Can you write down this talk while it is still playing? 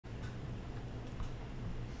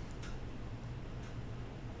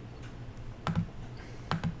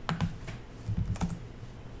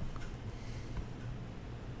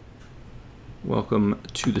Welcome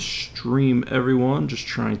to the stream, everyone. Just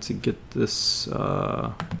trying to get this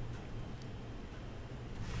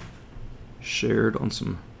shared on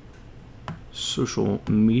some social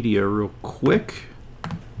media real quick.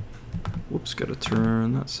 Whoops, gotta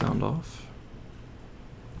turn that sound off.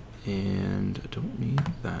 And I don't need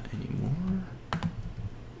that anymore.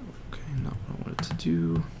 Okay, not what I wanted to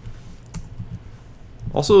do.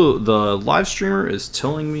 Also, the live streamer is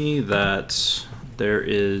telling me that there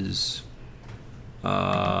is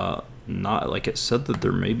not, like it said that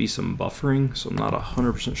there may be some buffering, so I'm not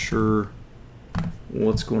 100% sure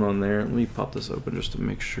what's going on there. Let me pop this open just to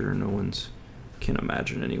make sure can't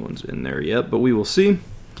imagine anyone's in there yet, but we will see.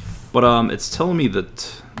 But it's telling me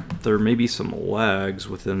that there may be some lags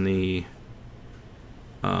within the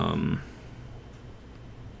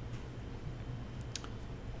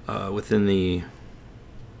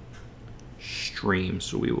stream,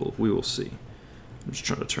 so we will see. I'm just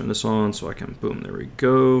trying to turn this on so I can, boom, there we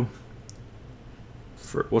go.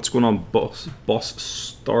 For what's going on, Boss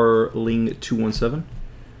Starling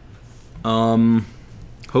 217?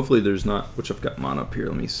 Hopefully there's not, which I've got mine up here.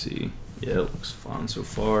 Let me see. Yeah, it looks fine so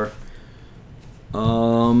far.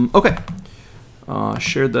 Okay.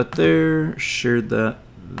 Shared that there. Shared that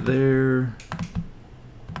there.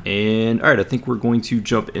 And all right, I think we're going to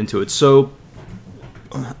jump into it. So,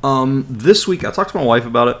 this week I talked to my wife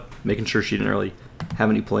about it, making sure she didn't really have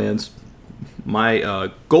any plans. My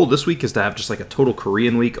goal this week is to have just like a total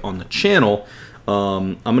Korean week on the channel.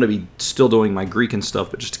 I'm going to be still doing my Greek and stuff,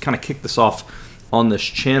 but just to kind of kick this off on this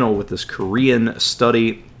channel with this Korean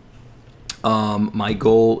study, my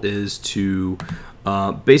goal is to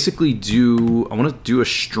basically I want to do a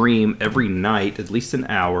stream every night, at least an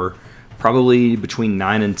hour, probably between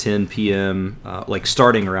 9 and 10 p.m., like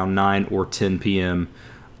starting around 9 or 10 p.m.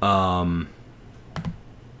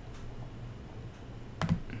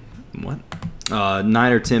 What?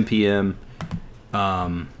 9 or 10 p.m.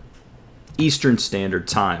 Eastern Standard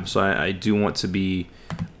Time. So I do want to be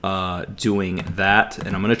doing that,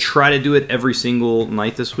 and I'm going to try to do it every single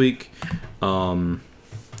night this week. So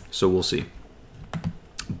we'll see.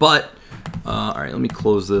 But, all right, let me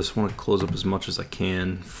close this. I want to close up as much as I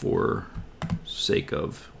can for sake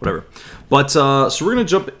of whatever. But so we're gonna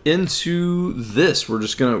jump into this. We're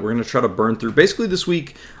gonna try to burn through basically this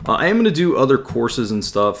week. I am gonna do other courses and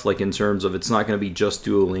stuff, like in terms of it's not gonna be just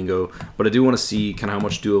Duolingo, but I do want to see kind of how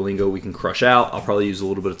much Duolingo we can crush out. I'll probably use a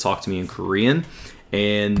little bit of Talk to Me in Korean,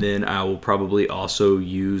 and then I will probably also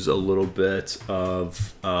use a little bit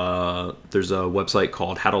of there's a website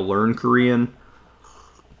called How to Learn Korean.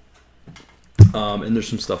 And there's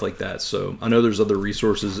some stuff like that. So I know there's other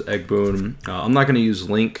resources, Eggbone. I'm not going to use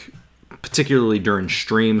Link, particularly during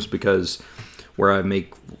streams, because where I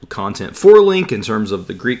make content for Link in terms of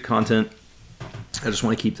the Greek content, I just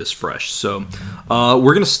want to keep this fresh. So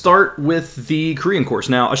we're going to start with the Korean course.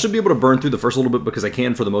 Now, I should be able to burn through the first little bit because I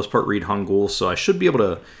can, for the most part, read Hangul. So I should be able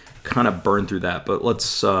to kind of burn through that. But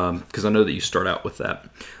let's, because I know that you start out with that.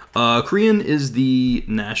 Korean is the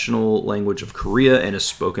national language of Korea and is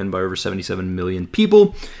spoken by over 77 million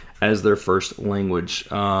people as their first language.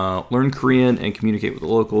 Learn Korean and communicate with the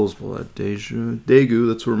locals. Daegu,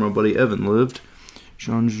 that's where my buddy Evan lived.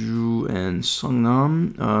 Jeonju and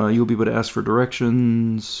Seongnam. You'll be able to ask for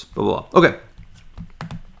directions. Blah, blah. Okay.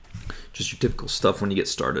 Just your typical stuff when you get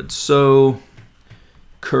started. So,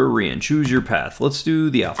 Korean. Choose your path. Let's do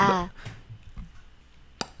the alphabet.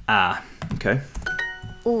 Okay.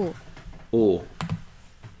 O. O.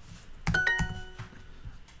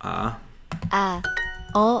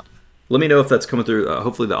 O. Let me know if that's coming through.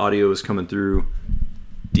 Hopefully the audio is coming through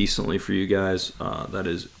decently for you guys. That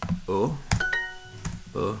is O.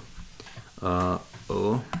 O. O.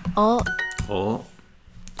 O. O.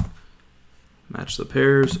 Match the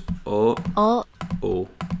pairs. O. O. O.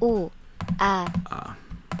 O.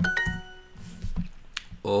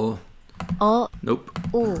 O. O. Nope.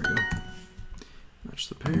 O. There we go. Match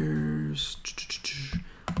the pairs.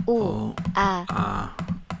 O.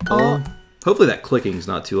 O. Hopefully that clicking is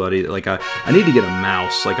not too loud either. Like I need to get a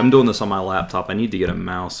mouse. Like I'm doing this on my laptop. I need to get a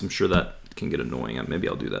mouse. I'm sure that can get annoying. Maybe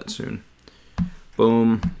I'll do that soon.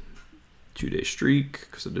 Boom. 2-day streak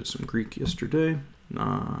because I did some Greek yesterday.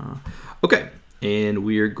 Okay. And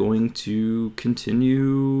we are going to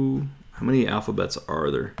continue. How many alphabets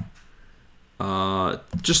are there?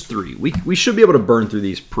 Just 3. We should be able to burn through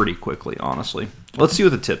these pretty quickly, honestly. Let's see what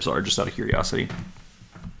the tips are, just out of curiosity.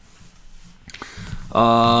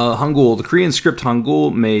 Hangul. The Korean script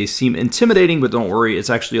Hangul may seem intimidating, but don't worry, it's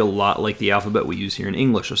actually a lot like the alphabet we use here in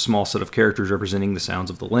English, a small set of characters representing the sounds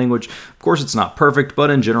of the language. Of course, it's not perfect, but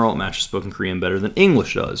in general, it matches spoken Korean better than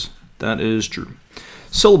English does. That is true.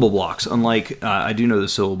 syllable blocks. Unlike I do know the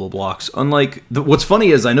syllable blocks. Unlike what's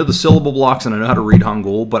funny is I know the syllable blocks and I know how to read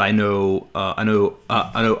Hangul, but I know 안녕하세요,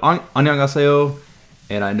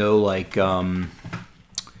 and I know like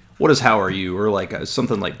what is how are you, or like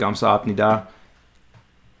something like 감사합니다.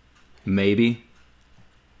 Maybe.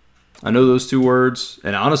 I know those two words,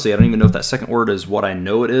 and honestly, I don't even know if that second word is what I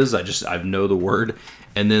know it is. I know the word,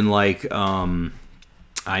 and then like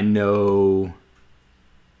I know.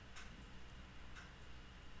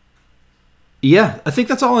 Yeah, I think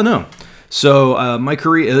that's all I know. So my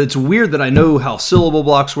Korean, it's weird that I know how syllable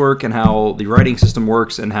blocks work and how the writing system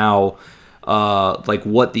works and how like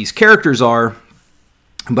what these characters are,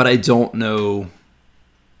 but I don't know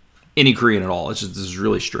any Korean at all. This is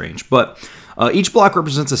really strange, but. Each block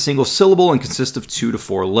represents a single syllable and consists of 2 to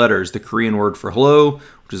 4 letters. The Korean word for hello,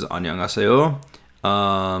 which is 안녕하세요,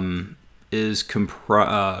 is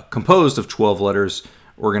composed of 12 letters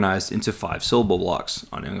organized into 5 syllable blocks.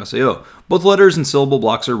 안녕하세요. Both letters and syllable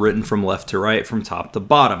blocks are written from left to right, from top to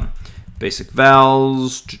bottom. Basic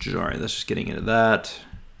vowels. All right, that's just getting into that.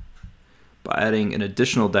 By adding an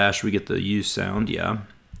additional dash, we get the U sound. Yeah,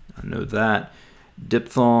 I know that.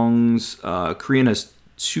 Diphthongs. Korean has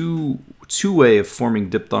two way of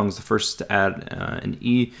forming diphthongs. The first is to add an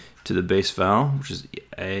E to the base vowel, which is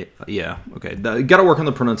A. Yeah, okay. Got to work on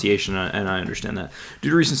the pronunciation, and I understand that.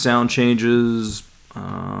 Due to recent sound changes,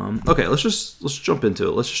 okay, let's jump into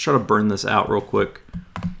it. Let's just try to burn this out real quick.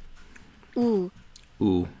 Ooh.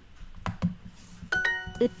 Ooh.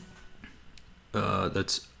 It.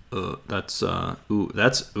 That's ooh. That's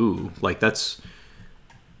ooh. Like that's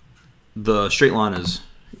the straight line is.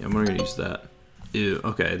 Yeah, I'm gonna use that. Ew,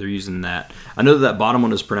 okay, they're using that. I know that bottom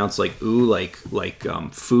one is pronounced like ooh, like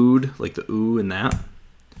food, like the ooh in that.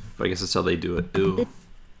 But I guess that's how they do it. Ooh.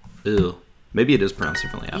 Ew. Maybe it is pronounced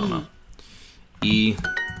differently. I don't know. E.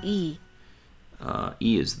 E.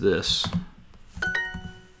 E is this.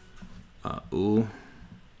 Ooh.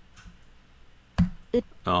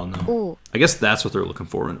 Oh no. Ooh. I guess that's what they're looking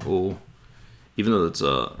for in ooh. Even though it's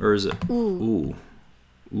or is it Ooh. ooh.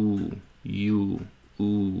 Ooh. You.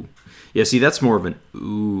 Ooh. Yeah, see, that's more of an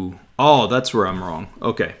ooh. Oh, that's where I'm wrong.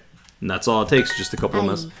 Okay. And that's all it takes, just a couple of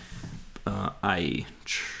minutes.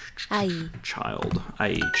 Child. Child.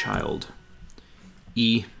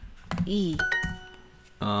 E. E.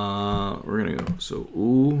 We're gonna go, so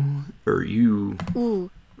ooh, or you. Ooh.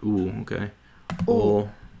 Ooh, okay. Ooh.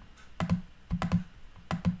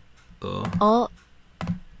 Ooh.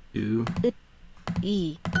 E.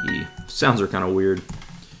 E. Sounds are kind of weird.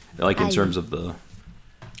 Like in terms of the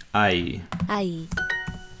I.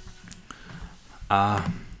 Let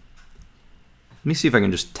me see if I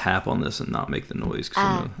can just tap on this and not make the noise.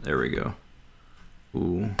 There we go.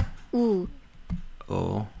 Ooh. Ooh.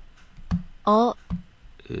 Oh.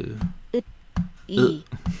 E.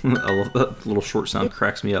 I love that little short sound.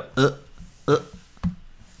 Cracks me up. All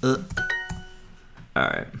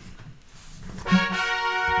right.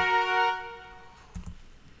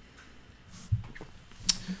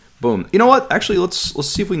 Boom. You know what? Actually, let's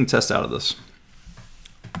see if we can test out of this.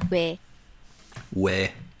 Way.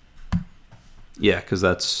 Yeah, because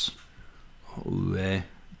that's way.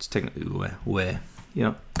 It's technically way.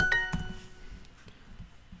 Yep.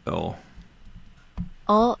 Oh.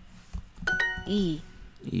 E.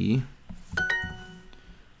 E.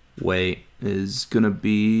 Way is gonna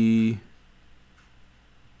be.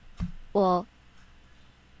 Well.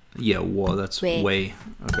 Yeah, well, that's way.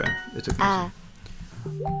 Okay. It took me.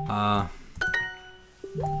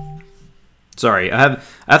 Sorry, I have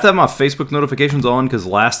to have my Facebook notifications on because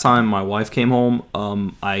last time my wife came home,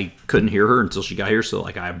 I couldn't hear her until she got here, so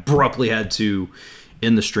like I abruptly had to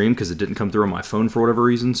end the stream because it didn't come through on my phone for whatever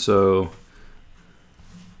reason. So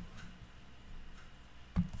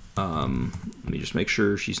let me just make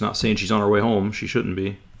sure she's not saying she's on her way home. She shouldn't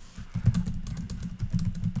be.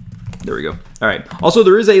 There we go. All right. Also,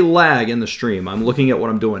 there is a lag in the stream. I'm looking at what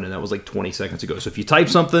I'm doing, and that was like 20 seconds ago. So if you type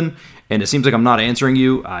something and it seems like I'm not answering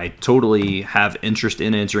you, I totally have interest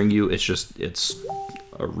in answering you. It's just, it's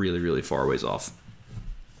a really, really far ways off.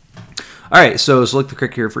 All right. So select the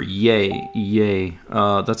correct here for yay. Yay.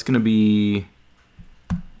 That's going to be...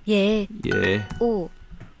 Yeah. Yeah. O.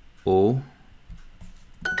 O.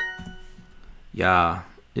 Yeah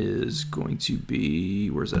is going to be...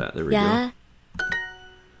 Where's it at? There we go.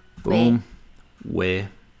 Boom. Way.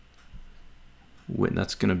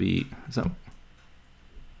 That's gonna be. Is that?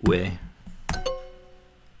 Way.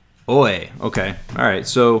 Oi. Okay. All right.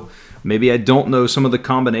 So maybe I don't know some of the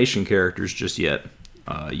combination characters just yet.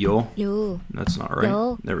 Yo. Yo. That's not right.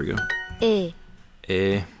 Yo. There we go. E.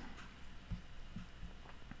 E.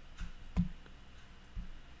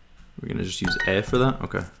 We're gonna just use E for that?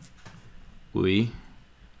 Okay. Oui.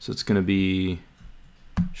 So it's gonna be,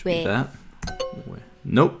 should be 왜. that.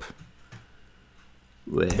 Nope.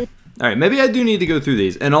 Alright, maybe I do need to go through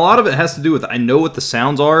these. And a lot of it has to do with, I know what the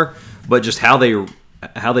sounds are, but just how they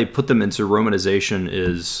put them into romanization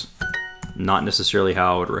is not necessarily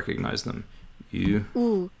how I would recognize them. You.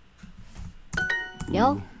 우.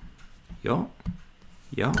 여. Yo.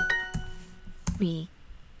 Yo. 위.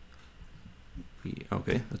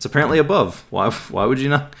 Okay, that's apparently above. Why would you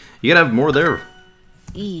not? You gotta have more there.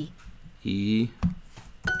 이. E.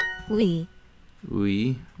 위.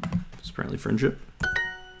 We. It's apparently friendship.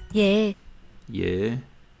 예. Yeah.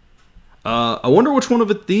 I wonder which one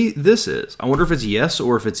of it this is. I wonder if it's yes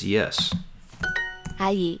or if it's yes.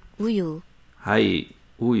 아이. 우유. Hi.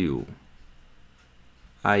 Uyu.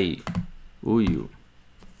 Hi. Uyu.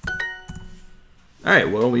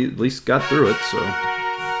 Alright, well, we at least got through it, so.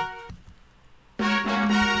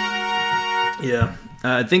 Yeah.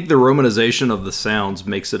 I think the romanization of the sounds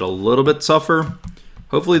makes it a little bit tougher.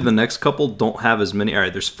 Hopefully the next couple don't have as many.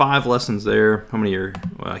 Alright, there's 5 lessons there. How many are...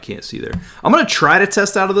 Well, I can't see there. I'm going to try to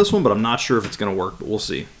test out of this one, but I'm not sure if it's going to work, but we'll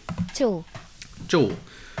see. 조. 조.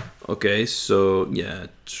 Okay, so, yeah.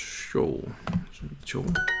 조. 조.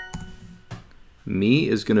 Me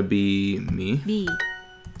is going to be me. 미.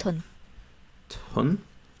 톤. Ton.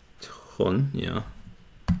 Ton, yeah.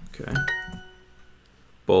 Okay.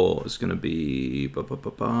 Bo is going to be...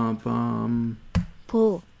 Ba-ba-ba-ba-bum.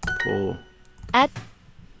 보. Bo. 앗.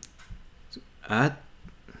 At.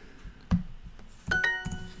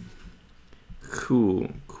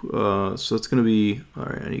 Cool. So it's gonna be.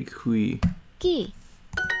 Alright, I need kui. 끼.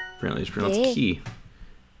 Apparently it's pronounced 네. ki.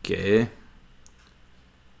 Okay.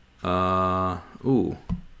 Ooh.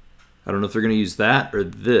 I don't know if they're gonna use that or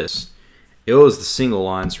this. It was the single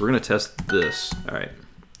line, so we're gonna test this. Alright.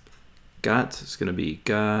 Got is gonna be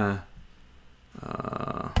ga.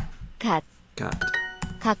 갓. Got.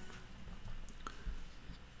 각.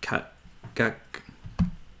 Cat. Gak.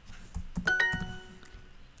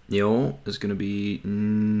 Nyo is gonna be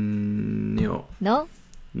nyo. 너.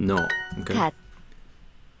 No. Okay. 갓.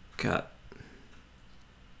 Cat.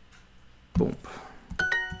 Boom.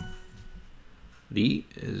 Li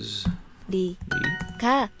is 리. li.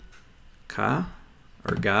 가. Ka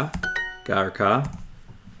or ga. Ga or ka.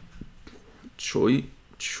 Choi.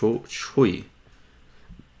 Choi.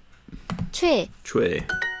 최. Chue.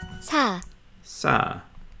 사. Sa.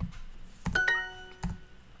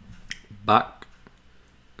 Bak.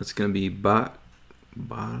 It's gonna be bak.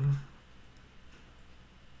 Bar.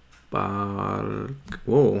 Bark.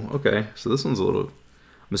 Whoa, okay. So this one's a little...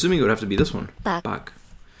 I'm assuming it would have to be this one. Bak. Bak.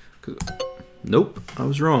 Nope, I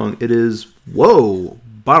was wrong. It is... Whoa!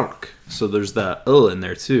 Bark. So there's that in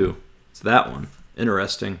there too. It's that one.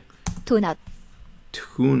 Interesting. 도넛.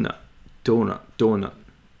 Tuna. Donut. Donut.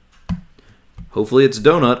 Hopefully it's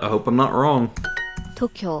donut. I hope I'm not wrong.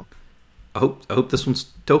 도쿄. I hope this one's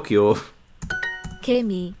Tokyo.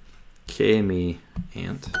 개미. Kemi.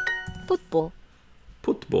 Ant. 풋보.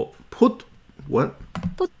 Putbo. What?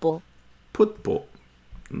 풋보. Putbo.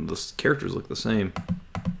 The characters look the same.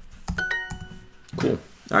 Cool.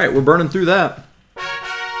 Alright, we're burning through that.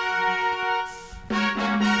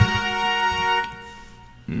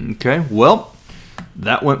 Okay, well,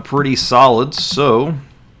 that went pretty solid, so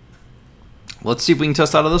let's see if we can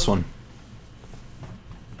test out of this one.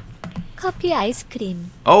 커피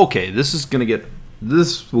아이스크림. Okay, this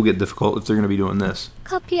will get difficult if they're going to be doing this.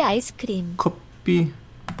 커피 아이스크림. Copy.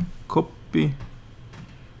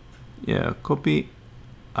 Yeah, copy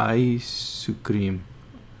ice cream.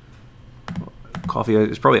 Coffee,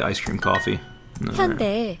 it's probably ice cream coffee. No,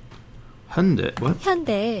 현대. Hyundai, what?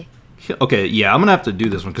 현대. Okay, yeah, I'm gonna have to do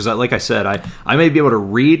this one because, like I said, I may be able to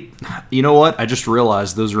read. You know what? I just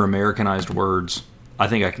realized those are Americanized words. I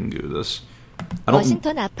think I can do this. I don't.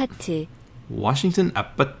 워싱턴 아파트. Washington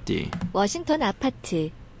아파트. 워싱턴 아파트.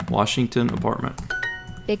 Washington apartment.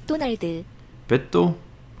 맥도날드. Beto.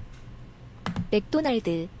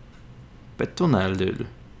 맥도날드. Betonaldo.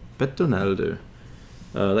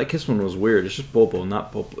 That kiss one was weird. It's just Bobo,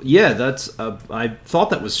 not Popo. Yeah, that's. I thought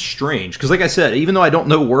that was strange because, like I said, even though I don't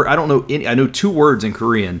know any. I know 2 words in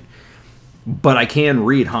Korean, but I can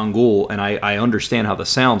read Hangul and I understand how the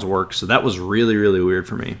sounds work. So that was really, really weird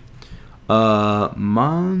for me.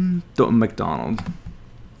 McDonald.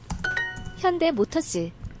 현대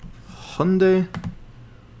모터스. Hyundai.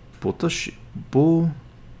 Motoshi.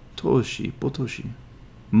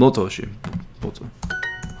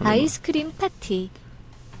 아이스크림 파티.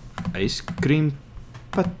 Ice cream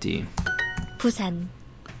patty. 부산.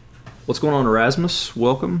 What's going on, Erasmus?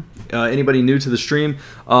 Welcome. Anybody new to the stream?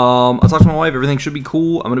 I talked to my wife. Everything should be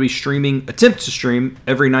cool. I'm going to be attempt to stream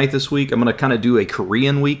every night this week. I'm going to kind of do a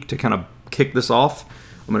Korean week to kind of kick this off.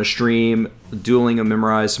 I'm going to stream Duolingo,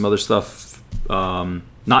 memorize some other stuff.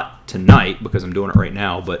 Not tonight because I'm doing it right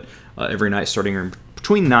now, but every night starting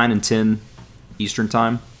between 9 and 10 Eastern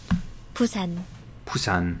time. 부산.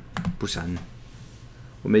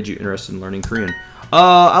 What made you interested in learning Korean?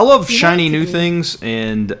 I love shiny new things,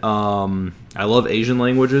 and I love Asian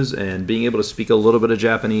languages, and being able to speak a little bit of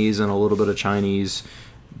Japanese and a little bit of Chinese,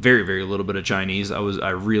 very, very little bit of Chinese.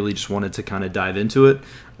 I really just wanted to kind of dive into it.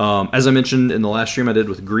 As I mentioned in the last stream I did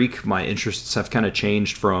with Greek, my interests have kind of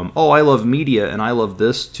changed from, oh, I love media and I love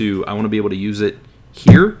this, to I want to be able to use it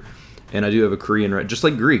here. And I do have a Korean, just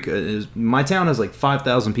like Greek. My town has like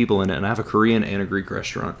 5,000 people in it, and I have a Korean and a Greek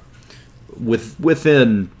restaurant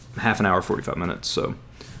within half an hour, 45 minutes. So,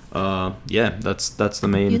 yeah, that's the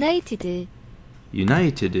main.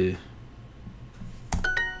 United.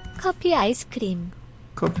 커피 아이스크림.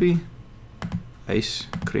 Coffee, ice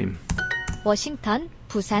cream. 워싱턴,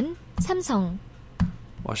 부산, 삼성.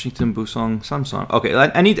 Washington, Busan, Samsung. Okay,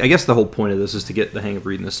 I guess the whole point of this is to get the hang of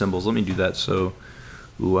reading the symbols. Let me do that. So,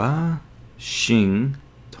 Washington,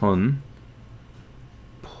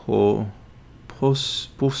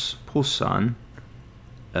 Busan.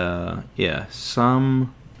 Yeah, Samsung.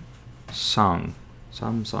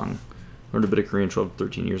 Learned a bit of Korean 12,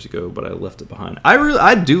 13 years ago, but I left it behind.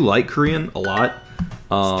 I do like Korean a lot.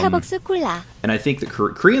 스타벅스 콜라. And I think that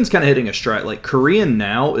Korean's kind of hitting a stride. Like, Korean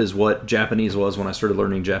now is what Japanese was when I started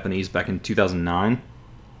learning Japanese back in 2009.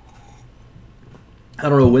 I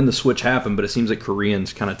don't know when the switch happened, but it seems like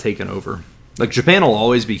Korean's kind of taken over. Like, Japan will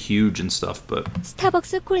always be huge and stuff, but...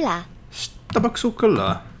 스타벅스 콜라. Starbucks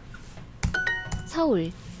콜라.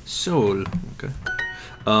 서울. Okay.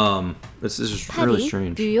 This is really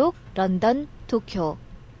strange. 뉴욕, 런던, 도쿄.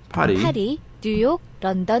 파리, 뉴욕,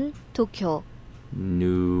 런던, 도쿄.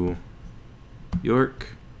 New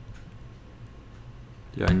York,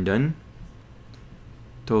 London,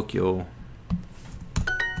 Tokyo.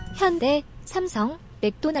 현대, 삼성,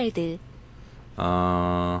 맥도날드.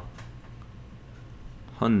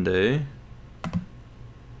 Hyundai,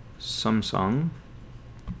 Samsung,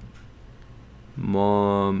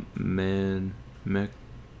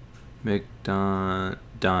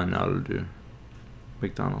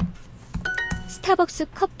 McDonald. 스타벅스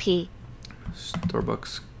커피.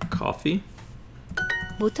 Starbucks coffee.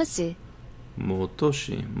 모터스.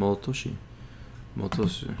 Motoshi.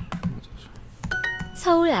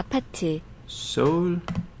 서울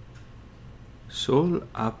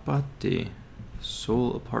아파트.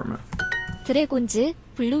 Seoul apartment. 드래곤즈,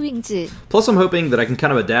 블루윙즈. Plus, I'm hoping that I can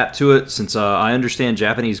kind of adapt to it since I understand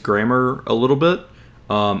Japanese grammar a little bit.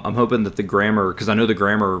 I'm hoping that the grammar, because I know the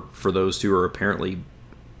grammar for those two are apparently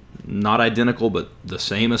not identical, but the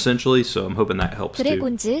same essentially. So I'm hoping that helps too.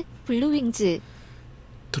 드래곤즈, 블루윙즈.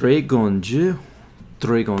 드래곤즈,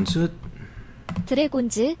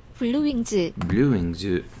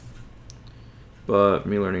 블루윙즈. But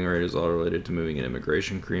me learning already is all related to moving and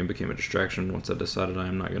immigration. Korean became a distraction once I decided I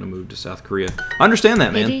am not going to move to South Korea. I understand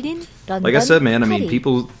that, man. 베를린, 런던, Like I said, man, I mean,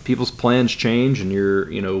 파리. people's plans change, and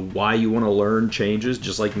why you want to learn changes,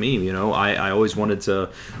 just like me. I always wanted to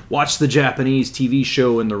watch the Japanese TV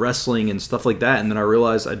show and the wrestling and stuff like that, and then I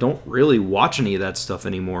realized I don't really watch any of that stuff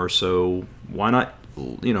anymore, so why not,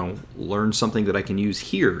 learn something that I can use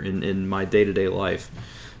here in my day-to-day life.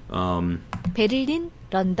 베를린,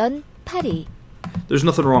 런던, 파리. There's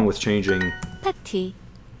nothing wrong with changing. 파티.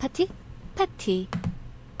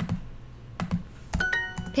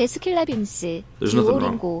 베스킨라빈스. There's nothing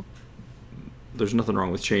wrong. 두오링고. There's nothing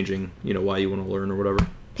wrong with changing, why you want to learn or whatever.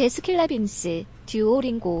 베스킨라빈스.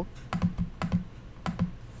 듀오링고.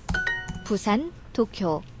 부산,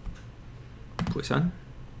 도쿄. Busan,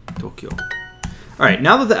 Tokyo. All right,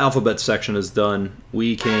 now that the alphabet section is done,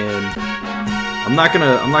 we can. I'm not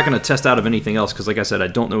gonna test out of anything else because, like I said, I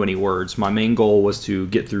don't know any words. My main goal was to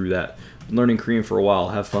get through that. Been learning Korean for a while.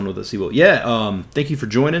 Have fun with it, Seabolt. Yeah. Thank you for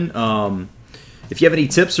joining. If you have any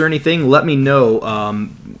tips or anything, let me know.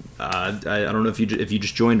 I don't know if you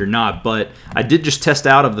just joined or not, but I did just test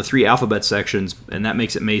out of the 3 alphabet sections, and that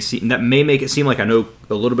may make it seem like I know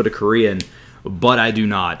a little bit of Korean, but I do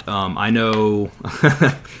not. I know.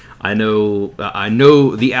 I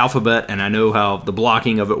know the alphabet, and I know how the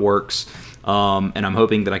blocking of it works. And I'm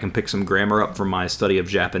hoping that I can pick some grammar up from my study of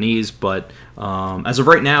Japanese. But as of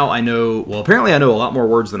right now, apparently I know a lot more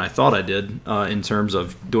words than I thought I did in terms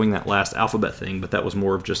of doing that last alphabet thing. But that was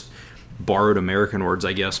more of just borrowed American words,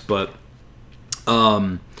 I guess. But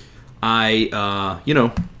I'll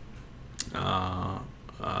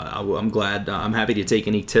I'm glad. I'm happy to take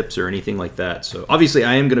any tips or anything like that. So obviously,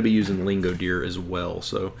 I am going to be using Lingo Deer as well.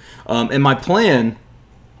 So, and my plan.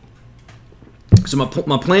 So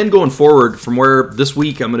my plan going forward from where this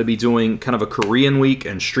week I'm going to be doing kind of a Korean week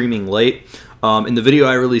and streaming late. In the video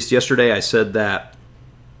I released yesterday, I said that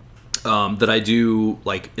that I do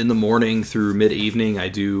like in the morning through mid-evening. I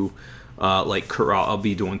do I'll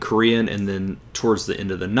be doing Korean, and then towards the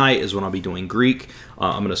end of the night is when I'll be doing Greek.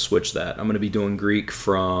 I'm going to switch that. I'm going to be doing Greek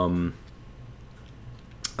from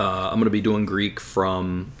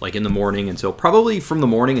like in the morning until probably from the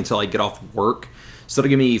morning until I get off work. So that'll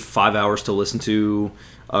give me 5 hours to listen to,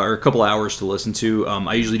 or a couple hours to listen to.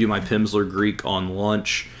 I usually do my Pimsleur Greek on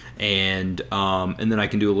lunch, and then I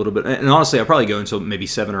can do a little bit. And honestly, I'll probably go until maybe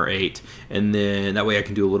 7 or 8, and then that way I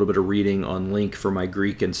can do a little bit of reading on Link for my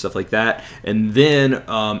Greek and stuff like that. And then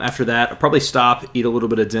after that, I'll probably stop, eat a little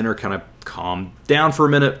bit of dinner, kind of calm down for a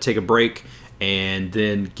minute, take a break, and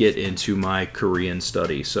then get into my Korean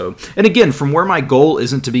study. So, and again, from where my goal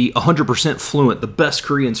isn't to be 100% fluent, the best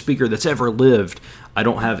Korean speaker that's ever lived, I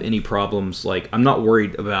don't have any problems. Like, I'm not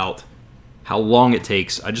worried about how long it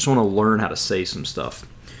takes. I just want to learn how to say some stuff.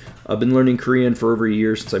 I've been learning Korean for over a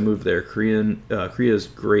year since I moved there. Korea is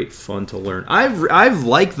great fun to learn. I've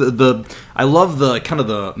liked I love the kind of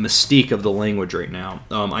the mystique of the language right now.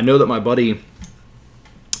 I know that my buddy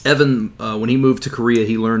Evan, when he moved to Korea,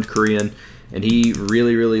 he learned Korean. And he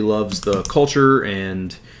really, really loves the culture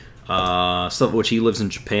and stuff, which he lives in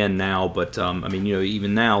Japan now. But, I mean, you know,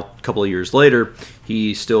 even now, a couple of years later,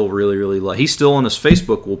 he still really, really he's still on his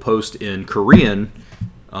Facebook will post in Korean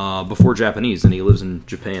before Japanese, and he lives in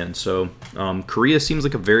Japan. So Korea seems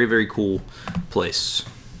like a very, very cool place.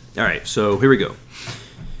 All right, so here we go.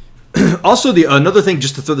 Also, another thing,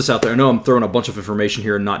 just to throw this out there, I know I'm throwing a bunch of information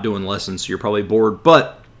here and not doing lessons, so you're probably bored,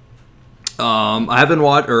 but I have been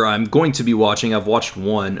I'm going to be watching. I've watched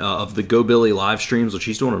one of the Go Billy live streams, which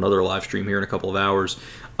he's doing another live stream here in a couple of hours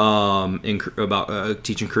about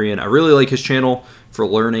teaching Korean. I really like his channel for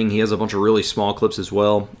learning. He has a bunch of really small clips as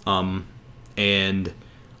well, so I'm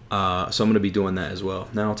going to be doing that as well.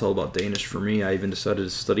 Now it's all about Danish for me. I even decided to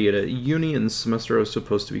study it at uni in the semester I was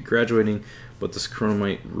supposed to be graduating, but this corona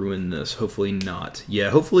might ruin this. Hopefully not. Yeah,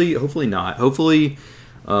 hopefully not. Hopefully.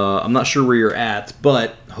 I'm not sure where you're at,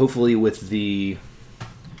 but hopefully with the,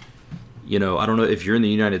 you know, I don't know if you're in the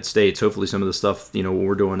United States, hopefully some of the stuff, you know, what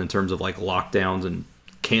we're doing in terms of like lockdowns and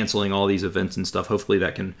canceling all these events and stuff, hopefully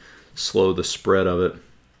that can slow the spread of it.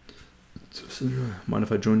 Mind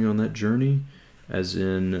if I join you on that journey? As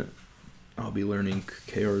in, I'll be learning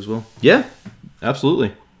KR as well. Yeah,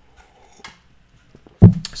 absolutely.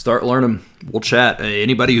 Start learning. We'll chat.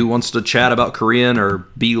 Anybody who wants to chat about Korean or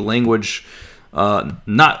be language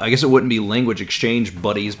I guess it wouldn't be language exchange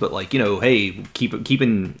buddies, but like, you know, hey,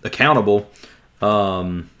 keeping accountable,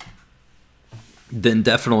 then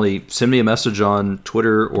definitely send me a message on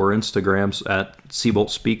Twitter or Instagram at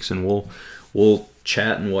Seabolt Speaks, and we'll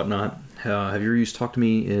chat and whatnot. Have you ever used Talk to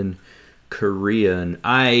Me in Korean?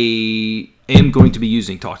 I am going to be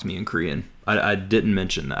using Talk to Me in Korean. I didn't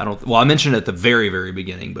mention that. I mentioned it at the very, very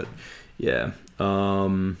beginning, but yeah.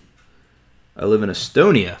 I live in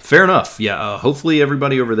Estonia. Fair enough. Yeah, hopefully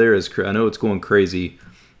everybody over there is... I know it's going crazy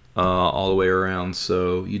all the way around,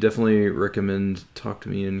 so you definitely recommend Talk to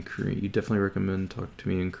Me in Korean.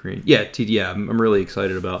 Yeah, I'm really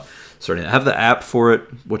excited about starting that. I have the app for it,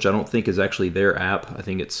 which I don't think is actually their app. I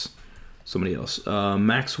think it's somebody else.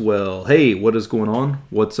 Maxwell. Hey, what is going on?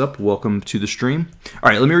 What's up? Welcome to the stream.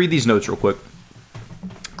 All right, let me read these notes real quick.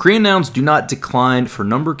 Korean nouns do not decline for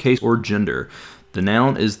number, case, or gender. The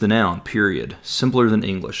noun is the noun, period. Simpler than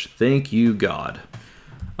English. Thank you, God.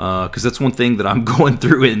 Because that's one thing that I'm going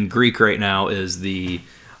through in Greek right now is the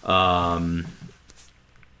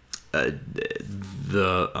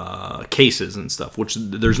cases and stuff, which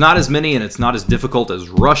there's not as many, and it's not as difficult as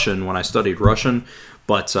Russian when I studied Russian.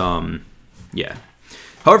 But, yeah.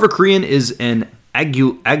 However, Korean is an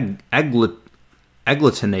agglutinating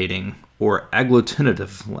or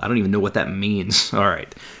agglutinative. I don't even know what that means. All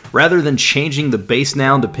right. Rather than changing the base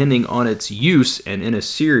noun depending on its use, and in a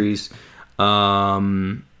series,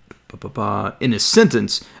 in a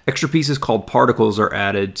sentence, extra pieces called particles are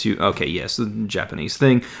added to. Okay, yes, the Japanese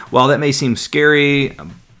thing. While that may seem scary,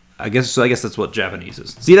 I guess that's what Japanese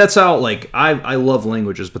is. See, that's how like I love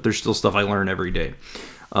languages, but there's still stuff I learn every day.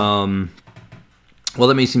 While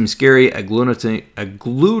that may seem scary, that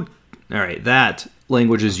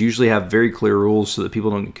languages usually have very clear rules so that people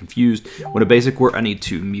don't get confused. When a basic word... I need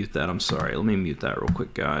to mute that. I'm sorry. Let me mute that real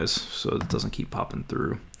quick, guys, so it doesn't keep popping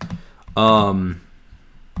through.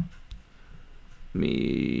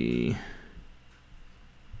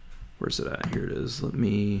 Where's it at? Here it is. Let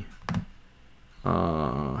me,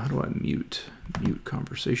 how do I mute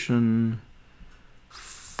conversation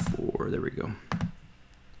for, there we go.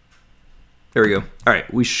 There we go. All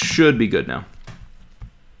right, we should be good now.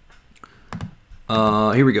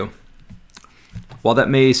 Here we go. While that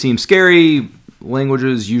may seem scary,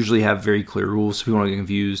 languages usually have very clear rules, so people don't get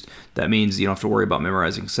confused. That means you don't have to worry about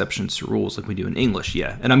memorizing exceptions to rules like we do in English.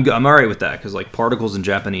 Yeah, and I'm all right with that because like particles in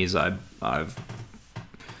Japanese, I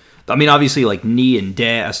mean, obviously like ni and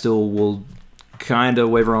de, I still will kind of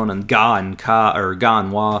waver on, and ga and ka or ga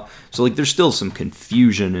and wa. So like there's still some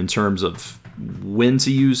confusion in terms of when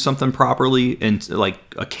to use something properly, and like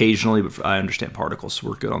occasionally, but I understand particles, so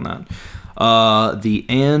we're good on that. The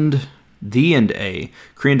and a.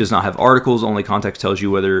 Korean does not have articles. Only context tells you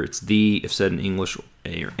whether it's the, if said in English,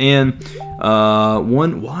 a or an.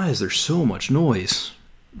 Why is there so much noise?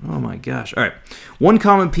 Oh my gosh. All right. One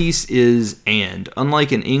common piece is and.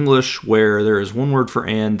 Unlike in English, where there is one word for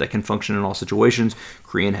and that can function in all situations,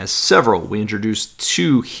 Korean has several. We introduced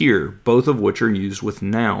two here, both of which are used with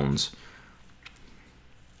nouns.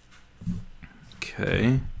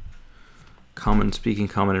 Okay. Common in speaking,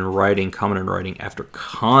 common in writing after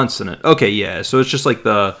consonant. Okay, yeah, so it's just like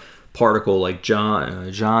the particle, like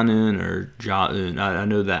janun or jaun. I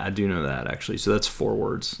know that. I do know that, actually. So that's 4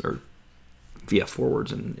 words. Or, yeah, 4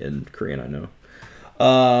 words in Korean, I know.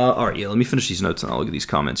 All right, yeah, let me finish these notes and I'll look at these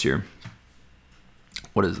comments here.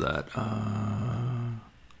 What is that?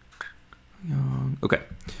 Okay.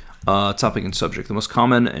 Topic and subject. The most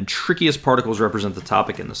common and trickiest particles represent the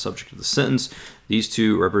topic and the subject of the sentence. These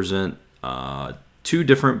two represent two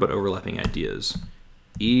different but overlapping ideas.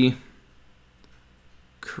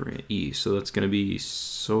 Korean E. So that's going to be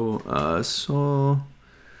soneni,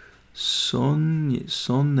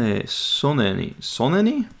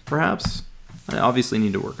 perhaps. I obviously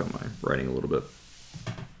need to work on my writing a little bit.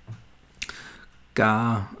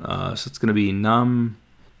 Ga. So it's going to be namjaga.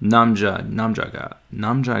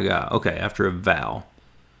 Okay, after a vowel.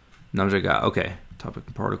 Namjaga. Okay, topic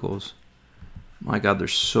and particles. My God,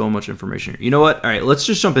 there's so much information here. You know what? All right, let's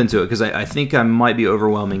just jump into it because I think I might be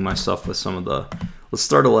overwhelming myself with some of the... Let's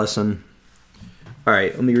start a lesson. All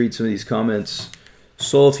right, let me read some of these comments.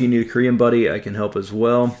 Sol, if you need a Korean buddy, I can help as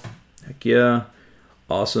well. Heck yeah.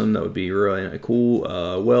 Awesome. That would be really cool.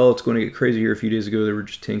 Well, it's going to get crazy here. A few days ago, there were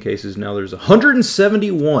just 10 cases. Now there's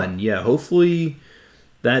 171. Yeah, hopefully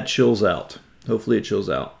that chills out. Hopefully it chills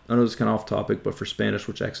out. I know it's kind of off topic, but for Spanish,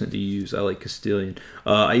 which accent do you use? I like Castilian.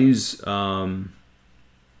 I use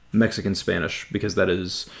Mexican Spanish because that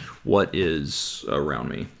is what is around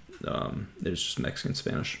me. It's just Mexican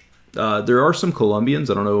Spanish. There are some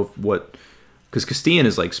Colombians. I don't know what... Because Castilian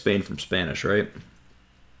is like Spain from Spanish, right?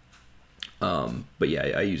 But yeah,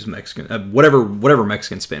 I use Mexican... whatever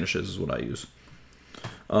Mexican Spanish is what I use.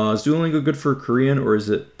 Is Duolingo good for Korean, or is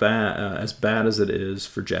it as bad as it is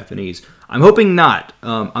for Japanese? I'm hoping not.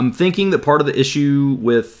 I'm thinking that part of the issue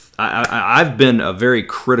with... I've been a very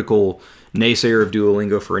critical naysayer of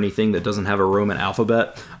Duolingo for anything that doesn't have a Roman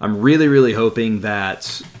alphabet. I'm really, really hoping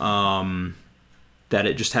that that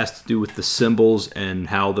it just has to do with the symbols and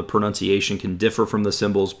how the pronunciation can differ from the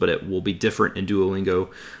symbols, but it will be different in Duolingo.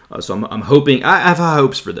 So I'm hoping... I have high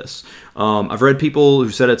hopes for this. I've read people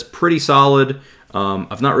who said it's pretty solid.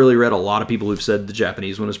 I've not really read a lot of people who've said the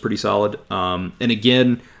Japanese one is pretty solid. And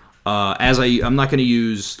again, I'm not going to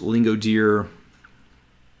use LingoDeer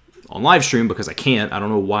on live stream because I can't. I don't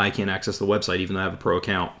know why I can't access the website even though I have a pro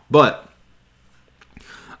account. But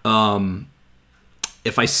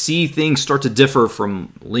if I see things start to differ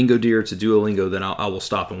from LingoDeer to Duolingo, then I will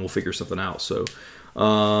stop and we'll figure something out. So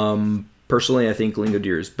personally, I think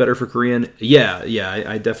LingoDeer is better for Korean. Yeah,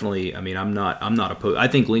 I definitely. I mean, I'm not opposed. I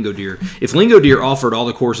think LingoDeer. If LingoDeer offered all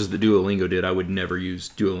the courses that Duolingo did, I would never use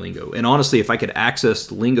Duolingo. And honestly, if I could access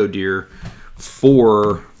LingoDeer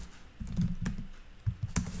for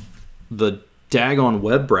the daggone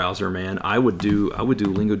web browser, man, I would do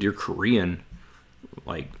LingoDeer Korean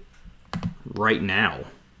like right now.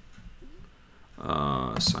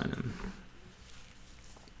 Sign in.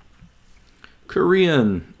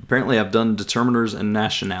 Korean. Apparently I've done determiners and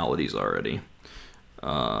nationalities already.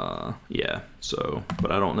 Yeah, so,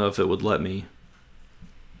 but I don't know if it would let me.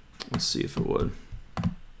 Let's see if it would.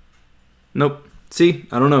 Nope. See?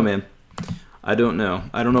 I don't know, man. I don't know.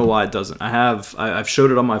 I don't know why it doesn't. I've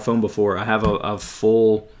showed it on my phone before. I have a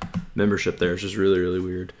full membership there. It's just really, really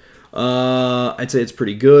weird. I'd say it's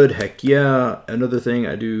pretty good. Heck yeah. Another thing,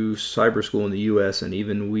 I do cyber school in the US, and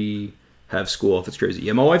even we have school if it's crazy.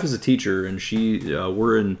 Yeah, my wife is a teacher, and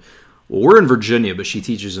we're in Virginia, but she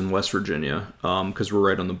teaches in West Virginia because we're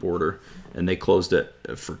right on the border, and they closed it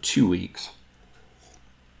for 2 weeks.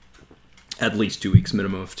 at least 2 weeks,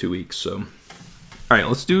 minimum of 2 weeks. So, all right,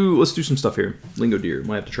 let's do some stuff here. Lingo Deer,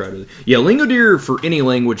 might have to try to. Yeah, Lingo Deer for any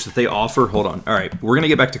language that they offer. Hold on. All right, we're gonna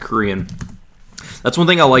get back to Korean. That's one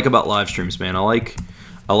thing I like about live streams, man. I like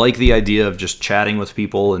the idea of just chatting with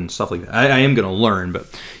people and stuff like that. I am going to learn, but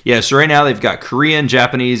yeah, so right now they've got Korean,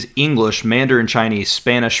 Japanese, English, Mandarin Chinese,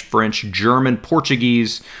 Spanish, French, German,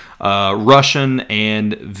 Portuguese, Russian,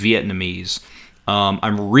 and Vietnamese.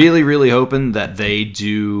 I'm really, really hoping that they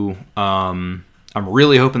do, I'm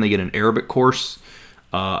really hoping they get an Arabic course.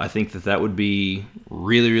 I think that would be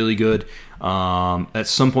really, really good. At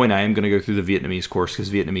some point, I am going to go through the Vietnamese course because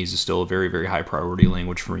Vietnamese is still a very, very high priority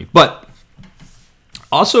language for me. But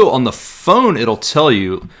also on the phone, it'll tell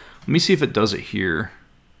you. Let me see if it does it here.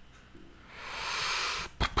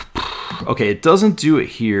 Okay, it doesn't do it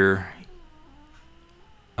here.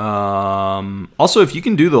 Also, if you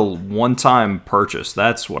can do the one-time purchase,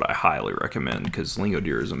 that's what I highly recommend because Lingo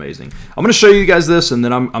Deer is amazing. I'm going to show you guys this, and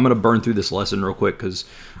then I'm going to burn through this lesson real quick because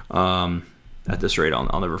at this rate,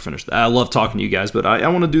 I'll never finish that. I love talking to you guys, but I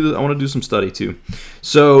want to do some study too.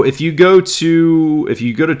 So if you go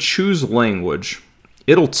to choose language,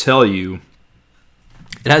 it'll tell you.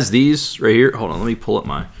 It has these right here. Hold on, let me pull up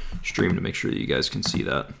my stream to make sure that you guys can see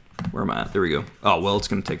that. Where am I at? There we go. Oh well, it's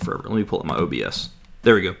going to take forever. Let me pull up my OBS.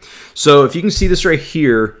 There we go. So if you can see this right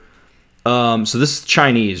here, so this is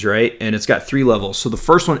Chinese, right? And it's got 3 levels. So the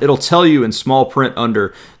first one, it'll tell you in small print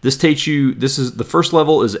under, this is the first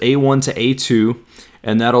level is A1 to A2,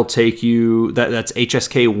 and that'll take you, that's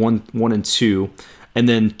HSK 1 and 2. And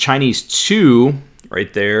then Chinese 2,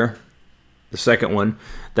 right there, the second one,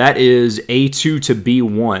 that is A2 to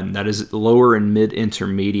B1. That is lower and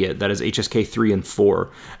mid-intermediate. That is HSK 3 and 4.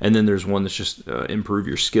 And then there's one that's just improve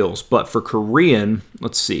your skills. But for Korean,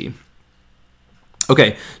 let's see.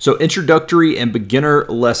 Okay, so introductory and beginner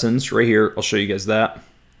lessons right here. I'll show you guys that.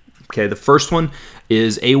 Okay, the first one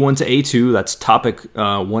is A1 to A2. That's topic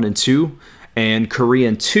 1 and 2. And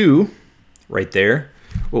Korean 2, right there.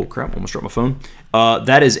 Oh, crap, almost dropped my phone.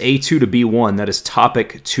 That is A2 to B1. That is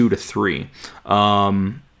topic 2 to 3.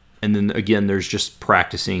 And then, again, there's just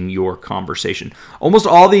practicing your conversation. Almost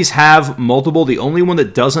all these have multiple. The only one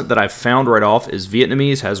that doesn't that I've found right off is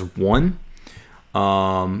Vietnamese has 1.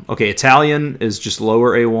 Okay, Italian is just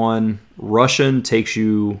lower A1. Russian takes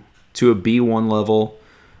you to a B1 level.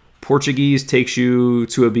 Portuguese takes you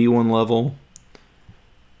to a B1 level.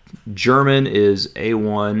 German is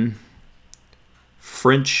A1.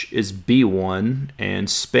 French is B1. And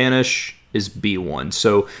Spanish is B1.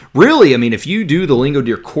 So really, I mean, if you do the Lingo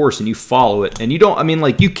Deer course and you follow it, and you don't, I mean,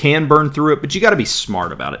 like, you can burn through it, but you got to be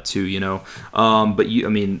smart about it too, you know. But you, I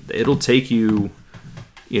mean, it'll take you,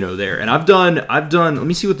 you know, there. And I've done. Let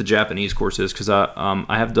me see what the Japanese course is, because I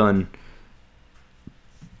have done.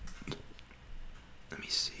 Let me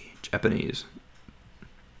see, Japanese.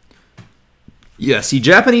 Yeah, see,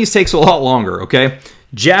 Japanese takes a lot longer. Okay,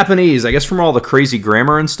 Japanese, I guess from all the crazy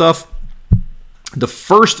grammar and stuff. The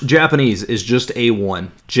first Japanese is just A1,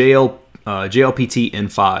 JLPT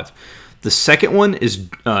N5. The second one is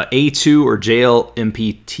A2 or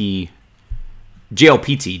JLPT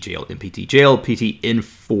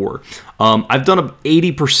N4. I've done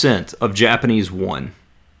 80% of Japanese 1.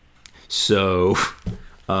 So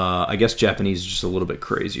I guess Japanese is just a little bit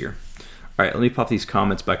crazier. All right, let me pop these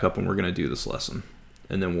comments back up and we're going to do this lesson.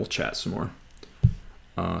 And then we'll chat some more.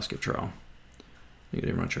 Skip trial.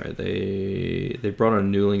 Everyone try it. They brought a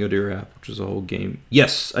new Lingo Deer app, which is a whole game.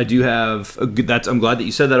 Yes, I do have. I'm glad that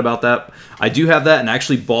you said that about that. I do have that, and I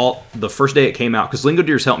actually bought the first day it came out because Lingo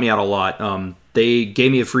Deer's helped me out a lot. They gave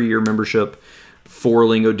me a free year membership for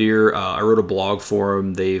Lingo Deer. I wrote a blog for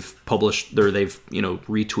them. They've published, they've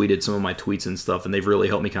retweeted some of my tweets and stuff, and they've really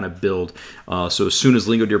helped me kind of build. So as soon as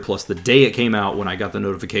Lingo Deer Plus, the day it came out, when I got the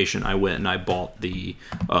notification, I went and I bought the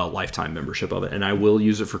lifetime membership of it, and I will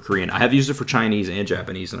use it for Korean. I have used it for Chinese and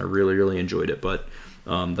Japanese, and I really, really enjoyed it. But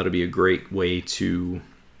that'll be a great way to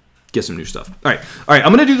get some new stuff. All right.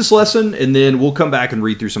 I'm going to do this lesson, and then we'll come back and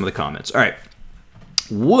read through some of the comments. All right.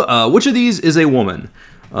 Which of these is a woman?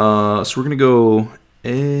 So we're gonna go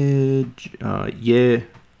Yoja.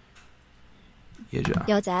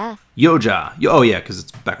 Oh yeah, because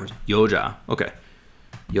it's backwards. Yoja. Okay.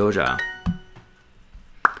 Yoja.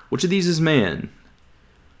 Which of these is man?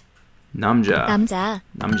 Namja.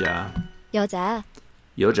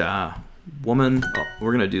 Yoja. Woman. Oh,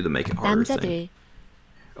 we're gonna do the make it harder thing.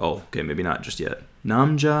 Oh, okay, maybe not just yet.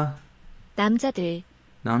 Namja. Namjadu.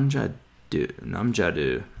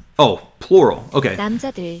 Oh, plural. Okay.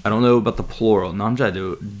 남자들. I don't know about the plural.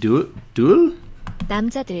 남자들. Dul?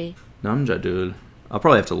 남자들. I'll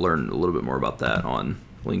probably have to learn a little bit more about that on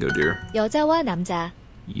Lingo Deer. 여자와 남자.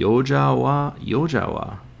 여자와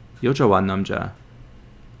남자.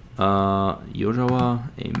 여자와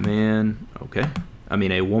a man. Okay. I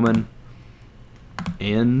mean a woman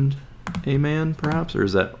and a man, perhaps, or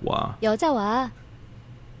is that wa? 여자와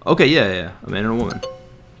Okay, yeah. A man and a woman.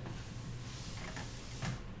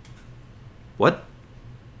 What?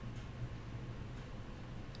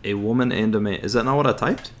 A woman and a man. Is that not what I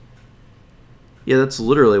typed? Yeah, that's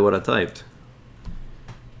literally what I typed.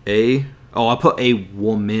 I put a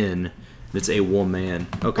woman. It's a woman.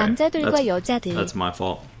 Okay. 남자들과 여자들. That's my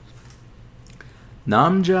fault.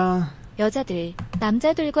 남자. 여자들.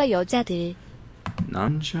 남자들과 여자들.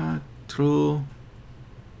 남자들.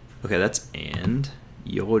 Okay, that's and.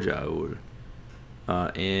 여자들.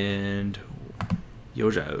 And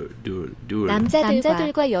여자들.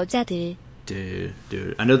 남자들과 여자들.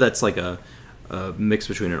 Dude. I know that's like a mix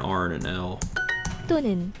between an R and an L.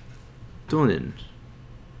 또는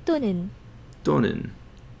또는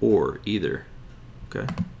or either. Okay.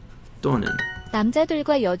 또는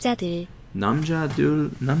남자들과 여자들.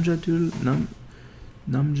 남자들 남자들과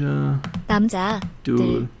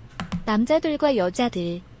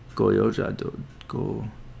여자들. 여자들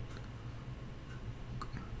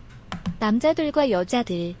남자들과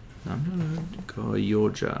여자들.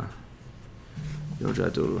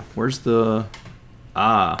 여자들. Where's the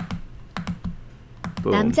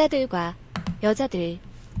boom. 남자들과 여자들.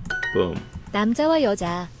 Boom. 남자와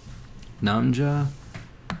여자. 남자,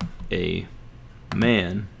 a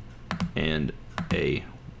man, and a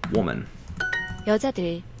woman.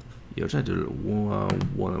 여자들.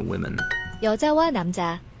 Women. 여자와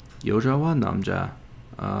남자. 여자와 남자.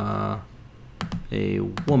 A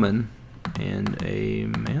woman and a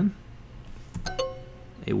man.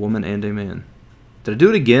 A woman and a man. Did I do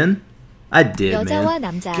it again? I did, 여자와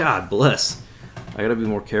man. 남자. God bless. I gotta be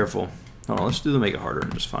more careful. Hold on, let's do the make it harder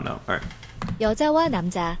and just find out. All right. 여자와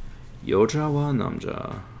남자. 여자와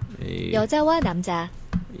남자. 여자와 남자.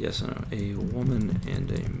 Yes, I know. A woman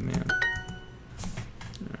and a man.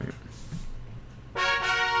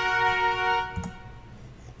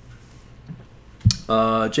 All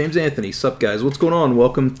right. James Anthony, sup guys? What's going on?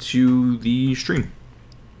 Welcome to the stream.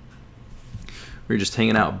 We're just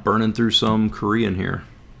hanging out, burning through some Korean here.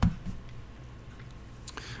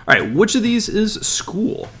 All right, which of these is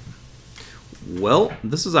school? Well,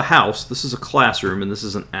 this is a house, this is a classroom, and this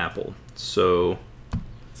is an apple. So,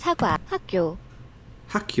 사과. 학교.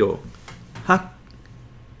 학교.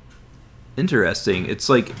 Interesting. It's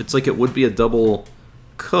like it would be a double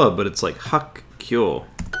k, but it's like 학교.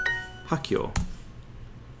 학교.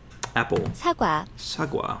 Apple. 사과.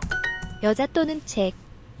 사과. 여자 또는 책.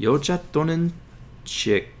 여자 또는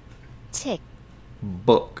책.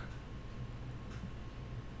 Book.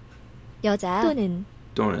 여자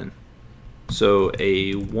또는. So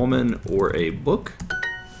a woman or a book?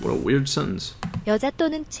 What a weird sentence. 여자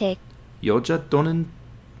또는 책. 여자 또는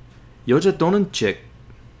책.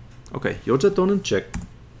 Okay, 여자 또는 책.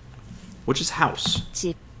 Which is house.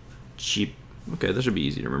 집. Okay, that should be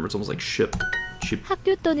easy to remember. It's almost like ship.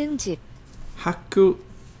 학교 또는 집. 학교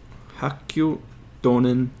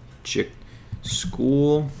또는 집.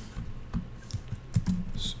 School.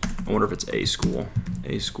 I wonder if it's a school.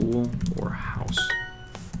 A school or house.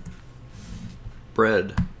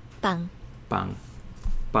 Bread. 빵.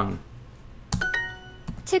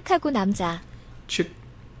 책하고 남자.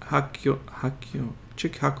 학교.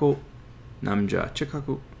 책하고 남자.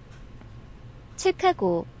 책하고.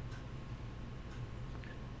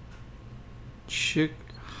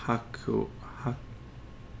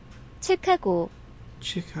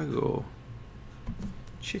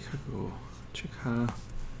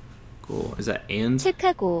 Is that and?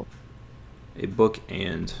 책하고. A book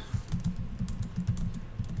and.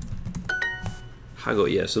 하고,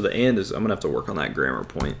 yeah, so the and is, I'm gonna have to work on that grammar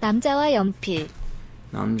point. 남자와 연필.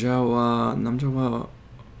 남자와,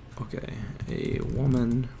 okay, a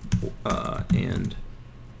woman, and.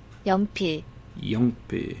 연필.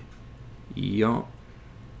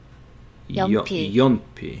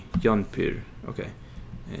 연필, okay,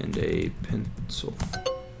 and a pencil.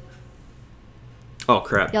 Oh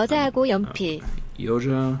crap. 여자하고 연필.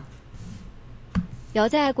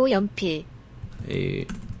 여자하고 연필. A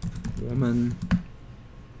woman.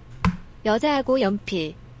 여자하고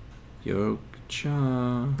연필.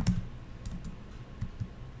 여자.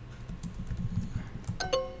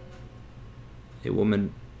 A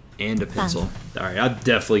woman and a pencil. All right, I'm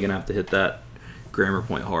definitely gonna have to hit that grammar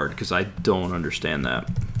point hard because I don't understand that.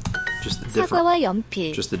 Just the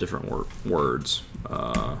different words.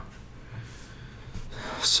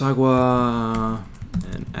 사과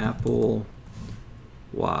and apple.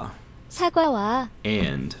 와. 사과와.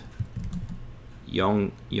 And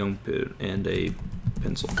young pen and a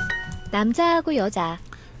pencil. 남자하고 여자.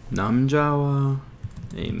 남자와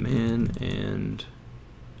a man and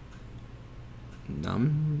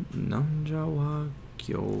남자와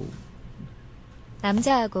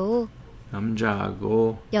남자하고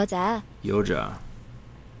여자. 여자.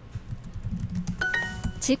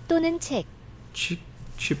 집 또는 책. 집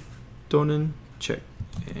또는 책.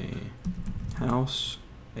 A house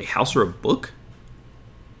or a book?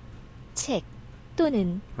 책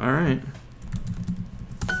또는 All right.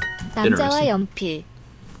 남자와 연필.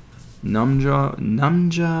 남자와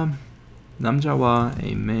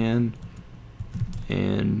a man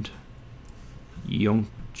and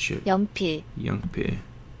연필. 연필.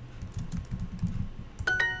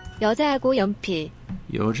 여자하고 연필.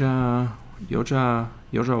 여자와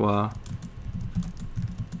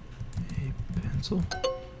a pencil.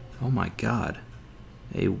 Oh my god.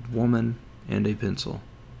 A woman and a pencil.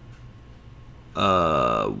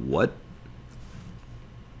 What?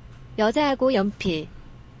 여자하고 연필.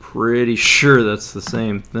 Pretty sure that's the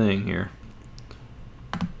same thing here.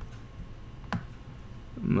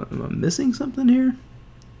 Am I missing something here?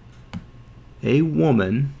 A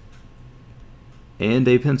woman and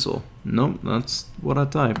a pencil. Nope, that's what I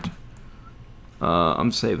typed.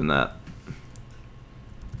 I'm saving that.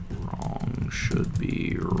 Wrong should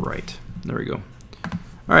be right. There we go.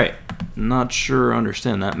 Alright, not sure I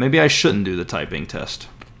understand that. Maybe I shouldn't do the typing test.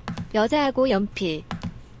 여자하고 연필.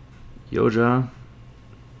 여자.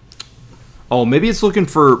 Oh, maybe it's looking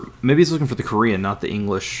for the Korean, not the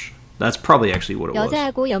English. That's probably actually what it was.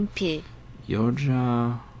 여자하고 연필.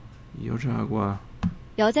 여자와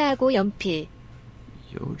여자하고 연필.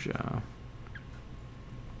 여자.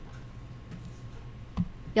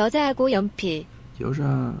 여자하고 연필.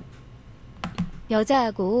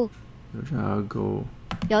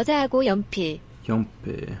 여자하고 연필.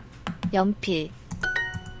 연필.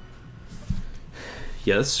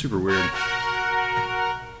 Yeah, that's super weird.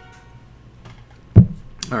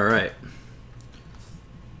 All right.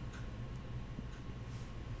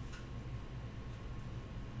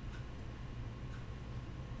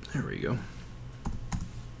 There we go.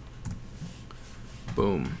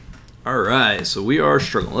 Boom. All right, so we are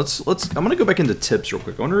struggling. Let's. I'm gonna go back into tips real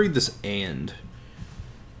quick. I want to read this and.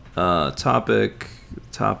 Topic.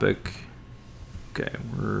 Okay,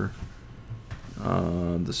 we're.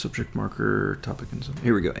 The subject marker, topic, and so.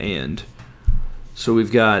 Here we go. And. So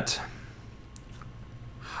we've got.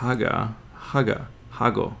 Hago.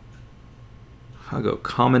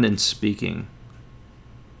 Common in speaking.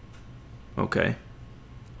 Okay.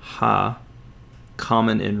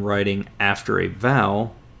 Common in writing after a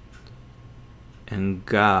vowel. And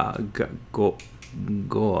go.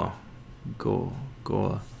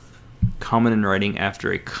 Common in writing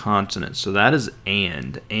after a consonant. So that is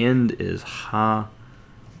and. And is ha.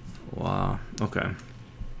 Wa. Okay.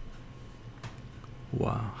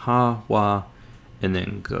 Wa. Ha. Wa. And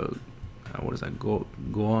then go. What is that? Go.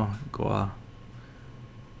 Gua.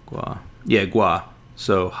 Yeah, gua.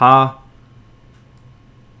 So ha.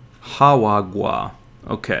 Ha. Wa. Gua.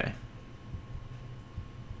 Okay.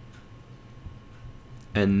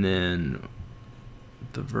 And then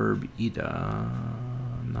the verb ida,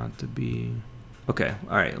 not to be. Okay,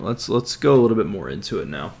 all right. Let's go a little bit more into it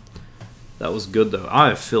now. That was good though.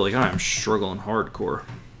 I feel like I am struggling hardcore.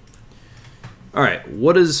 All right,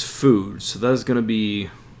 what is food? So that is gonna be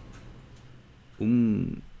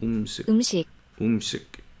음식.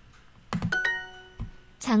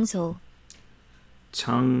 장소.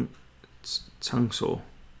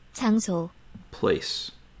 장소.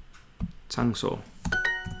 Place. 장소.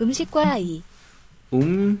 음식과 이.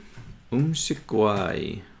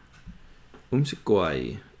 음식과의.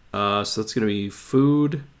 So that's gonna be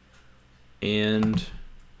food and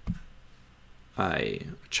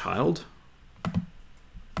child.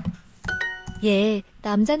 예,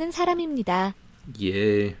 남자는 사람입니다.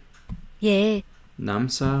 예.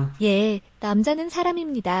 남사. 예, 남자는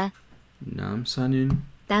사람입니다. 남자는.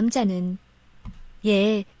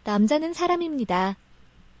 예, 남자는 사람입니다.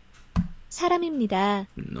 사람입니다.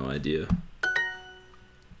 No idea.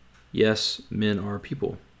 Yes, men are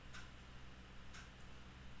people.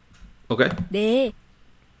 Okay. 네.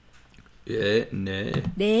 예, 네.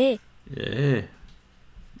 네. 예.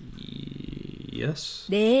 Yes.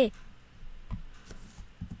 네.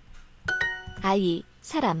 아이,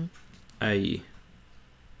 사람. 아이.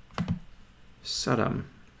 사람.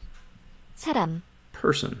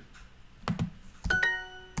 Person.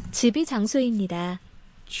 집이 장소입니다.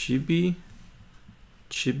 집이.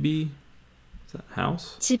 Is that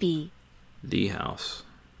house? 집이. The house.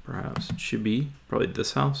 Perhaps. 집이. Probably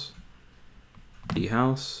this house. The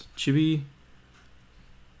house. 집이.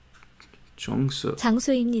 Cheongsuk.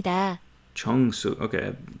 장소입니다. Cheongsuk.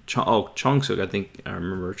 Okay. Cheongsuk. I think I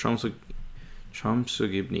remember.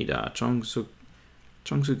 Cheongsuk입니다.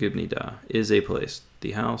 Cheongsuk입니다 is a place.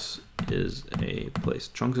 The house is a place.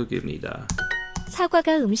 Cheongsuk입니다.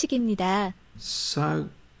 사과가 음식입니다. 사과가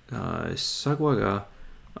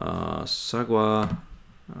사과.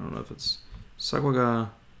 I don't know if it's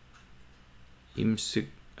사과가 음식.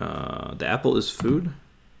 The apple is food.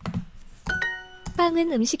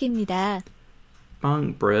 빵은 음식입니다.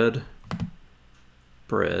 빵 bread.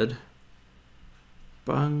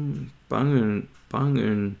 빵은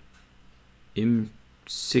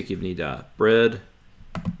음식입니다. Bread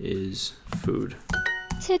is food.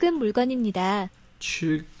 책은 물건입니다.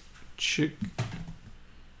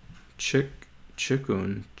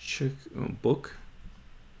 book.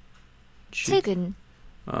 책은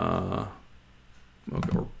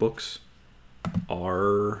Okay, or books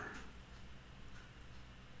are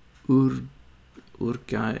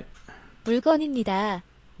물건입니다.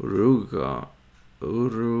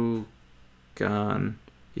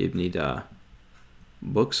 우르간입니다.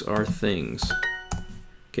 Books are things.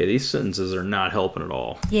 Okay, these sentences are not helping at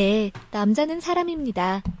all. 예, 남자는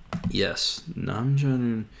사람입니다. Yes,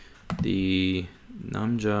 남자는 the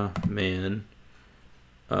남자 man.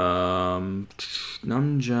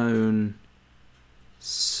 남자는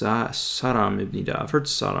사람입니다. I've heard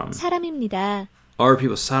사람. 사람입니다. Are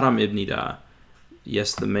people 사람입니다?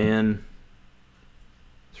 Yes, the man.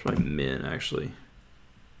 It's probably men, actually.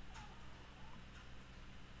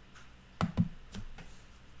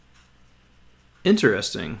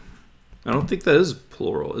 Interesting. I don't think that is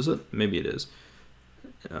plural, is it? Maybe it is.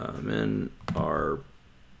 Men are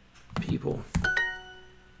people.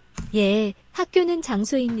 예, 학교는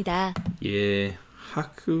장소입니다. Yeah,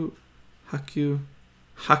 학교는.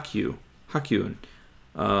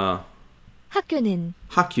 학교는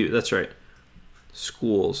that's right.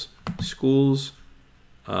 Schools.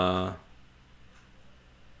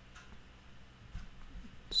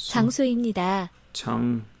 장소입니다.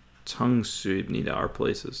 장수입니다. Our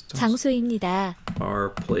places. 장소입니다.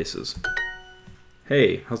 Our places.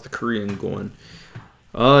 Hey, how's the Korean going?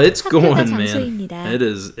 It's 학교가 going, man. 장소입니다. It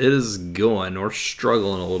is going. We're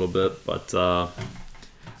struggling a little bit, but I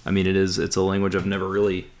mean, it's a language I've never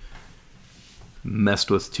really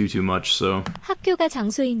messed with too much. So 학교가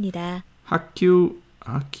장소입니다.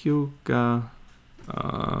 학교가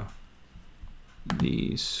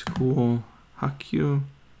the school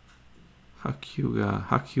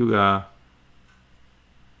학교가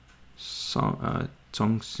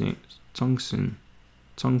정수입니다.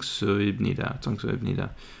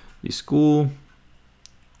 The school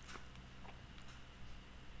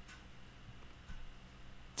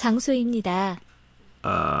장소입니다.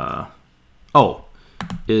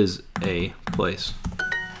 is a place.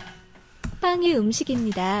 빵이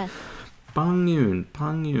음식입니다. 빵윤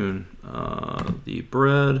the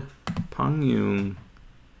bread 빵윤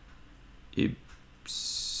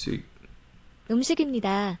입식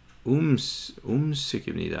음식입니다.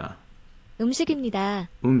 음식입니다. 음식입니다.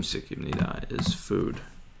 음식입니다 is food.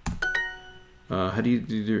 How do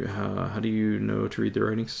you know to read the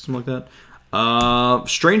writing system like that?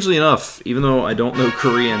 Strangely enough, even though I don't know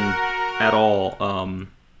Korean at all,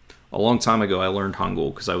 a long time ago I learned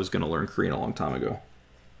Hangul because I was going to learn Korean a long time ago.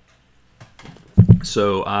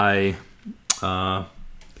 So I,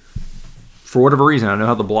 for whatever reason, I know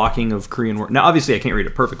how the blocking of Korean works. Now, obviously, I can't read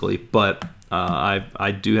it perfectly, but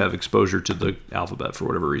I do have exposure to the alphabet for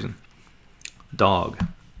whatever reason. Dog.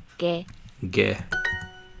 개.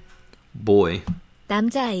 Boy.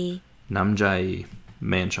 남자아이. 남자아이.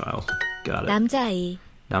 Man-child. Got it. 남자아이.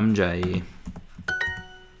 남자아이.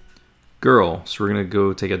 Girl. So we're going to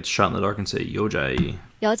go take a shot in the dark and say 여자아이.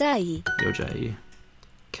 여자아이.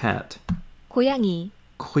 Cat. 고양이.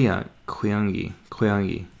 고양이.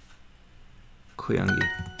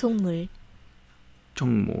 동물.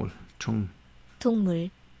 동물. 동물.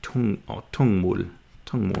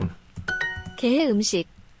 개의 음식.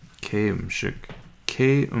 개의 음식.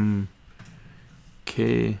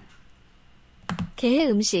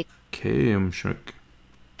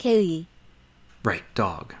 개의. Right,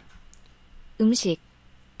 dog. 음식.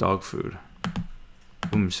 Dog food.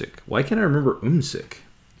 음식. Why can't I remember 음식?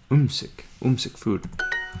 음식 food.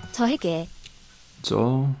 저에게.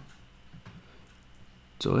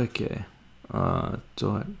 저에게.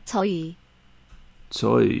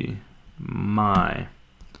 저희. My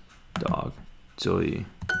dog. 저희.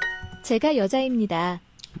 제가 여자입니다.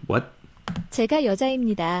 What? 제가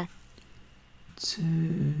여자입니다.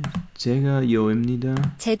 제가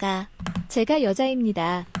여입니다. 제가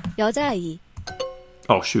여자입니다. 여자아이.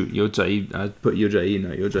 Oh shoot, 여자이. I put 여자이,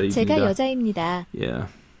 not 여자입니다. 제가 여자입니다.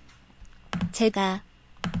 Yeah. 제가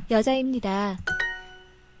여자입니다.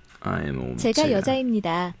 I am. 제가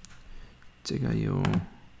여자입니다. 제가요.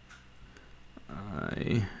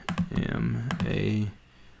 I am a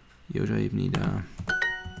여자입니다.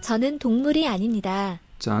 저는 동물이 아닙니다.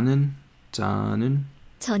 저는. 저는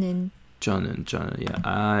Yeah.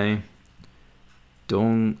 I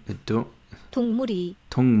동물이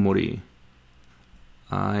동물이.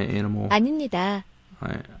 I animal. 아닙니다.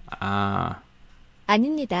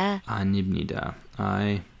 아닙니다. 아닙니다.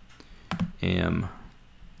 I am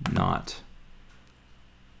not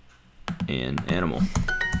an animal.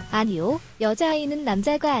 아니요. 여자아이는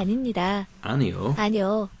남자가 아닙니다. 아니요.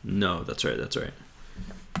 아니요. No, that's right. That's right.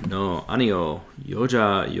 No, 아니요.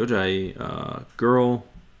 여자의 girl.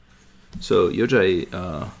 So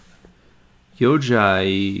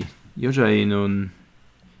여자애는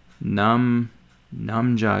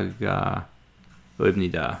남자가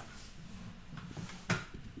입니다.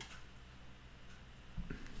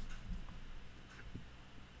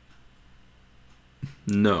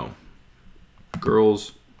 No.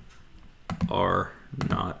 Girls are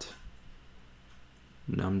not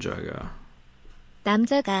남자가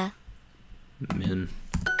men.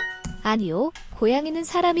 아니요. 고양이는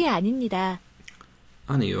사람이 아닙니다.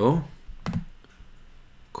 아니요.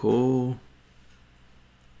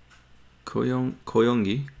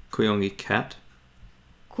 고양이 cat.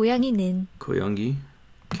 고양이는 고양이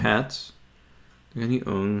cats. 고양이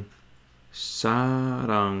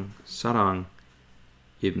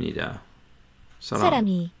사랑입니다.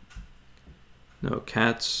 사람이 No,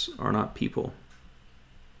 cats are not people.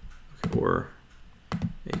 Okay, or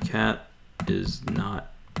a cat is not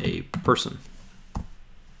a person.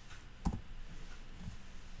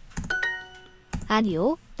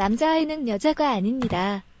 아니요. 남자아이는 여자가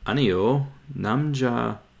아닙니다. 아니요.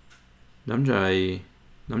 남자애는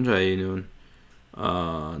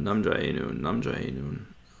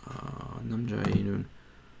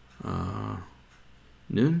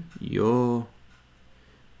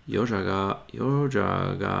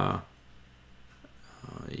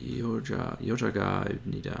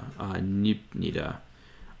여자가입니다. 아닙니다.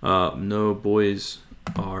 No, boys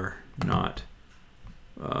are not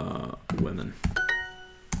women.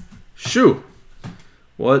 Shoo!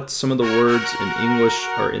 What? Some of the words in English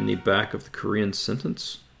are in the back of the Korean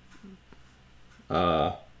sentence?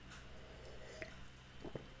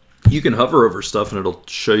 You can hover over stuff and it'll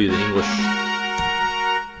show you the English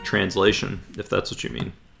translation, if that's what you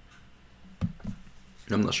mean.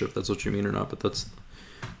 I'm not sure if that's what you mean or not, but that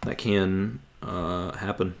can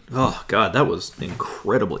happen. Oh god, that was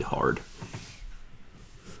incredibly hard.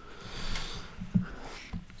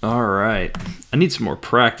 All right, I need some more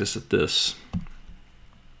practice at this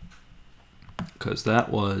because that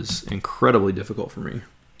was incredibly difficult for me.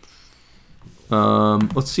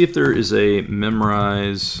 Let's see if there is a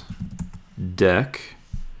memorize deck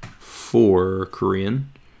for Korean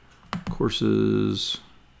courses.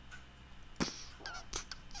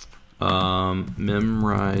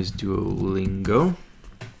 Memorize Duolingo.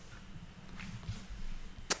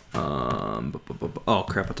 Oh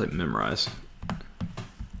crap, I typed memorize.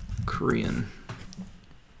 Korean.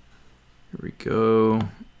 Here we go.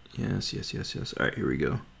 Yes. All right, here we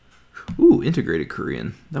go. Ooh, integrated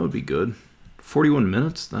Korean. That would be good. 41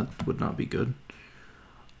 minutes? That would not be good.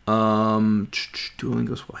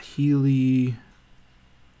 Duolingo Swahili.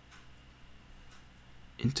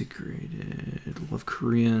 Integrated. Love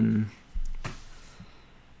Korean.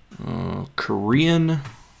 Korean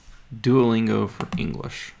Duolingo for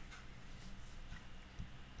English.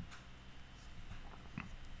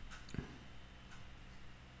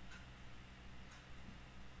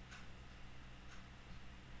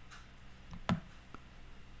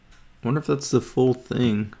 Wonder if that's the full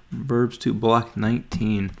thing. Verbs to block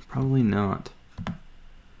 19. Probably not.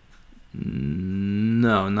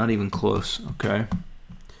 No, not even close. Okay.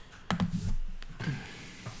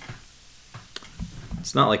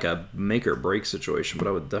 It's not like a make or break situation, but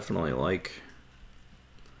I would definitely like.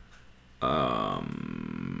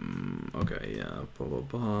 Okay, yeah. Blah blah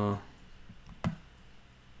blah.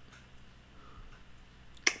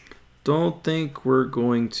 Don't think we're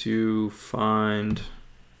going to find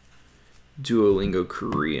Duolingo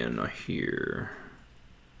Korean here.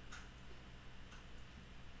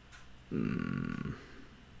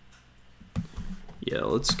 Yeah,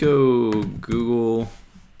 let's go Google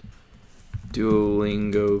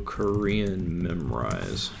Duolingo Korean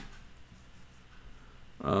memorize.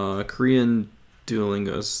 Korean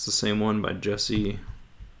Duolingo is the same one by Jesse.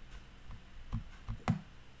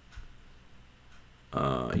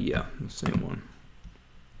 Yeah, the same one.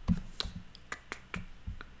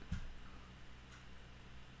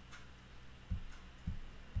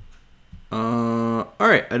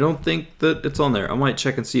 right, I don't think that it's on there. I might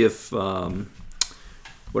check and see if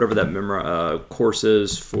whatever that course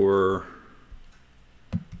is for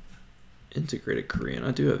integrated Korean.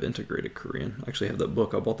 I do have integrated Korean. I actually have that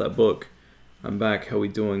book. I bought that book. I'm back. How we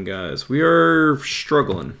doing, guys? We are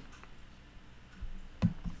struggling,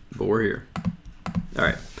 but we're here. All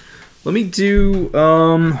right. Let me do,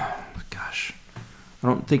 gosh, I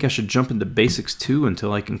don't think I should jump into Basics 2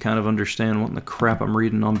 until I can kind of understand what in the crap I'm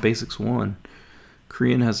reading on Basics 1.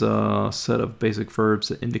 Korean has a set of basic verbs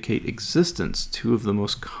that indicate existence. 2 of the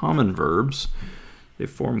most common verbs. They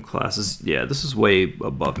form classes. Yeah, this is way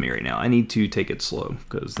above me right now. I need to take it slow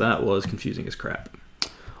because that was confusing as crap.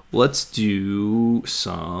 Let's do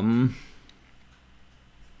some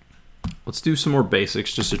more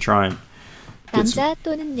basics just to try and 남자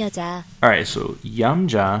또는 여자. Alright, so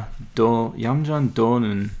남자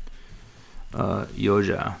또는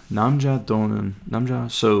여자. 남자 또는 남자.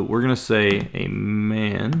 So we're gonna say a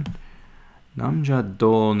man. 남자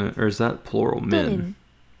또는, or is that plural? Men.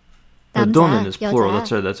 남자, 또는 is plural.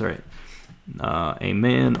 여자. That's right. A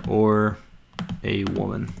man or a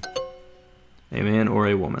woman. A man or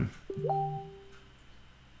a woman.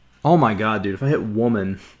 Oh my god, dude! If I hit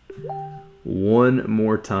woman one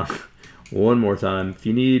more time. If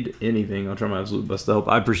you need anything, I'll try my absolute best to help.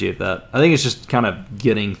 I appreciate that. I think it's just kind of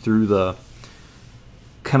getting through the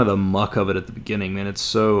muck of it at the beginning, man. It's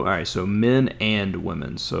so, all right, so men and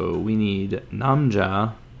women. So we need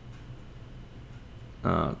남자.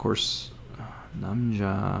 Of course,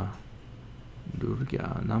 남자.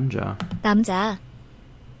 남자. 남자.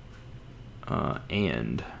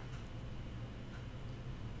 And.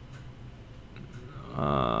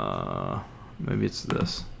 Maybe it's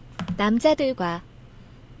this. 남자들과.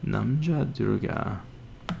 남자들과.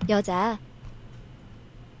 여자.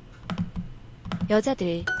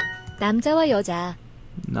 여자들. 남자와 여자.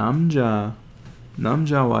 남자와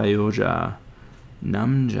여자.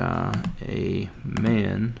 남자, a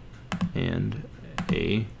man, and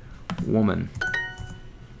a woman.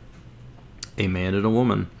 A man and a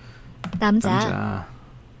woman. 남자.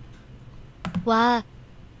 와.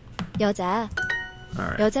 여자. All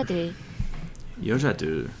right. 여자들.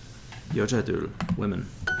 여자들, women.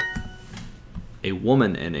 A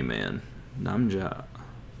woman and a man. 남자,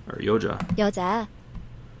 or 여자. 여자.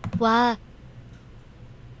 와.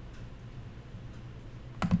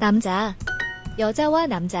 남자. 여자와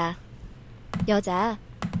남자. 여자.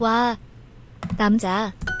 와.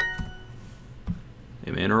 남자.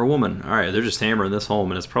 A man or a woman. All right, they're just hammering this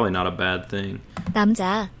home, and it's probably not a bad thing.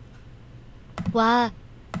 남자. 와.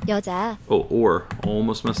 여자. Oh, or.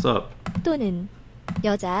 Almost messed up. 또는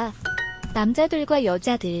여자. 남자들과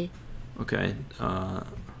여자들. Okay.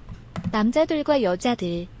 남자들과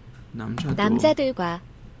여자들. 남자들과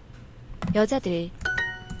여자들.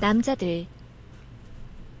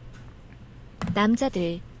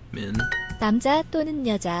 남자들. Men. 남자 또는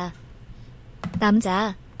여자.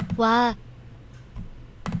 남자. 와.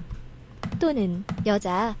 또는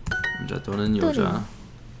여자. 남자 또는 여자.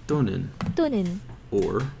 또는.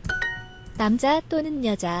 Or. 남자 또는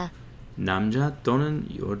여자. 남자 또는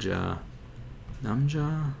여자.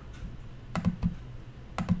 남자.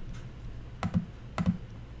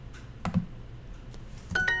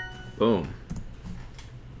 Boom.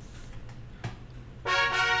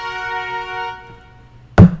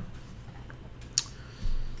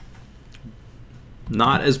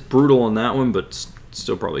 Not as brutal on that one, but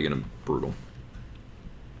still probably gonna be brutal.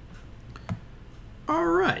 All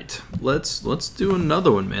right, let's do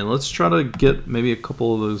another one, man. Let's try to get maybe a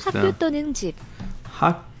couple of those 학교 down. 또는 집.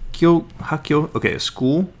 학교. Okay, a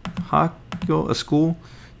school. 학교, a school.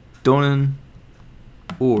 또는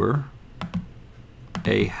or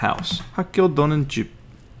a house. 학교 또는 집.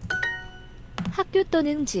 학교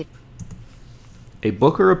또는 집. A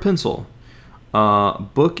book or a pencil.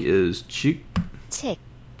 Book is 책. 책.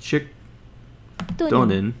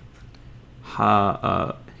 또는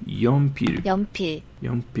연필.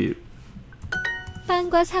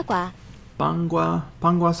 빵과 사과.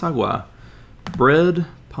 빵과 사과. Bread,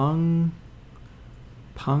 빵과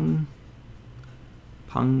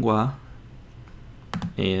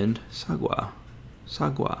and 사과.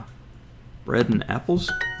 Bread and apples.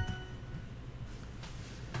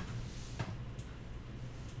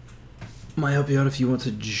 Might help you out if you want to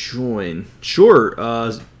join. Sure.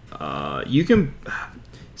 You can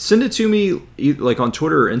send it to me like on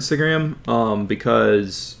Twitter or Instagram,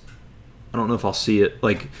 because I don't know if I'll see it.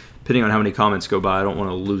 Like, depending on how many comments go by, I don't want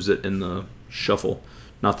to lose it in the shuffle.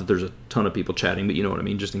 Not that there's a ton of people chatting, but you know what I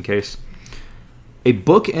mean, just in case. A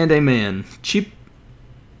book and a man. Cheek.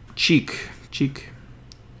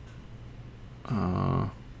 Here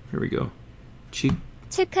we go.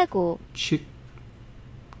 책하고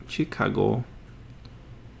Chicago.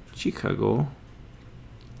 Chicago.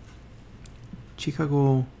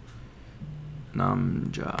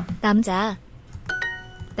 남자.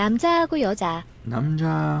 남자하고 여자.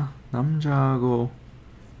 남자하고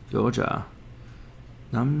여자.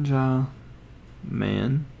 남자,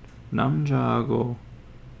 man. 남자하고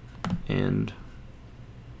and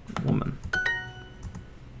woman.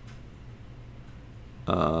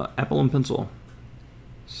 Apple and pencil.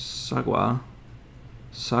 사과와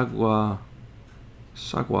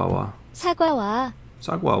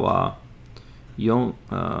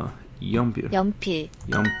연필.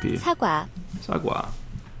 사과.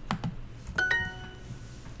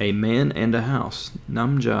 A man and a house.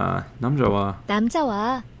 남자와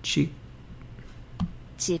집.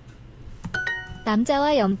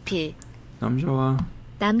 남자와 연필.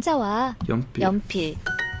 연필.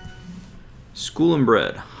 School and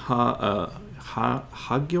bread.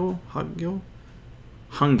 학교.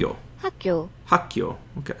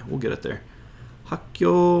 Okay, we'll get it there.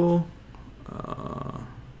 학교하고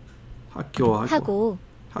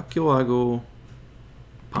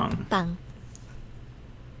빵.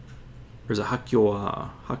 There's a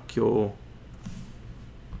학교.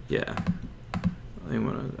 Yeah. I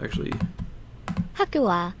want to actually.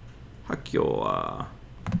 학교와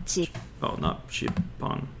집. Oh, not 집.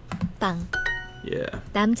 빵. Yeah.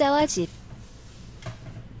 남자와 집.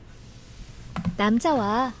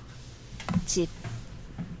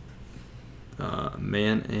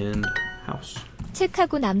 Man and house.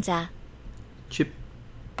 책하고 남자.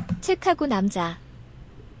 칩하고 남자.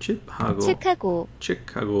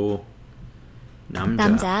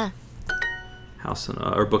 House and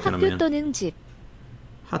or book and a man. 학교 또는 집.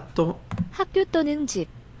 학교 또는 집.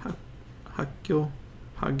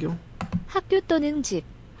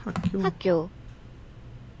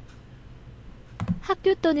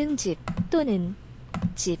 또는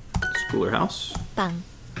집. School or house. 빵.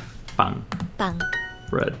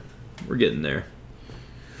 Bread. We're getting there.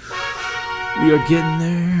 We are getting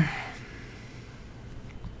there.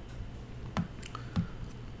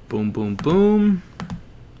 Boom.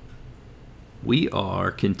 We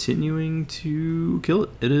are continuing to kill it.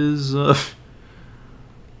 It is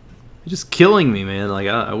just killing me, man. Like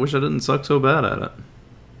I wish I didn't suck so bad at it.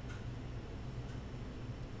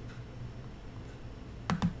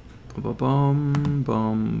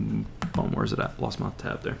 Bum. Where's it at? Lost my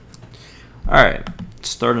tab there. All right,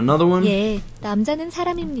 start another one. 예, 남자는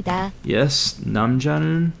사람입니다. Yes,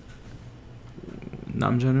 남자는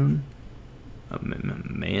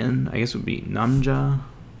man. I guess it would be 남자는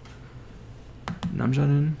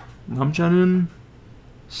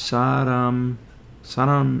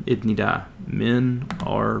사람입니다. Men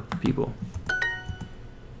are people.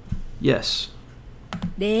 Yes.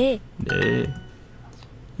 네.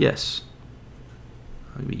 Yes.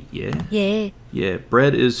 Maybe yeah. 예. Yeah.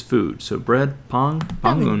 Bread is food. So bread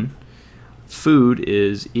빵은. Food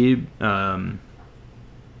is yeah.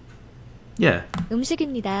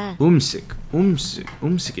 음식입니다.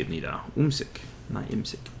 음식입니다. Not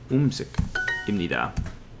imsik. 음식입니다.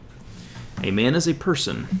 A man is a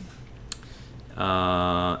person.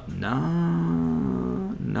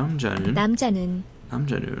 남자는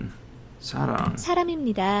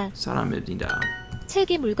사람입니다.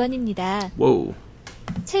 책이 물건입니다. Whoa.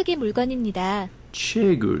 책이 물건입니다.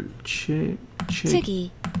 책이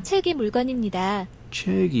물건입니다.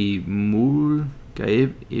 책이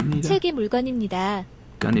물건입니다.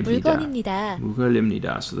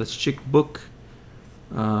 물건입니다. So that's chick book.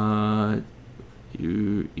 I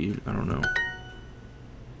don't know.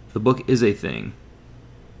 The book is a thing.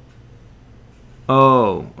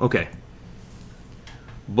 Oh, okay.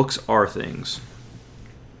 Books are things.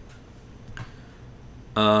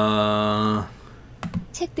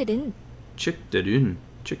 책들은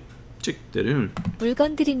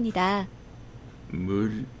물건들입니다.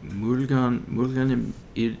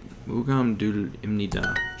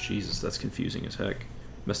 물건들입니다. Jesus, that's confusing as heck.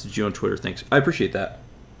 Message you on Twitter. Thanks. I appreciate that.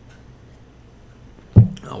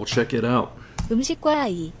 I'll check it out. 음식과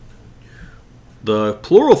아이. The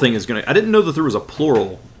plural thing is gonna. I didn't know that there was a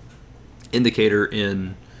plural indicator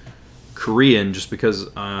in Korean, just because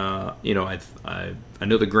I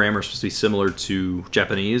know the grammar is supposed to be similar to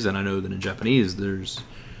Japanese, and I know that in Japanese there's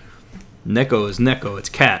neko is neko, it's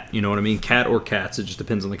cat. You know what I mean? Cat or cats. It just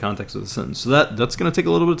depends on the context of the sentence. So that's gonna take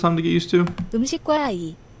a little bit of time to get used to. 음식과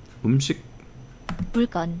아이.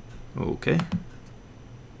 물건. Okay.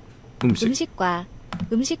 음식과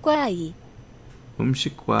아이.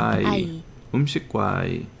 음식과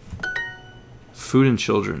food and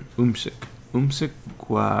children. 음식과.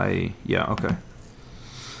 Yeah, okay.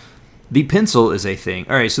 The pencil is a thing.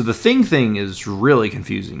 All right, so the thing is really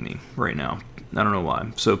confusing me right now. I don't know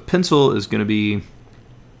why. So pencil is going to be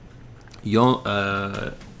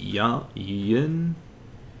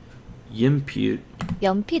yimpir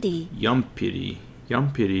연필이 yampiri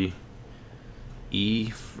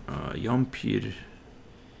yampir.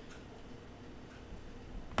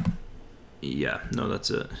 Yeah, no, that's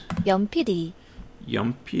it. 연필이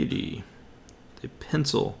Yampiri. The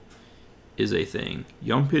pencil is a thing.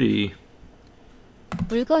 Yampiri.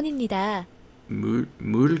 물건입니다.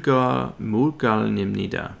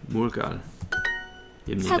 물갈입니다. 물갈.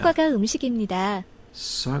 사과가 음식입니다.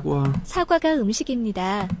 사과가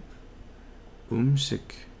음식입니다.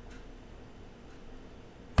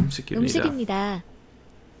 음식입니다.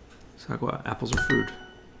 사과. Apples are food.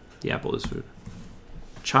 The apple is food.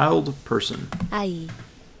 Child, person. 아이.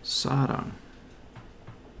 사람.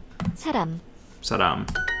 사람.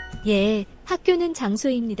 예, 학교는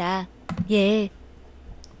장소입니다. 예,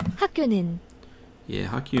 학교는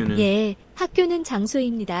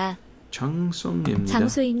장소입니다.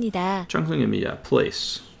 장소입니다.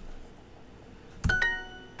 Place.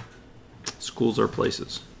 Schools are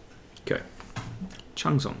places. Okay.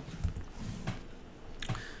 장성.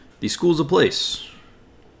 The school's a place.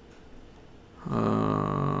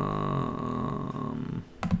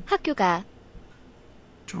 학교가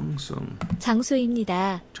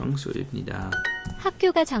장소입니다.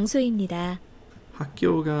 학교가 장소입니다.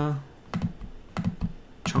 학교가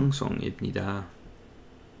장소입니다.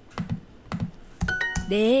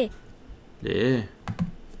 네.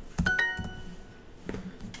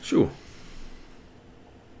 Sure.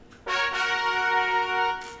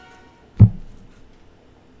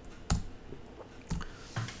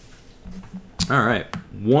 All right,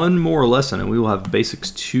 one more lesson, and we will have basics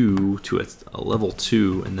 2 to a level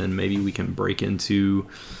 2, and then maybe we can break into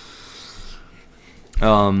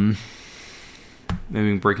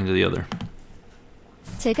the other.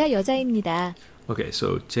 제가 여자입니다. Okay,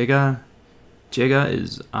 so 제가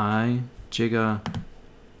is I. 제가요.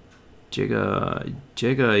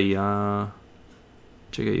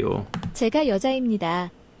 제가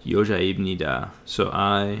여자입니다. 여자입니다. So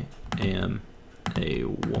I am a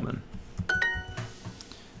woman.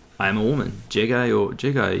 I'm a woman. 제가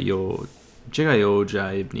여자입니다.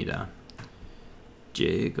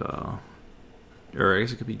 Or I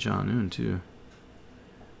guess it could be 저는 too.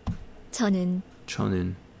 저는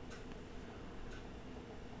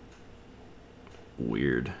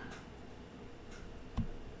weird.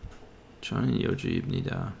 저는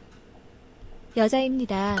여자입니다.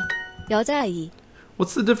 여자입니다. 여자아이.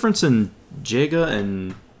 What's the difference in 제가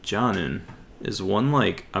and 저는? Is one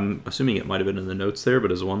like, I'm assuming it might have been in the notes there,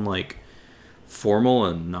 but is one like formal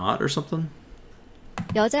and not or something?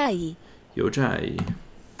 여자아이. 여자아이.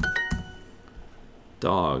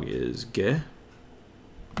 Dog is 개.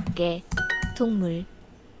 동물.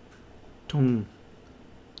 동물.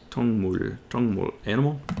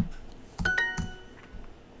 Animal?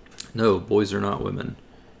 No, boys are not women.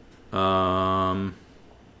 Anio.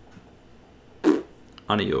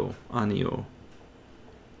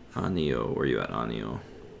 Anio, where are you at, Anio?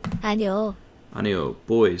 아니요. Anio,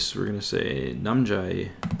 boys, we're gonna say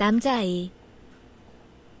남자아이. 남자아이.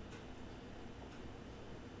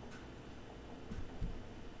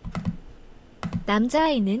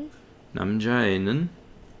 남자아이는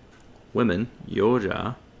women,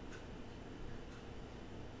 여자.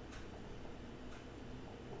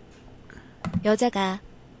 여자가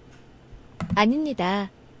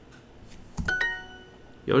아닙니다.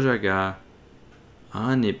 여자가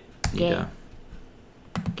아닙니다.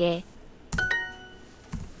 개.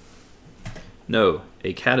 No,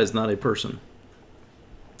 a cat is not a person.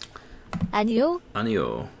 아니요.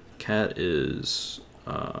 Cat is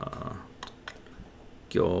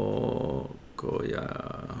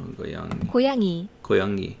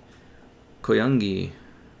고양이.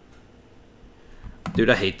 Dude,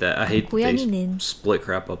 I hate that. I hate that they split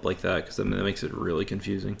crap up like that because that makes it really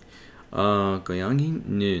confusing.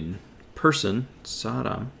 고양이는 person,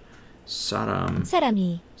 사람이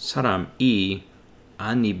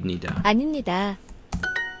아닙니다.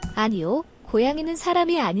 아니요. 고양이는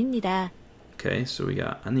사람이 아닙니다. Okay, so we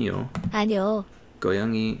got 아니요.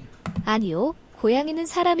 고양이는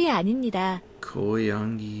사람이 아닙니다.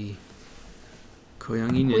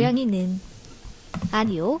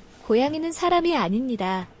 고양이는 사람이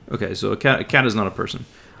아닙니다. Okay, so a cat is not a person.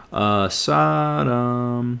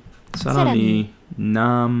 사람이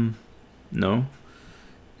no.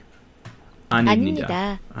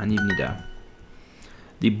 아닙니다.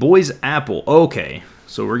 The boy's apple. Okay,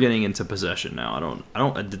 so we're getting into possession now. I don't.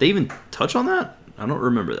 Did they even touch on that? I don't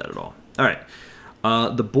remember that at all. All right.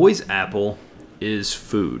 The boy's apple is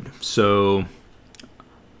food. So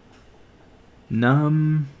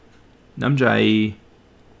남자의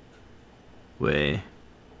왜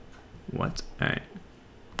what? Alright.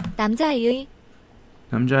 남자의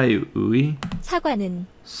사과는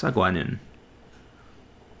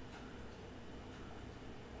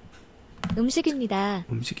음식입니다.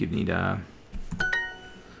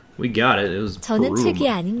 We got it. It was 저는 Peru. 책이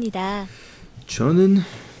아닙니다. 저는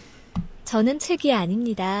책이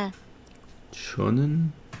아닙니다.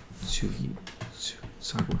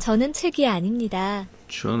 사과. 저는 책이 아닙니다.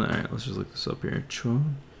 Alright, let's just look this up here.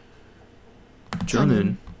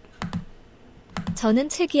 저는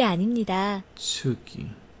책이 아닙니다.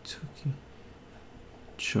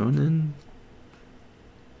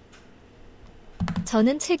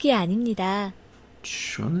 저는 책이 아닙니다. I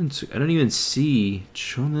don't even see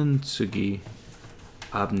저는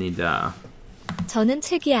압니다. 저는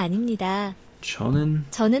책이 아닙니다. 저는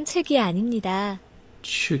책이 아닙니다.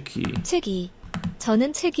 책이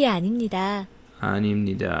저는 책이 아닙니다.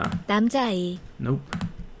 아닙니다. 남자아이 Nope.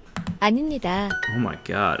 아닙니다. Oh my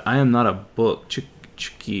god. I am not a book.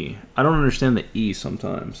 Chiki. I don't understand the E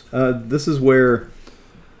sometimes. This is where,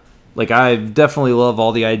 like, I definitely love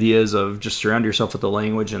all the ideas of just surround yourself with the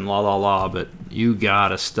language and la la la, but you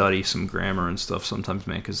gotta study some grammar and stuff sometimes,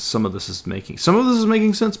 man, because some of this is making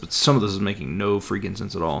sense, but some of this is making no freaking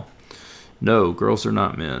sense at all. No, girls are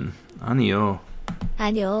not men. 아니요.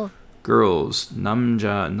 Girls,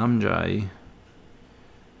 남자이,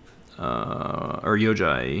 or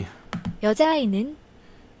여자이. 여자아이는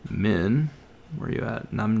Men, where are you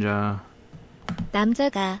at? 남자가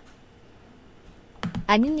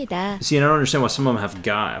아닙니다. See, and I don't understand why some of them have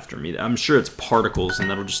ga after me. I'm sure it's particles, and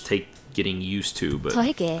that'll just take getting used to, but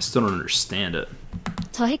저에게 I still don't understand it.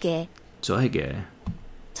 저에게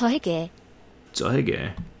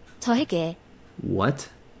What?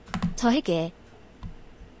 저에게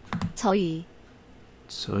저희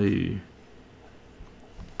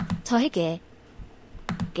저에게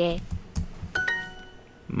게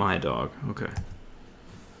My dog. Okay.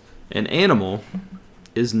 An animal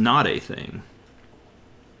is not a thing.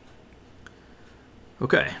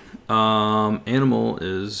 Okay. Animal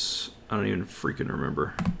is, I don't even freaking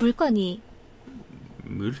remember. 물건이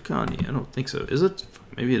Mulkani. I don't think so. Is it?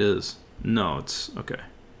 Maybe it is. No, it's okay.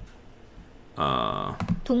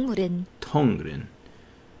 동물은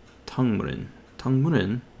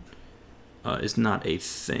텅무른 is not a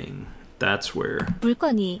thing. That's where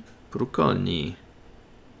물건이 물건이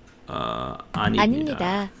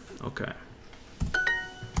아닙니다. Okay.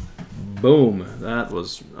 Boom. That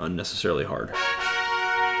was unnecessarily hard.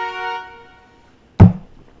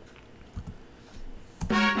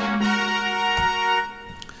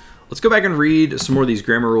 Let's go back and read some more of these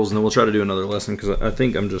grammar rules, and then we'll try to do another lesson, because I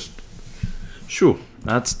think I'm just... Shoo,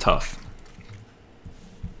 that's tough.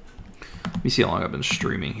 Let me see how long I've been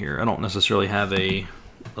streaming here. I don't necessarily have a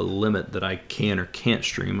limit that I can or can't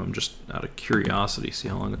stream. I'm just out of curiosity, see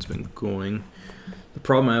how long it's been going. The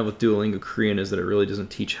problem I have with Duolingo Korean is that it really doesn't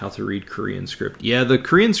teach how to read Korean script. Yeah, the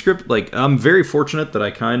Korean script, like, I'm very fortunate that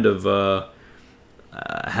I kind of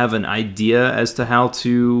have an idea as to how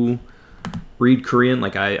to read Korean.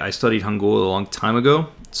 Like, I studied Hangul a long time ago,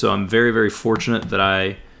 so I'm very, very fortunate that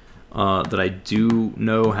I do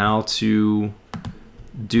know how to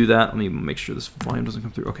do that. Let me make sure this volume doesn't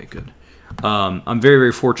come through. Okay, good. I'm very,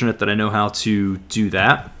 very fortunate that I know how to do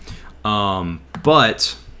that.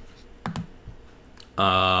 But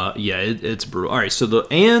yeah, it's brutal. All right,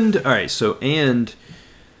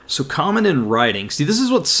 so common in writing. See, this is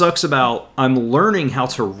what sucks about I'm learning how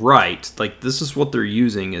to write. Like, this is what they're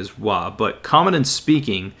using is wa, but common in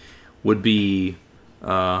speaking would be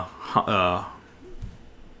hagyo.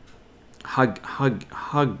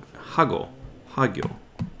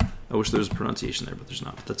 I wish there was a pronunciation there, but there's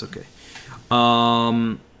not. But that's okay.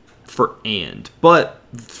 For and, but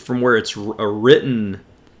from where it's a written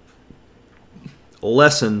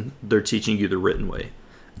lesson, they're teaching you the written way.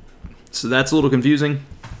 So that's a little confusing.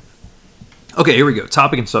 Okay, here we go.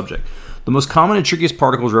 Topic and subject. The most common and trickiest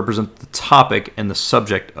particles represent the topic and the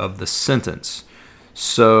subject of the sentence.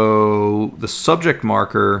 So the subject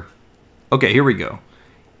marker, okay, here we go.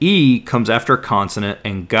 E comes after a consonant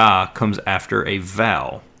and ga comes after a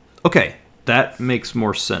vowel. Okay, that makes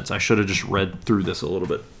more sense. I should have just read through this a little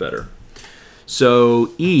bit better.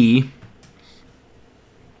 So E,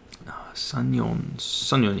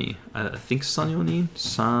 Sanyoni, I think Sanyoni,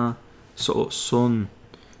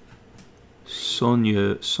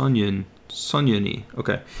 Sonyoni,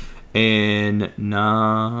 okay. And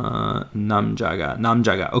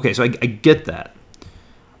Namjaga. Okay, so I get that.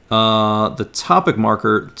 The topic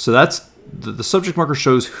marker, so that's the subject marker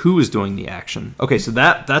shows who is doing the action. Okay, so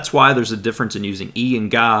that's why there's a difference in using e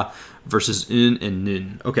and ga versus un and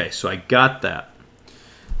nun. Okay, so I got that.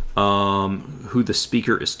 Who the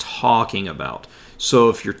speaker is talking about. So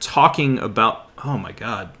if you're talking about, oh my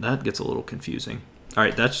god, that gets a little confusing. All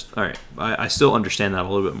right, all right. I still understand that a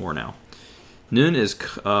little bit more now. Nun is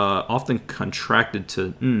often contracted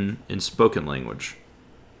to n in spoken language.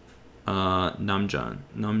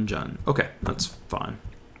 Namjan. Okay, that's fine.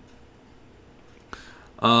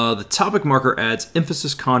 The topic marker adds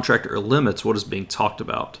emphasis, contract, or limits what is being talked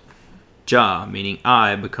about. Ja, meaning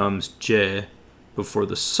I, becomes je before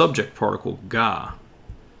the subject particle ga.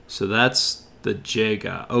 So that's the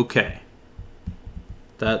jega. Okay.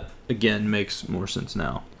 That, again, makes more sense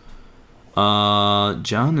now.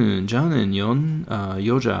 Janun yon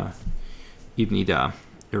yoja ibnida.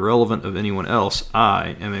 Irrelevant of anyone else,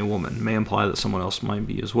 I am a woman. May imply that someone else might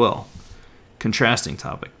be as well. Contrasting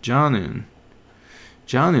topic. Janun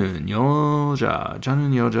yoja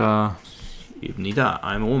ibnida.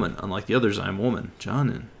 I am a woman. Unlike the others, I am a woman.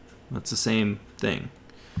 Janun. That's the same thing.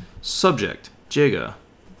 Subject. Jega.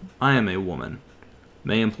 I am a woman.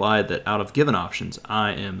 May imply that out of given options,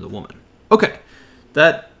 I am the woman. Okay.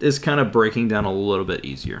 That is kind of breaking down a little bit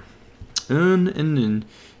easier. Un and nun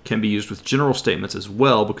can be used with general statements as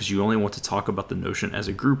well because you only want to talk about the notion as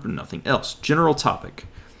a group and nothing else. General topic.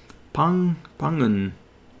 Pangun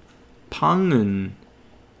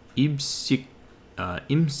imsik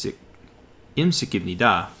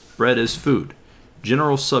ibnida. Bread is food.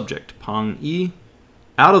 General subject. Pang-i.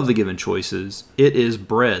 Out of the given choices, it is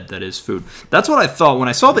bread that is food. That's what I thought. When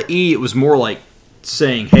I saw the E, it was more like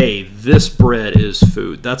saying, hey, this bread is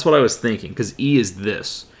food. That's what I was thinking, because E is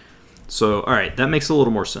this. So, all right, that makes a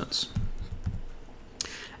little more sense.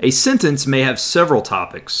 A sentence may have several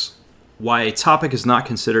topics. Why a topic is not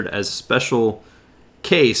considered as a special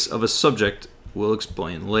case of a subject, we'll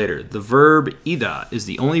explain later. The verb ida is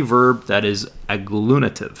the only verb that is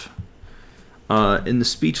agglutinative. In the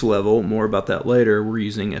speech level, more about that later, we're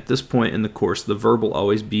using at this point in the course, the verb will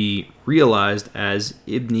always be realized as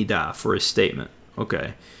ibnida for a statement.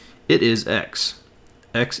 Okay, it is X.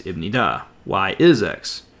 X ibnida. Y is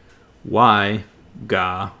X. Y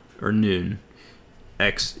ga or nun.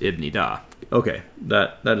 X ibnida. Okay,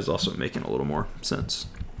 that is also making a little more sense.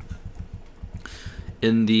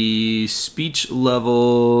 In the speech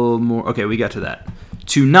level, more. Okay, we got to that.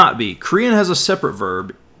 To not be. Korean has a separate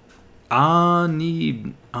verb.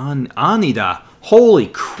 Anida. Holy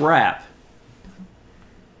crap.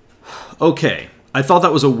 Okay. I thought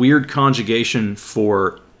that was a weird conjugation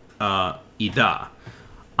for ida.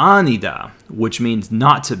 Anida, which means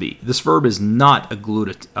not to be. This verb is not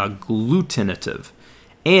agglutinative.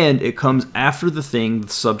 And it comes after the thing the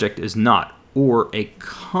subject is not, or a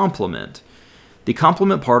complement. The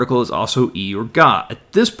complement particle is also e or ga.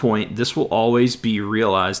 At this point, this will always be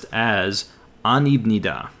realized as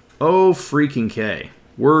anibnida. Oh, freaking K.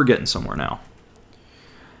 We're getting somewhere now.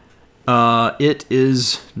 It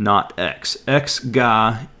is not X. X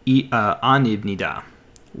ga anibnida.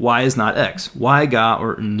 Y is not X. Y ga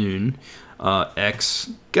or nun.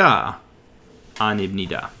 X ga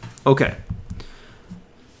anibnida. Okay.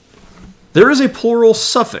 There is a plural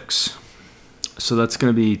suffix. So that's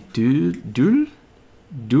going to be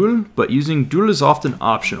dul, but using dul is often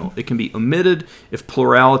optional. It can be omitted if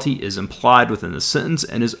plurality is implied within the sentence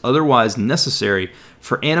and is otherwise necessary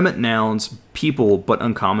for animate nouns, people, but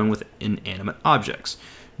uncommon with inanimate objects.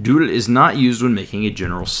 Dul is not used when making a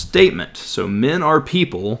general statement. So men are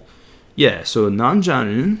people. Yeah, so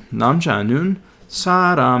namjanun,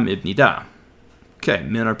 saram ibnida. Okay,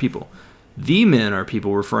 men are people. The men are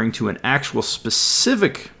people referring to an actual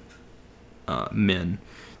specific men.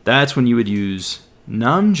 That's when you would use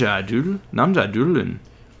namjadulun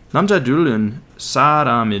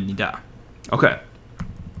saram ibnida. Okay.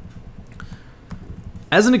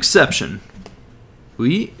 As an exception,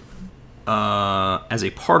 we as a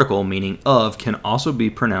particle meaning of can also be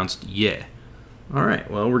pronounced ye. All right.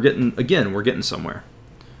 Well, we're getting somewhere.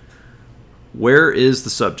 Where is the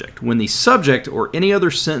subject? When the subject or any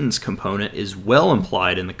other sentence component is well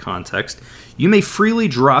implied in the context, you may freely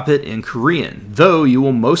drop it in Korean, though you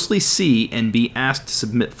will mostly see and be asked to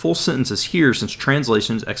submit full sentences here since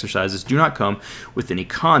translations exercises do not come with any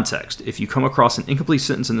context. If you come across an incomplete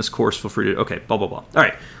sentence in this course, feel free to, okay, blah, blah, blah. All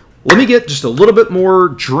right, let me get just a little bit more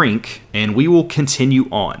drink and we will continue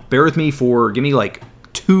on. Bear with me give me like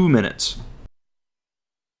 2 minutes.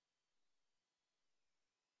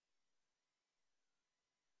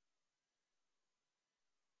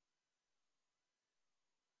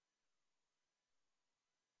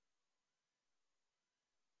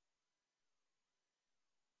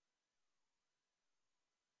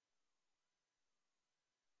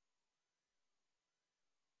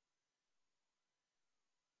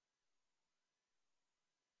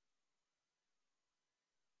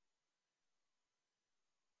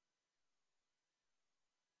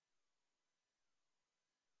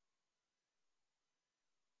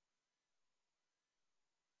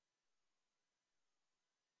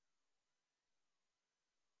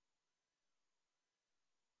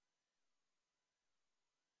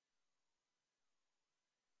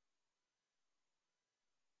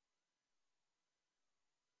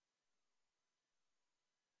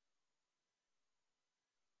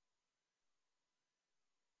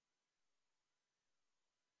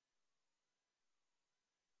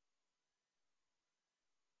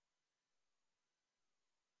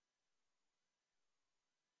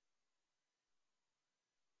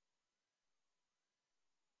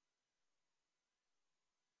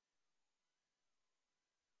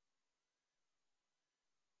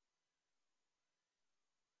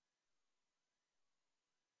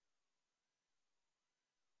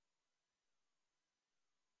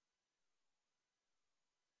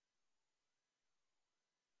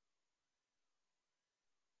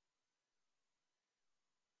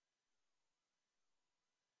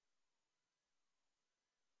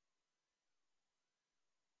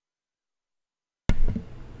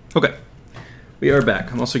 Okay, we are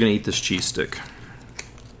back. I'm also going to eat this cheese stick.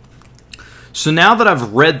 So now that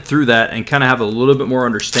I've read through that and kind of have a little bit more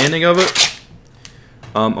understanding of it,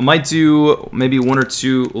 I might do maybe 1 or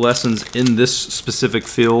 2 lessons in this specific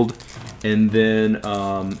field, and then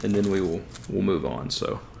we'll move on.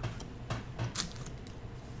 So,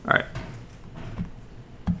 all right.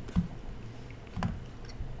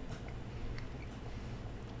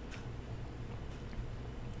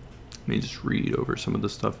 Let me just read over some of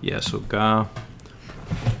this stuff. Yeah, so ga,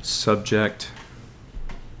 subject,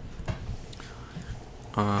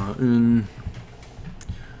 un,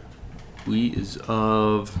 we is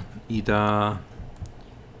of, ida,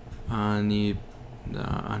 anida,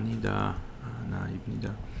 na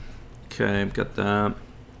ibnida. Okay, got that.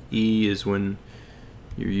 E is when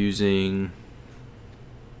you're using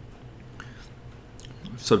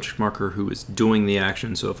subject marker who is doing the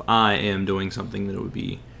action. So if I am doing something, then it would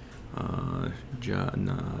be jai,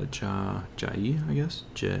 I guess.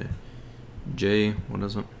 J, what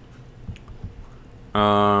is it?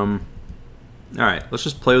 All right, let's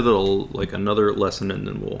just play with it like another lesson, and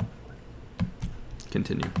then we'll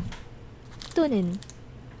continue. 또는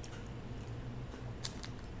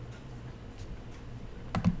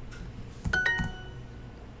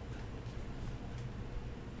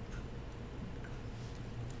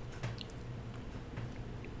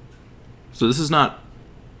So this is not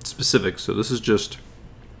specific, so this is just...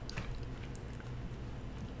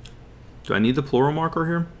 Do I need the plural marker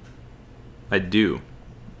here? I do.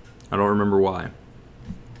 I don't remember why.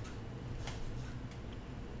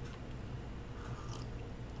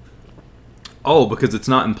 Oh, because it's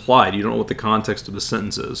not implied. You don't know what the context of the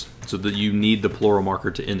sentence is. So that you need the plural marker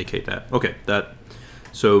to indicate that. Okay, that...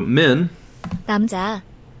 So, men...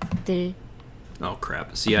 남자들 Oh,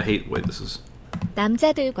 crap. See, I hate the way this is...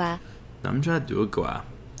 남자들과 남자들과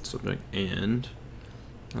subject and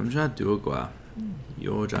남자들과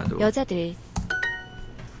여자들. 여자들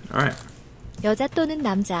Alright. 여자 또는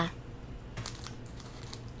남자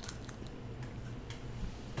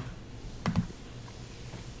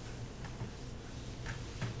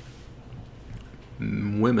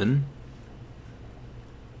Women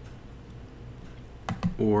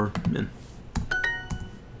or men.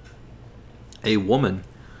 A woman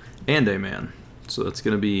and a man. So that's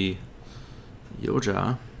going to be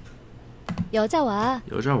여자와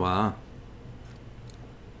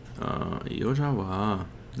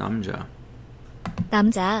남자.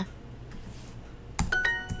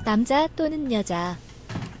 남자 또는 여자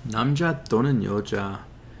남자 또는 여자.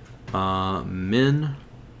 Men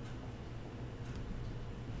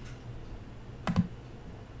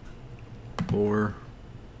or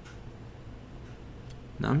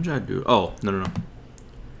남자들. Oh, no.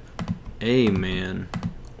 A man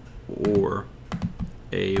or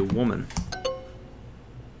a woman.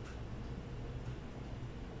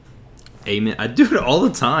 Amen. I do it all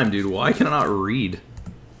the time, dude. Why can I not read?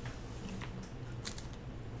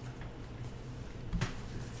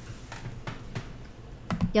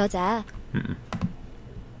 여자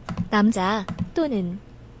남자 또는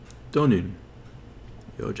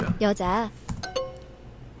여자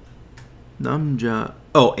남자.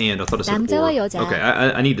 Oh, and I thought I said 남자와 or. 여자. Okay,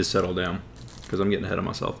 I need to settle down because I'm getting ahead of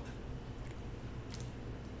myself.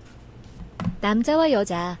 남자와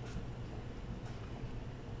여자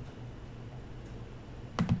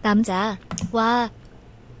남자와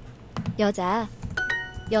여자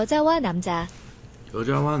여자와 남자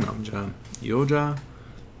여자와 남자.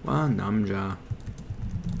 여자와 남자.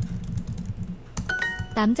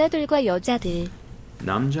 남자들과 여자들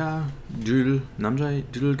남자들과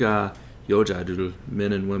여자들.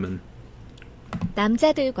 Men and women.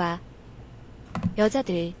 남자들과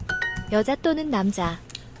여자들 여자 또는 남자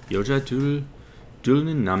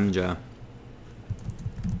여자들은 남자.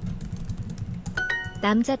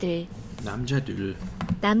 남자들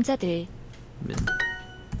Men.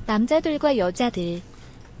 남자들과 여자들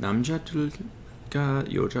남자들과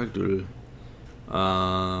여자들.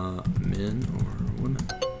 Men or women.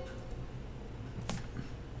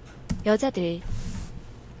 여자들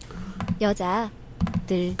남자와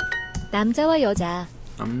여자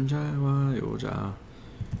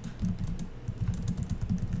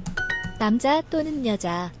남자 또는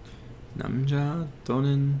여자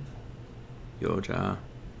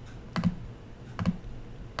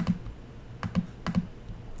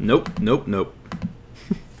Nope.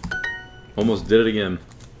 Almost did it again.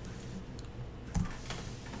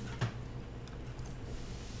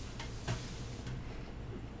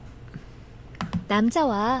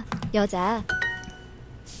 남자와 여자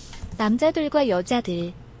남자들과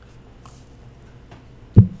여자들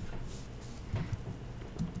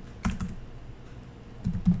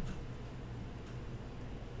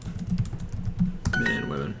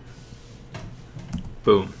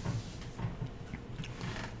Boom.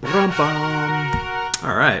 Rum-bum.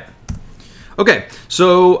 All right. Okay,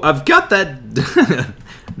 so I've got that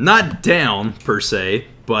not down per se,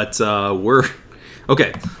 but we're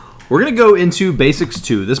okay. We're gonna go into basics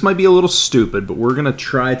 2. This might be a little stupid, but we're gonna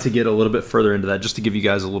try to get a little bit further into that just to give you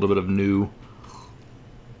guys a little bit of new,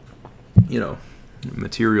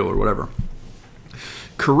 material or whatever.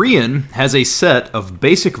 Korean has a set of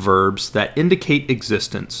basic verbs that indicate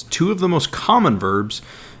existence. 2 of the most common verbs,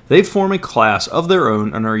 they form a class of their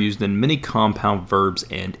own and are used in many compound verbs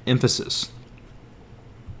and emphasis.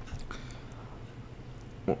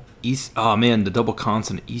 Oh man, the double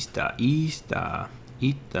consonant ista, ita,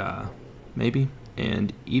 maybe,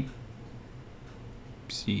 and ipsida.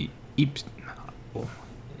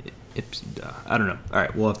 I don't know. All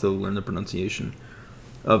right, we'll have to learn the pronunciation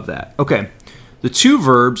of that. Okay, the 2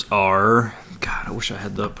 verbs are. God, I wish I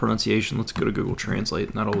had the pronunciation. Let's go to Google Translate,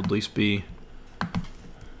 and that'll at least be.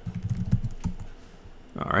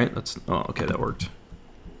 All right, that's. Oh, okay, that worked.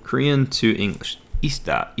 Korean to English.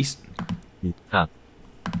 Ista.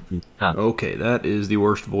 Okay, that is the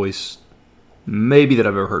worst voice maybe that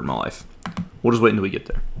I've ever heard in my life. We'll just wait until we get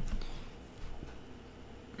there.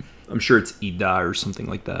 I'm sure it's ida or something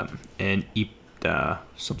like that, and ipda,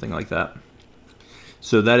 something like that.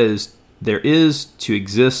 So that is, there is, to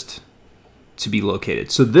exist, to be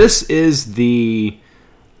located. So this is the,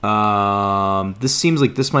 this seems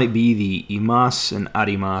like this might be the imas and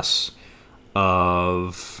arimas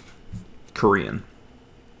of Korean.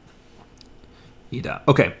 Ida.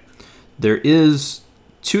 Okay. There is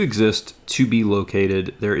to exist, to be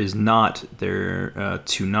located. There is not, to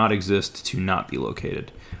not exist, to not be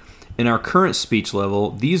located. In our current speech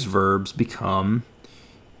level, these verbs become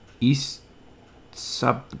isubnida,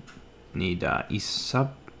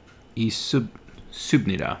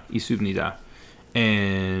 isubnida,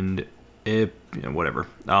 and whatever.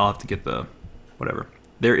 I'll have to get the whatever.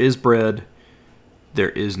 There is bread. There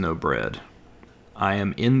is no bread. I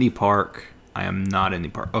am in the park. I am not in the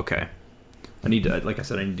park. Okay. I need to, like I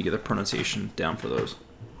said, I need to get the pronunciation down for those.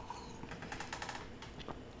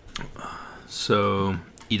 So,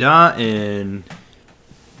 ida and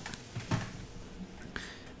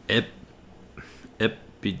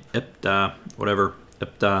epta, whatever,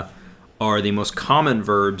 epta, are the most common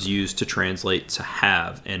verbs used to translate to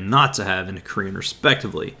have and not to have into Korean,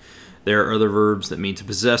 respectively. There are other verbs that mean to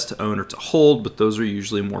possess, to own, or to hold, but those are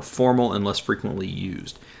usually more formal and less frequently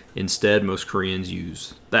used. Instead, most Koreans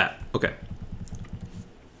use that. Okay.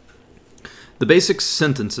 The basic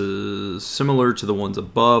sentences, similar to the ones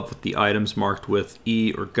above, with the items marked with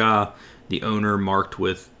I or ga, the owner marked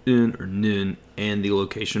with un or nun, and the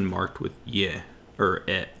location marked with ye or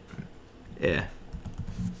e.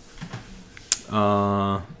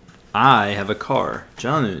 I have a car.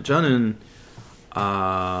 Janun,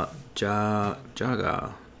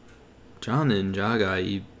 jaga. Janun,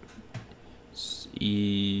 jaga,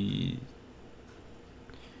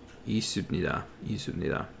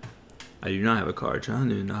 isubnida. I do not have a car.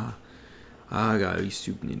 Janun, aga,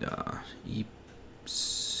 isubnida.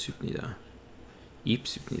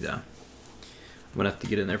 Ipsubnida. I'm gonna have to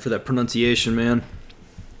get in there for that pronunciation, man.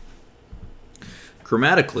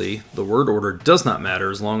 Grammatically, the word order does not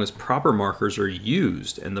matter as long as proper markers are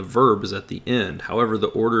used and the verb is at the end. However, the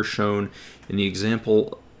order shown in the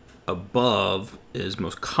example above is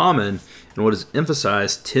most common, and what is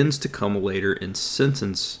emphasized tends to come later in the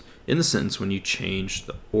sentence when you change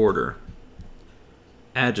the order.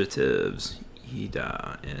 Adjectives,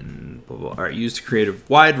 ida, and blah, blah, are used to create a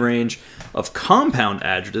wide range of compound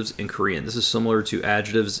adjectives in Korean. This is similar to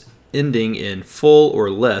adjectives ending in full or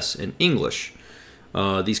less in English.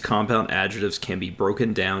 These compound adjectives can be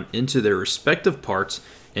broken down into their respective parts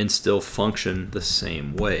and still function the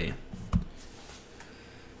same way.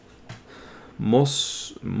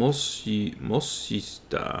 Mosida.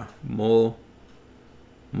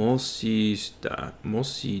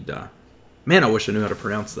 Man, I wish I knew how to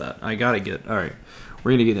pronounce that. I gotta get. All right,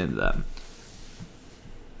 we're gonna get into that.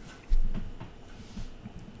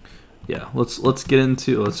 Yeah, let's get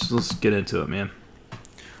into it, man.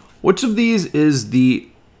 Which of these is the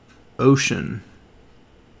ocean?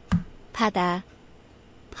 바다,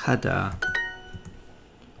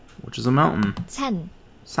 Which is a mountain? 산,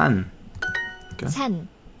 Okay. 산,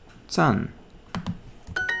 산.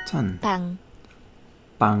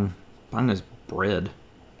 방, Bang is bread.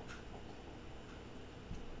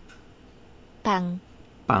 방,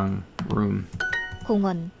 room.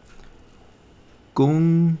 공원,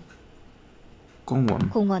 공원.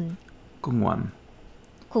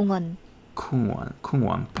 공원,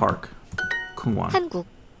 park. 공원.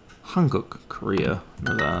 한국, Korea.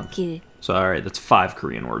 Know that. 길, So all right, that's 5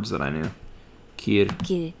 Korean words that I knew. 길,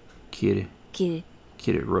 길, 길, 길.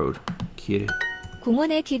 길, road, 길.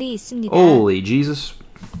 공원에 길이 있습니다. Holy Jesus.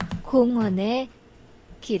 공원에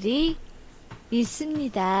길이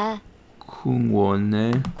있습니다.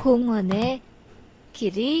 공원에 공원에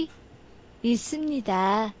길이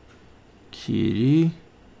있습니다. 길이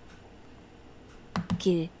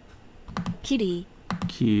길이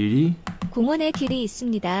길이 공원에 길이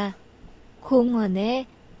있습니다. 공원에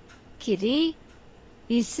길이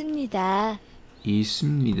있습니다.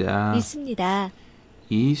 있습니다. 있습니다.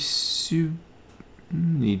 있습니다.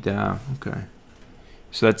 Okay.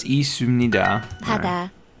 So that's 있습니다.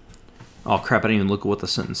 바다. Oh crap, I didn't even look at what the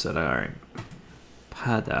sentence said. Alright.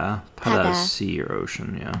 바다. 바다 바다. is sea or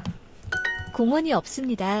ocean, yeah. 공원이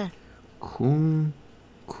없습니다. 공원이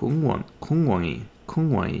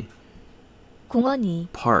공원이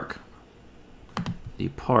park. The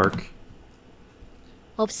park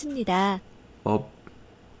없습니다.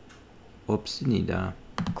 없습니다.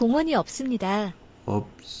 공원이 없습니다.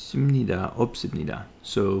 없습니다.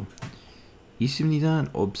 So 있습니다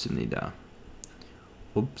and 없습니다.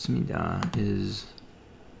 없습니다 is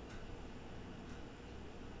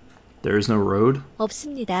there is no road.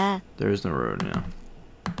 없습니다. There is no road, yeah.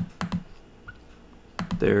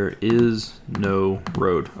 There is no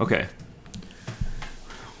road. Okay.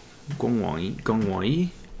 공원이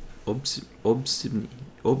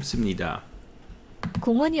없습니다.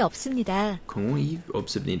 공원이 없습니다. 공원이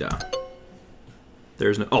없습니다.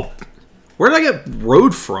 There's no. Oh, where did I get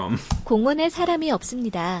road from? 공원에 사람이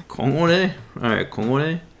없습니다. 공원에. Alright,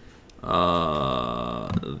 공원에.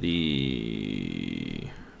 The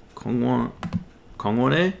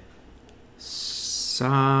공원에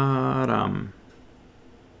사람.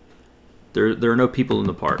 There are no people in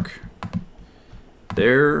the park.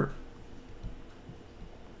 There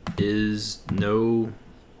is no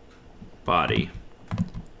body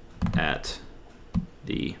at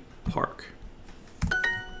the park.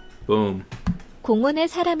 Boom. 공원에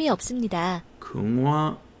사람이 없습니다.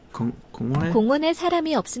 공원에 공원에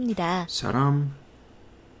사람이 없습니다. 사람이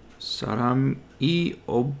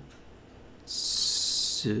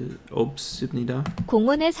없습니다.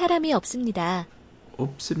 공원에 사람이 없습니다.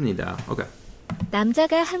 없습니다. Okay.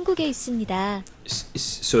 남자가 한국에 있습니다.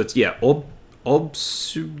 So it's yeah,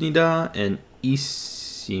 없습니다 and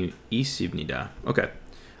있습니다. Okay.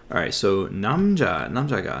 All right. So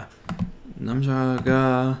남자가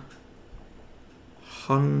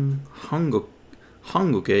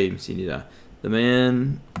한국에 있습니다. The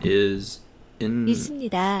man is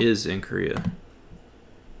있습니다. in Korea.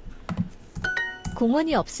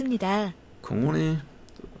 공원이 없습니다. 공원이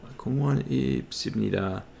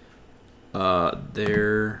있습니다.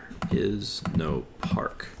 There is no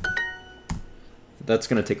park. That's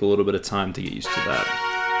going to take a little bit of time to get used to that.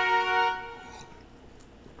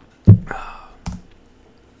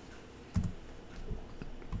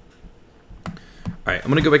 All right,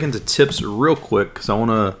 I'm going to go back into tips real quick because I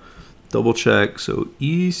want to double check. So,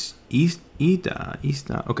 ista.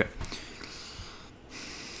 Okay.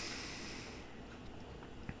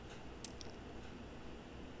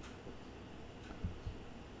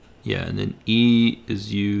 Yeah, and then E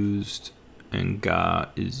is used and ga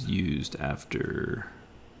is used after.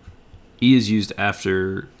 E is used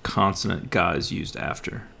after consonant, ga is used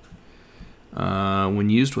after.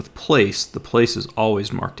 When used with place, the place is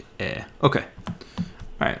always marked e. Okay.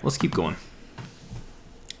 All right, let's keep going.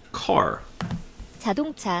 Car.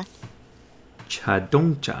 자동차.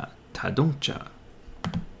 자동차.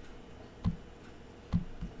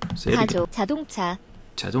 Say it again. 가족. 자동차.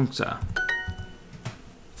 자동차.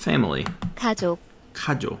 Family. 가족.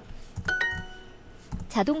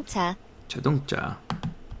 자동차.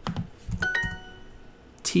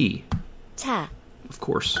 Tea. 차. Of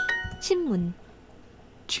course. 신문.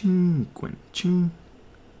 친문.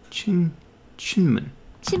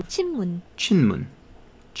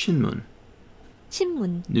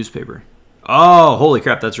 신문. Newspaper. Oh, holy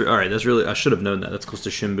crap! All right. That's really. I should have known that. That's close to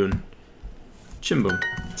shinbun. 친구.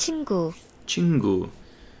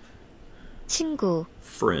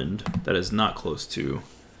 Friend. That is not close to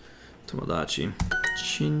tomodachi.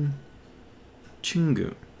 친구.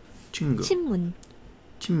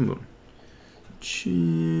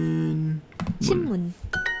 신문.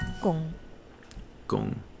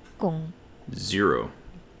 공. 0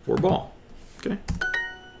 or ball. Okay.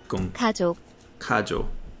 가족.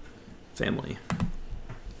 Family.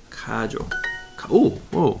 가족.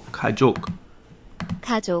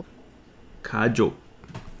 가족.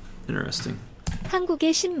 Interesting.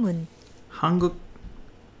 한국의 신문.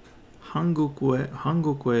 한국의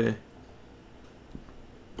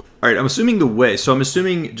All right, I'm assuming the way. So I'm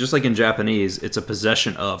assuming, just like in Japanese, it's a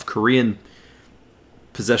possession of Korean.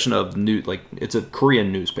 Possession of like it's a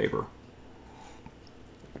Korean newspaper.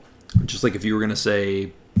 Just like if you were gonna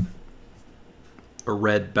say a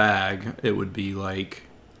red bag, it would be like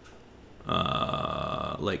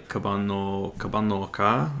kabano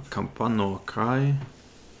kai.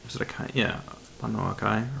 Is it a kai? Yeah, kabano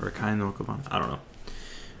kai or a kai no kabano. I don't know.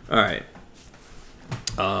 All right.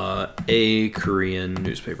 A Korean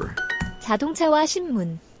newspaper. 자동차와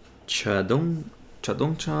신문.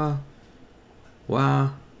 자동차와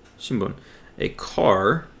신문. A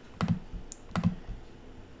car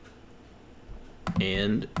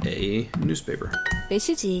and a newspaper.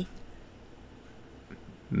 메시지.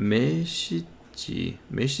 메시지.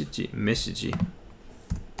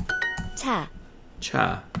 차.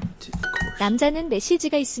 차. Of course. 남자는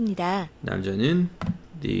메시지가 있습니다. 남자는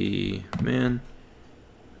the man.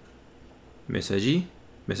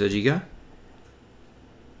 메시지가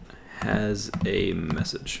has a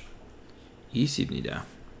message. 있습니다.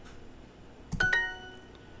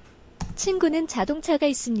 친구는 자동차가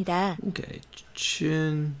있습니다. Okay.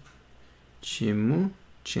 친구.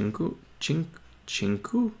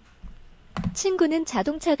 친구는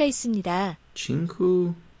자동차가 있습니다.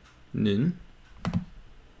 친구는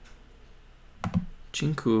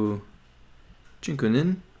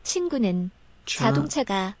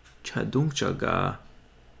자동차가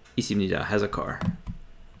있습니다. Has a car.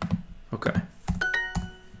 Okay.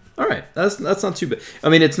 All right. That's not too bad. I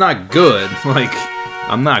mean, it's not good. Like,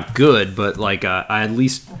 I'm not good, but like I at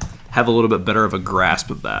least have a little bit better of a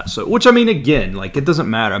grasp of that. So, which I mean, again, like it doesn't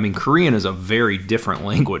matter. I mean, Korean is a very different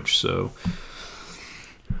language. So,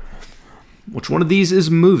 which one of these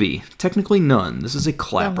is movie? Technically, none. This is a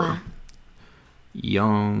clapper.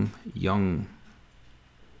 영화.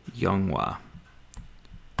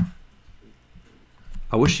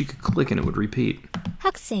 I wish you could click and it would repeat.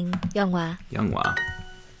 학생, 영화.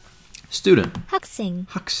 Student. 학생.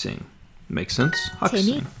 Makes sense. 학생.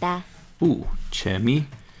 재미있다. Ooh,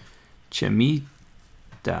 재미있다.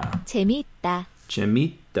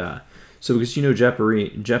 So because you know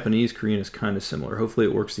Japanese, Korean is kind of similar. Hopefully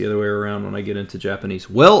it works the other way around when I get into Japanese.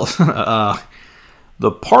 Well,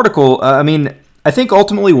 the particle, I mean, I think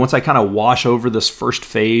ultimately once I kind of wash over this first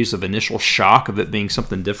phase of initial shock of it being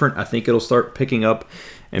something different, I think it'll start picking up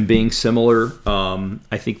and being similar.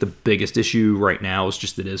 I think the biggest issue right now is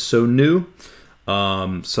just it is so new.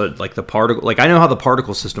 So like the particle, like I know how the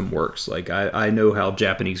particle system works. Like I know how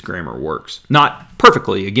Japanese grammar works. Not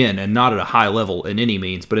perfectly, again, and not at a high level in any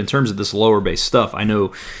means, but in terms of this lower base stuff, I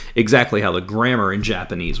know exactly how the grammar in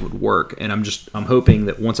Japanese would work. And I'm hoping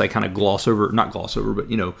that once I kind of not gloss over, but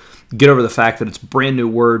get over the fact that it's brand new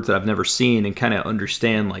words that I've never seen and kind of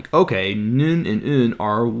understand like, okay, nun and un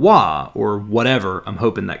are wa or whatever. I'm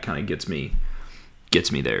hoping that kind of gets me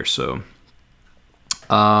there. So,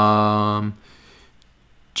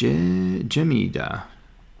 재미있다.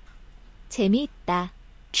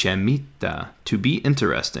 To be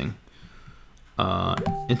interesting.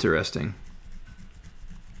 Interesting.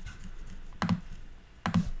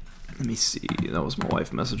 Let me see. That was my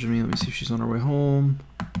wife messaging me. Let me see if she's on her way home.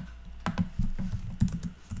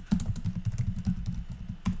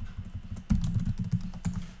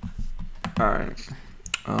 All right.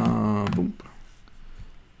 Boom.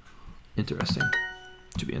 Interesting.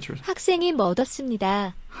 To be interesting. 학생이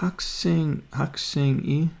멎었습니다. 학생이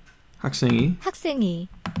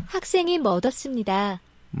멎었습니다.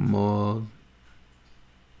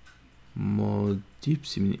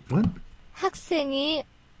 What? 학생이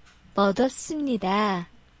멎었습니다.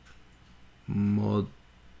 멎었습니다.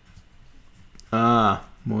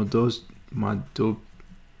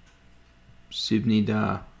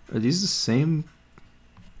 Are these the same?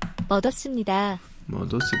 멎었습니다.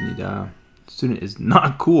 Student is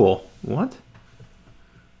not cool. What?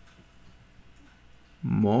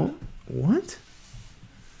 What?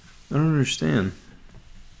 I don't understand.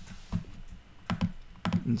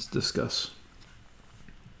 Let's discuss.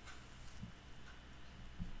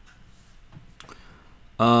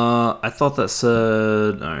 I thought that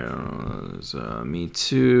said, I don't know, me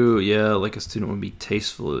too. Yeah, like a student would be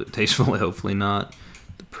tastefully, hopefully not.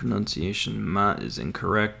 The pronunciation mat is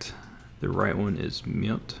incorrect. The right one is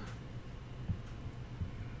mute.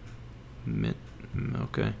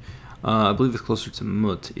 Okay. I believe it's closer to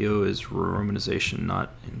mut. Eo is romanization,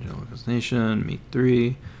 not angelicization. Me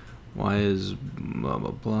 3. Y is blah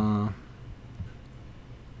blah blah.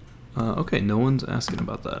 Okay, no one's asking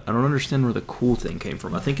about that. I don't understand where the cool thing came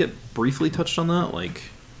from. I think it briefly touched on that. Like,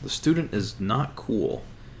 the student is not cool.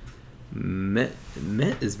 Met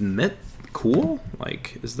is met cool?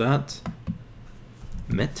 Like, is that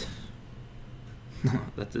Met?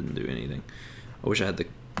 That didn't do anything. I wish I had the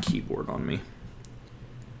keyboard on me,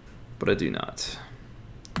 but I do not.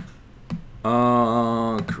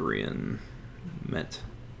 Korean. Met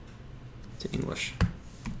to English.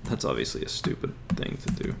 That's obviously a stupid thing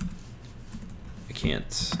to do. I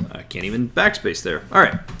can't even backspace there. All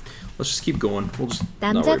right, let's just keep going. We'll just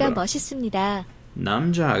not worry 남자가 about it. 멋있습니다.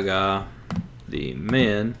 남자가, the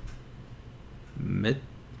man,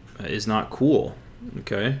 is not cool.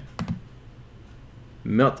 Okay.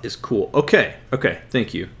 Met is cool. Okay.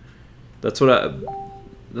 Thank you. That's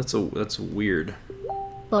weird.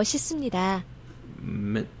 멋있습니다.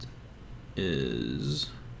 Met is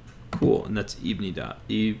cool, and that's 입니다.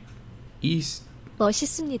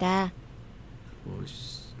 멋있습니다.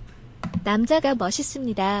 남자가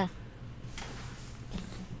멋있습니다.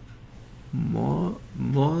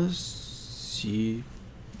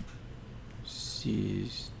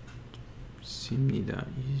 있습니다.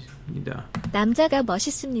 남자가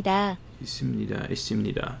멋있습니다.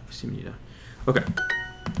 있습니다. Okay.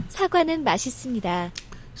 사과는 맛있습니다.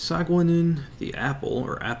 사과는, the apple,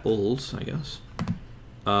 or apples, I guess.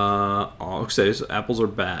 So apples are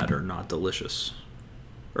bad or not delicious.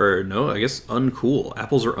 Or no, I guess uncool.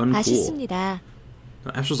 Apples are uncool. 맛있습니다.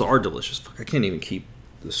 No, apples are delicious. Fuck, I can't even keep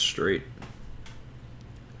this straight.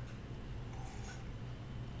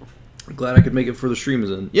 I'm glad I could make it for the stream,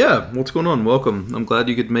 then. Yeah, what's going on? Welcome. I'm glad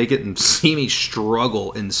you could make it and see me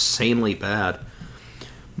struggle insanely bad.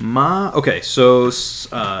 Okay, so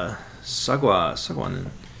sagwa는.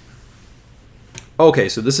 Okay,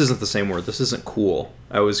 so this isn't the same word. This isn't cool.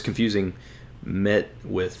 I was confusing met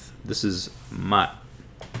with, this is mat.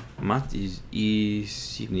 Mat is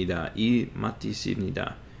있습니다. mat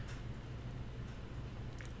있습니다.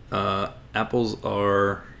 Apples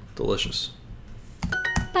are delicious.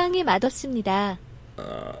 빵이 맛없습니다.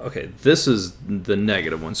 Okay, this is the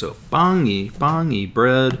negative one. So 빵이,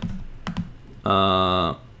 bread.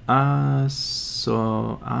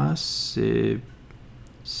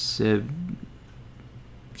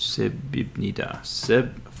 seb입니다.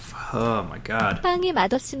 Oh my god. 빵이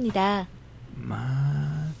맛없습니다.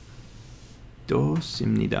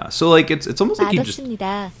 맛없습니다. So like it's almost like you just,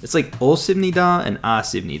 맛없습니다. it's like 없습니다 and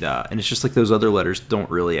as입니다, and it's just like those other letters don't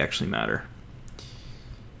really actually matter.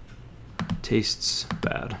 Tastes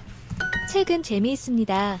bad. 책은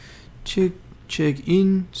재미있습니다.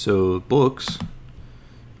 책인, so books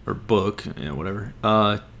or book, yeah, whatever.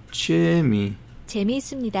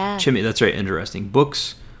 재미있습니다. That's right, interesting.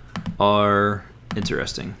 Books are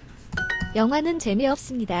interesting. 영화는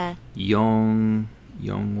재미없습니다. 영화는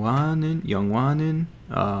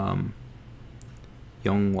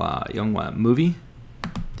movie.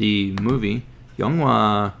 The movie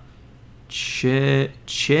영화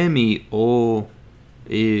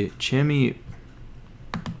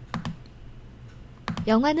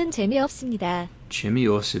영화는 재미없습니다.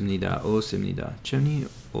 재미없습니다.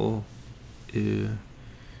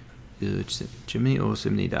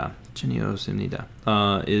 재미없습니다.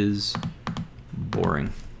 Is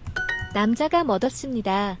boring. 남자가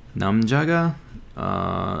멋없습니다. 남자가,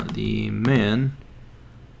 the man,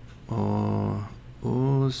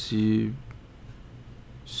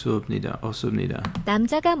 없습니다.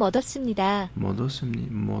 남자가 멋없습니다.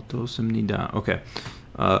 멋없습니다. Okay.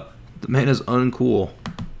 The man is uncool.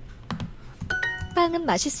 빵은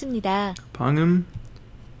맛있습니다. 빵은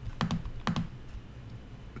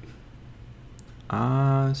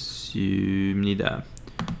아쉽니다.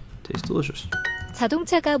 Tastes delicious.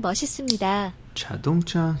 자동차가 멋있습니다.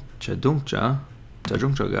 자동차가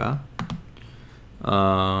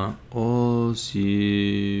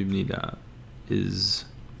어십니다. Is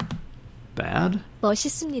bad?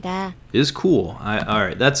 멋있습니다. Is cool.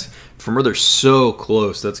 Alright, that's, from where they're so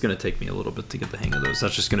close, that's going to take me a little bit to get the hang of those.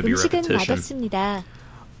 That's just going to be 음식은 repetition. 맛없습니다.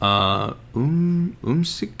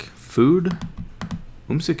 Food?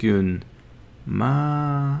 음식은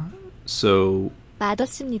so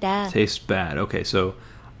맛없습니다. tastes bad. Okay, so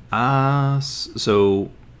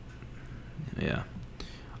yeah.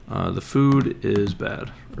 The food is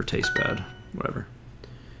bad or tastes bad, whatever.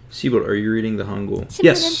 Seabolt, are you reading the Hangul? 신문은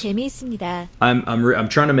Yes. 재미있습니다. I'm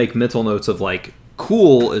trying to make mental notes of like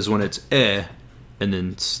cool is when it's and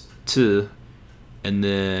then t, and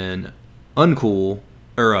then uncool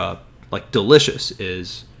or like delicious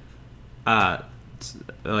is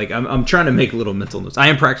like I'm trying to make little mental notes. I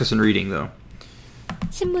am practicing reading though.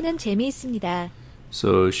 신문은 재미있습니다.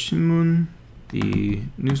 So 신문, the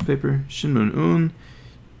newspaper. 신문은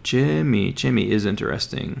재미 is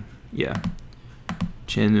interesting. Yeah.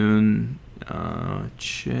 재는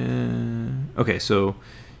okay, so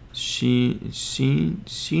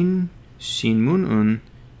신문은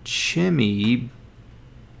재미있습니다.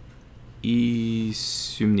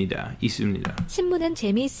 신문은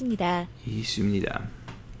재미있습니다. 있습니다.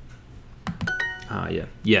 Yeah.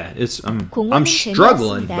 I'm 공원은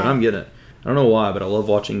struggling, 재미없습니다. but I'm getting it. I don't know why, but I love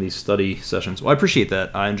watching these study sessions. Well, I appreciate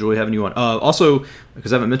that. I enjoy having you on. Also,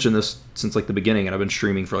 because I haven't mentioned this since like the beginning, and I've been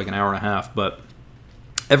streaming for like an hour and a half, but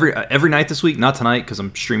every night this week, not tonight because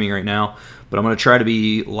I'm streaming right now, but I'm going to try to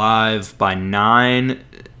be live by 9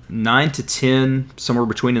 to 10, somewhere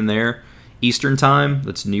between in there, Eastern time.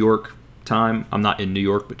 That's New York time. I'm not in New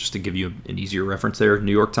York, but just to give you an easier reference there,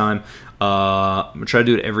 New York time. I'm going to try to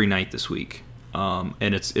do it every night this week. And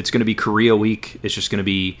it's going to be Korea week. It's just going to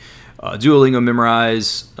be Duolingo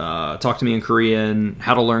memorize, talk to me in Korean,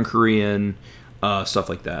 how to learn Korean, stuff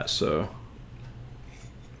like that. So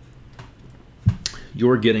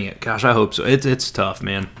you're getting it. Gosh, I hope so. It's tough,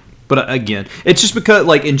 man. But again, it's just because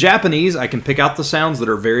like in Japanese, I can pick out the sounds that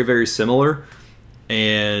are very, very similar,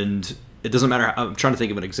 and it doesn't matter. I'm trying to think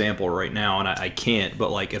of an example right now, and I can't.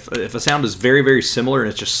 But like if a sound is very, very similar and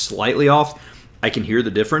it's just slightly off, I can hear the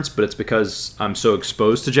difference. But it's because I'm so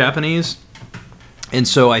exposed to Japanese. And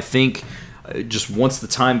so I think just once the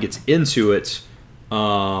time gets into it,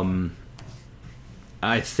 I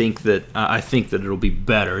think that it'll be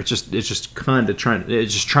better. It's just trying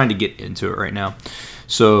to get into it right now.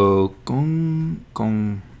 So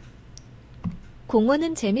공원은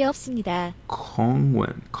재미없습니다.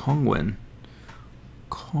 공원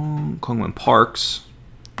parks.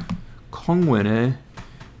 공원에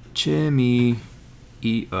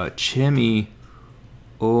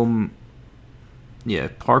yeah,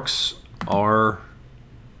 parks are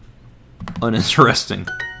uninteresting.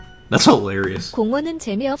 That's hilarious. 공원은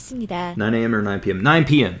재미없습니다. 9 a.m. or 9 p.m.? 9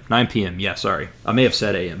 p.m. 9 p.m. Yeah, sorry. I may have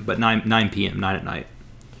said a.m., but 9 p.m., 9 at night.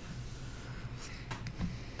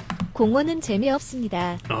 공원은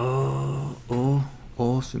재미없습니다.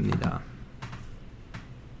 없습니다.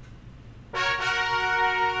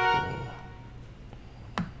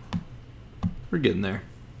 We're getting there.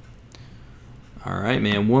 All right,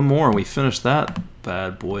 man. One more and we finish that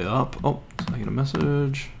bad boy up. Oh, I get a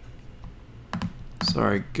message.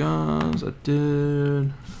 Sorry, guys. I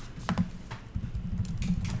did.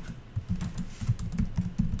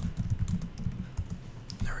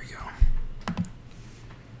 There we go.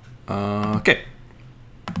 Okay.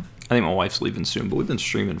 I think my wife's leaving soon, but we've been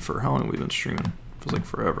streaming for how long have we been streaming? Feels like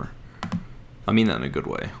forever. I mean that in a good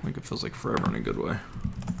way. Like it feels like forever in a good way.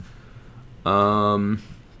 We're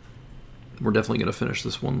definitely going to finish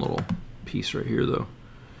this one little piece right here, though.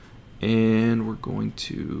 And we're going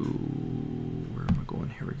to... Where am I going?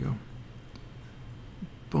 Here we go.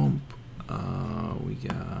 Boom. We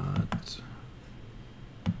got...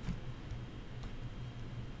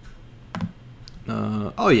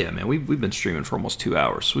 oh, yeah, man. We've been streaming for almost 2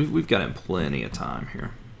 hours, so we've got in plenty of time here.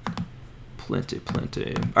 Plenty.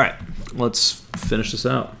 All right, let's finish this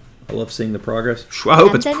out. I love seeing the progress. I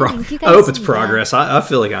hope it's progress. I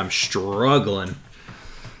feel like I'm struggling.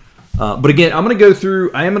 But again, I am going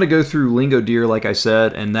to go through Lingo Deer, like I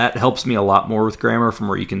said, and that helps me a lot more with grammar from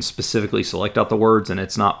where you can specifically select out the words and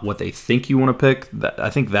it's not what they think you want to pick. I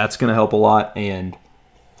think that's going to help a lot. And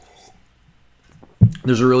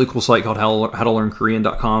there's a really cool site called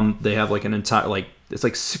howtolearnkorean.com. They have like an entire, it's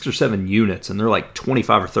like 6 or 7 units, and they're like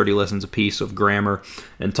 25 or 30 lessons a piece of grammar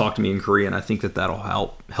and talk to me in Korean. I think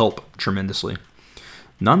that'll help tremendously.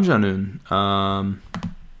 남자는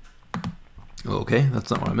okay, that's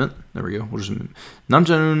not what I meant. There we go. We'll just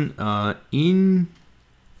남자는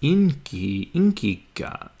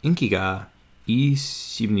인기가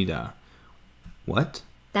있습니다. What?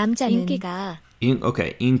 남자는 인기가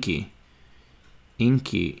okay,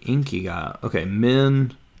 인기가 okay,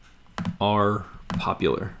 men are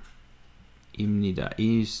popular. 있습니다.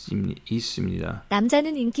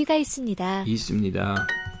 남자는 인기가 있습니다. 있습니다.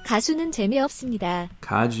 가수는 재미없습니다.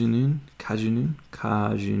 가수는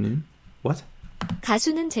what?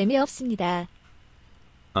 가수는 재미없습니다.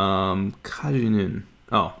 가수는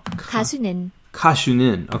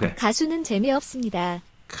okay. 가수는 재미없습니다.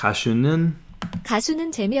 가수는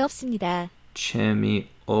재미없습니다.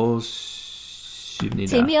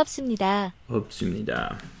 재미없습니다.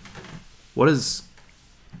 What is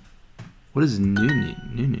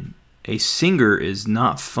nunin? A singer is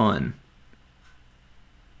not fun.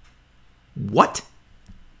 What?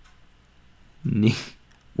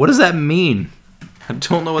 What does that mean? I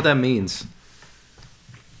don't know what that means.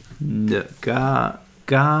 So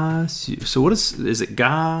what is it?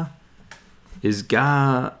 Is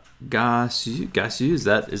gasu? Is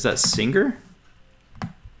that singer?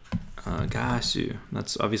 Gasu.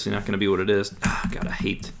 That's obviously not going to be what it is. God, I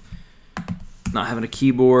hate Not having a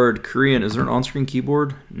keyboard. Korean. Is there an on-screen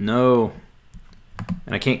keyboard? No.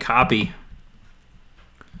 And I can't copy.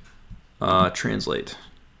 Translate.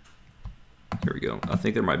 Here we go. I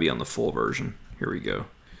think there might be on the full version. Here we go.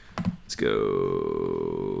 Let's go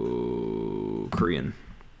Korean.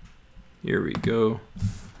 Here we go.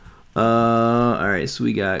 All right, so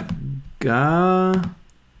we got ga.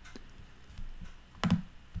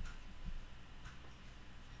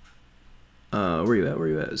 Where you at? Where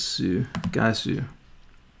you at? Su. Gasu.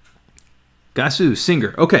 Gasu,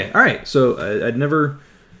 singer. Okay, all right. So I'd never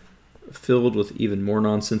filled with even more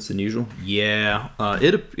nonsense than usual. Yeah,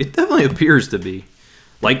 it definitely appears to be.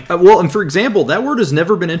 Like, well, and for example, that word has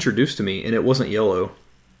never been introduced to me, and it wasn't yellow.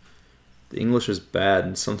 The English is bad,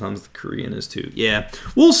 and sometimes the Korean is too. Yeah,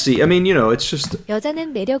 we'll see. I mean, you know, it's just...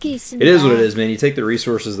 여자는 매력이 있습니다. It is what it is, man. You take the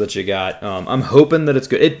resources that you got. I'm hoping that it's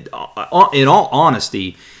good. In all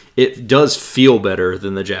honesty, it does feel better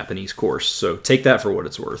than the Japanese course, so take that for what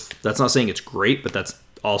it's worth. That's not saying it's great, but that's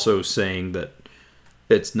also saying that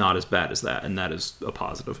it's not as bad as that, and that is a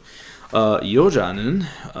positive. 여자는...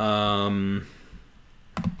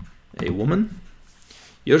 a woman.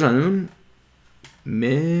 여자는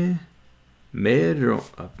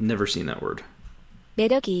I've never seen that word.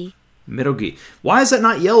 매력이. 매력이. Why is that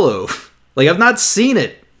not yellow? Like, I've not seen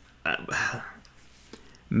it.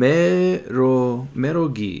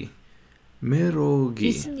 매력이.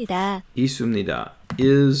 있습니다. 있습니다.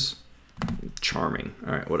 Is charming.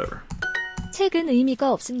 All right, whatever. 책은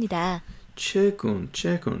의미가 없습니다. 책은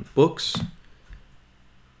books.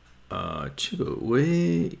 책은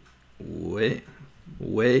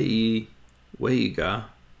wei가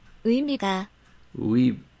의미가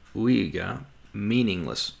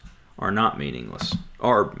meaningless are not meaningless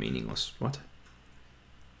are meaningless. What?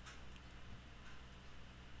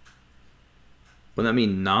 Wouldn't that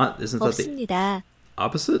mean not? Isn't that 없습니다. the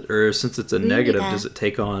opposite? Or since it's a negative, does it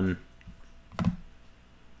take on?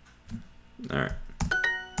 All right.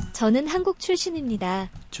 저는 한국 출신입니다.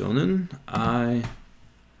 저는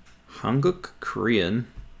한국 Korean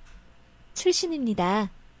출신입니다.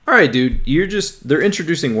 All right, dude. They're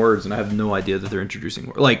introducing words, and I have no idea that they're introducing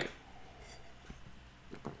words. Like,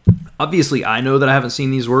 obviously, I know that I haven't seen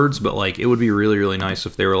these words, but, like, it would be really, really nice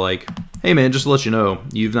if they were like, hey, man, just to let you know,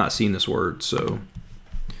 you've not seen this word, so.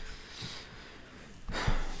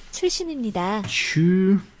 출신입니다.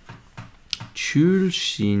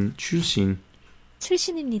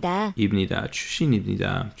 출신입니다.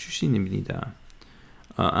 출신입니다.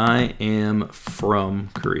 I am from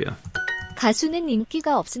Korea. 가수는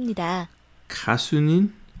인기가 없습니다.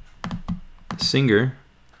 가수는 singer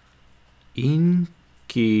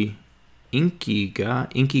인기가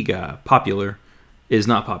popular is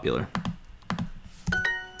not popular.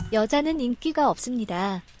 여자는 인기가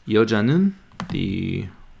없습니다. 여자는 the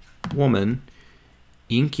woman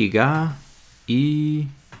인기가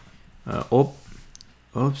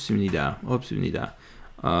없습니다.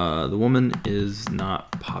 The woman is not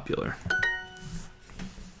popular.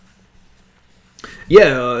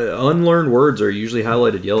 Yeah, unlearned words are usually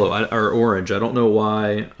highlighted yellow or orange. I don't know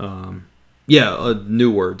why.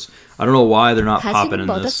 New words. I don't know why they're not popping in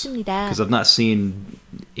this because I've not seen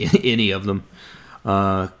any of them.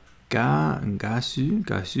 가수,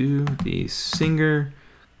 the singer.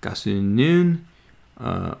 가수는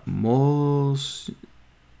모소.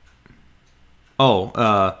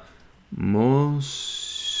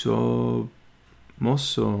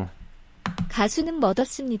 가수는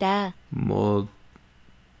멋없습니다.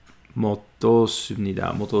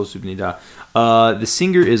 못없습니다. The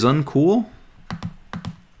singer is uncool.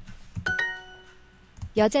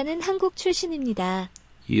 여자는 한국 출신입니다.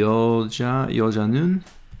 여자는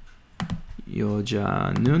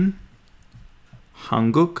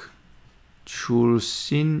한국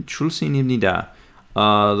출신입니다.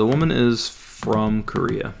 The woman is from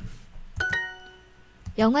Korea.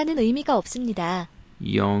 영화는 의미가 없습니다.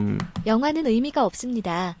 영화는 의미가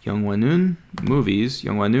없습니다. 영화는 movies.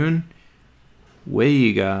 영화는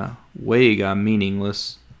wei가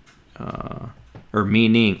meaningless. Or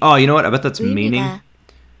meaning. Oh, you know what? I bet that's meaning.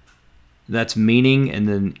 That's meaning, and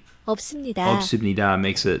then 없습니다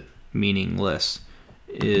makes it meaningless.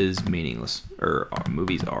 Is meaningless. Or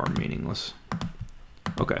movies are meaningless.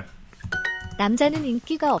 Okay. 남자는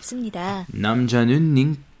인기가 없습니다.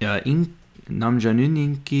 남자는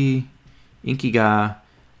인기가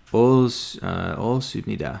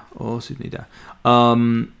없습니다.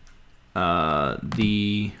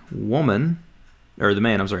 The woman, or the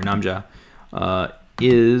man, I'm sorry, 남자,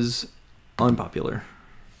 is unpopular.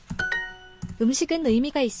 음식은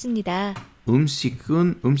의미가 있습니다. 음식.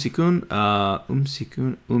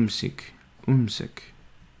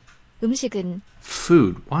 음식은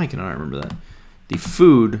food. Why can I remember that? The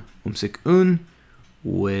food 음식은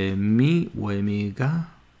의미가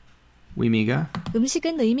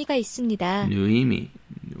음식은 의미가 있습니다.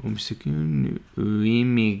 음식은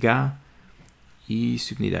의미가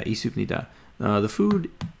있습니다. The food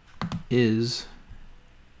is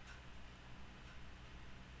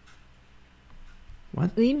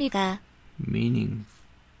what? 의미가 Meaning.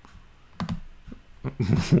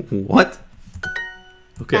 What?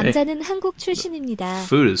 Okay. 남자는 한국 출신입니다.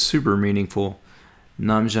 Food is super meaningful.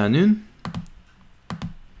 남자는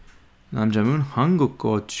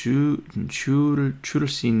한국어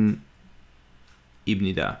출신입니다.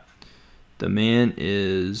 The man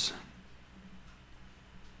is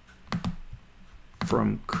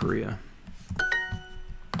from Korea.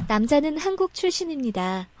 남자는 한국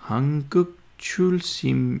출신입니다. 한국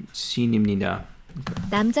출신입니다.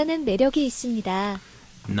 남자는 매력이 있습니다.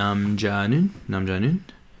 남자는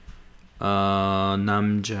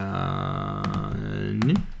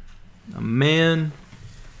a man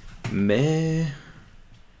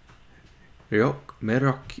매력이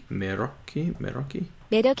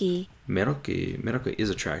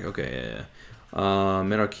is attractive. Okay.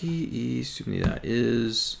 매력이 있습니다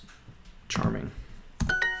is charming.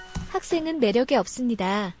 학생은 매력이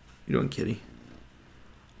없습니다. You doing, kitty?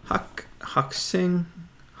 학생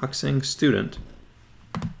student,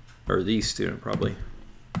 or the student probably.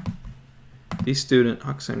 The student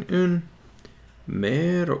학생은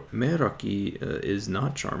매력이 is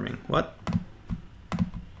not charming. What?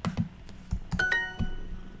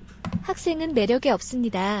 학생은 매력이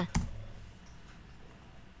없습니다.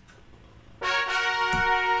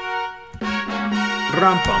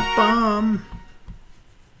 Ram-pam-pam.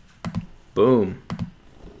 Boom.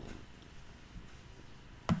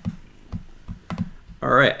 All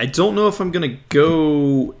right, I don't know if I'm going to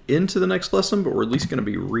go into the next lesson, but we're at least going to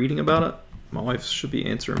be reading about it. My wife should be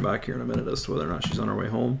answering back here in a minute as to whether or not she's on her way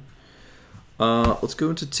home. Let's go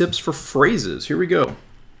into tips for phrases. Here we go.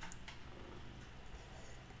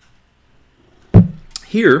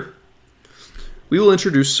 Here, we will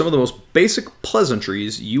introduce some of the most basic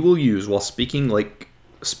pleasantries you will use while speaking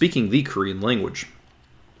the Korean language.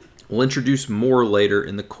 We'll introduce more later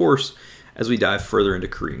in the course as we dive further into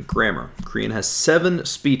Korean grammar. Korean has 7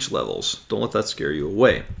 speech levels. Don't let that scare you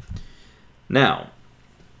away. Now,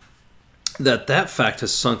 that fact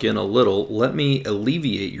has sunk in a little, let me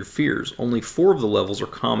alleviate your fears. Only 4 of the levels are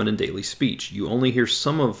common in daily speech. You only hear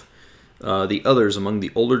some of the others among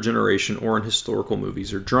the older generation or in historical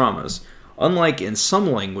movies or dramas. Unlike in some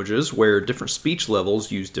languages where different speech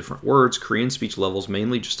levels use different words, Korean speech levels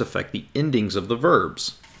mainly just affect the endings of the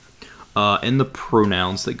verbs and the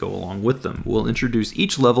pronouns that go along with them. We'll introduce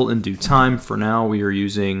each level in due time. For now, we are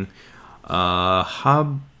using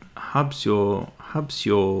합sio제.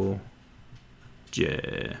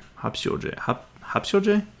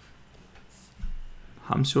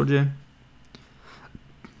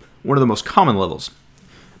 One of the most common levels.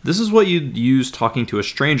 This is what you'd use talking to a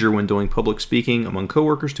stranger when doing public speaking, among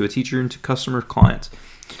coworkers, to a teacher, and to customer clients.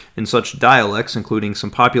 In such dialects, including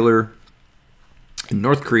some popular in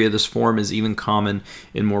North Korea, this form is even common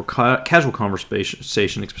in more casual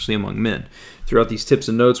conversation, especially among men. Throughout these tips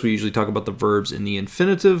and notes, we usually talk about the verbs in the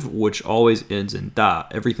infinitive, which always ends in da.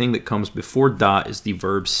 Everything that comes before da is the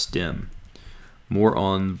verb stem. More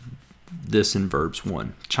on this in verbs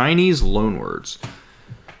 1. Chinese loanwords.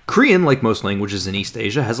 Korean, like most languages in East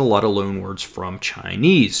Asia, has a lot of loanwords from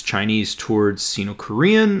Chinese. Chinese towards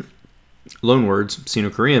Sino-Korean loanwords,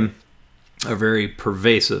 Sino-Korean, are very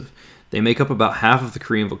pervasive. They make up about half of the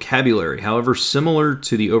Korean vocabulary. However, similar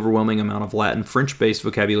to the overwhelming amount of Latin, French-based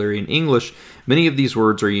vocabulary in English, many of these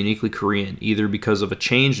words are uniquely Korean, either because of a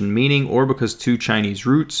change in meaning or because 2 Chinese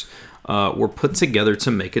roots were put together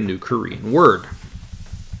to make a new Korean word.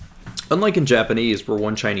 Unlike in Japanese, where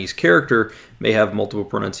one Chinese character may have multiple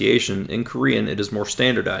pronunciation, in Korean it is more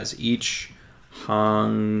standardized. Each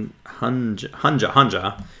hanja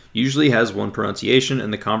usually has one pronunciation,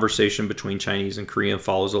 and the conversation between Chinese and Korean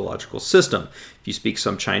follows a logical system. If you speak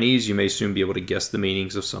some Chinese, you may soon be able to guess the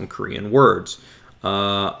meanings of some Korean words.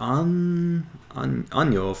 Anyo,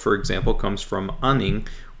 for example, comes from aning,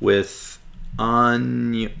 with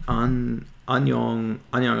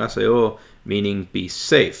annyeonghaseyo meaning be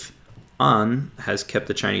safe. An has kept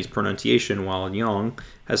the Chinese pronunciation, while Nyong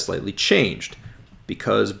has slightly changed,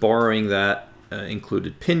 because borrowing that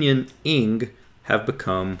included pinyin, ing, have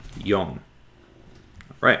become Yong.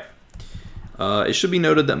 Right. It should be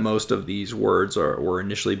noted that most of these words were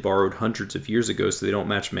initially borrowed hundreds of years ago, so they don't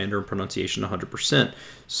match Mandarin pronunciation 100%.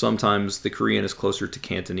 Sometimes the Korean is closer to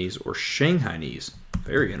Cantonese or Shanghainese.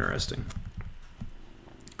 Very interesting.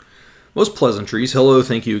 Most pleasantries, hello,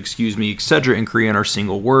 thank you, excuse me, etc. in Korean are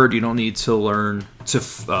single word. You don't need to learn to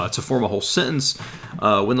form a whole sentence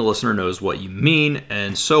when the listener knows what you mean,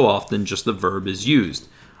 and so often just the verb is used.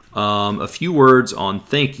 A few words on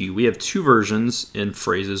thank you. We have two versions in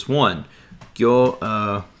phrases. One,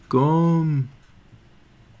 goma,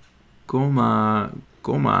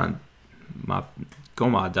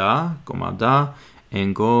 gomada,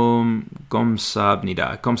 and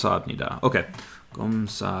gomsabnida. Okay.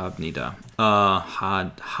 Gomsabnida.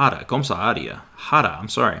 Hada. I'm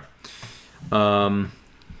sorry.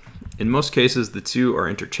 In most cases, the two are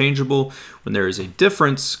interchangeable. When there is a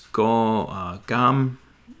difference, gamsahada,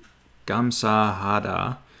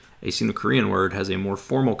 a Sino-Korean word, has a more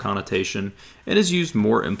formal connotation and is used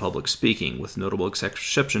more in public speaking, with notable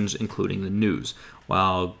exceptions including the news.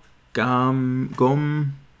 While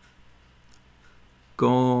gomada,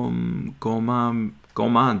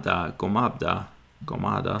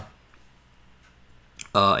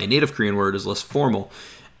 a native Korean word, is less formal.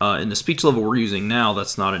 In the speech level we're using now,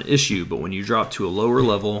 that's not an issue, but when you drop to a lower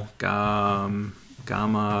level, gamada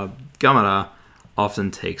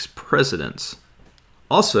often takes precedence.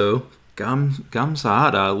 Also,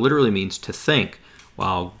 gamsaada literally means to thank,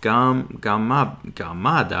 while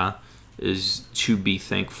gamada is to be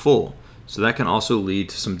thankful. So that can also lead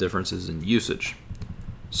to some differences in usage.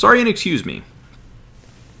 Sorry and excuse me.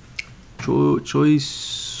 Choisonghada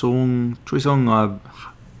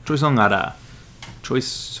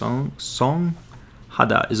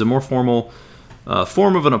is a more formal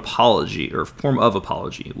form of an apology, or form of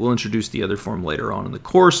apology. We'll introduce the other form later on in the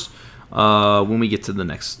course when we get to the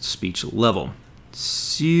next speech level.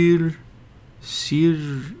 Siriada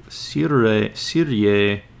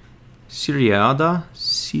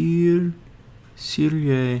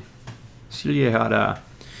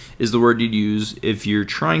is the word you'd use if you're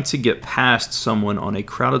trying to get past someone on a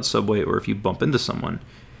crowded subway or if you bump into someone.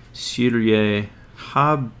 Sirye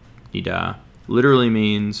habnida literally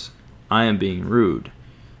means I am being rude.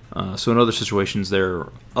 So in other situations, there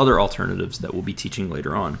are other alternatives that we'll be teaching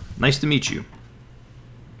later on. Nice to meet you.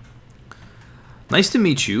 Nice to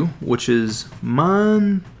meet you, which is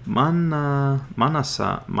manaso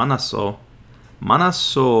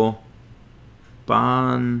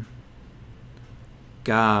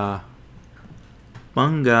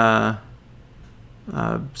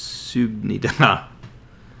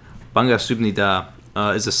banga subnida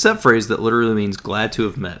is a set phrase that literally means glad to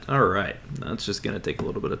have met. All right, that's just going to take a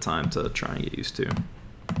little bit of time to try and get used to.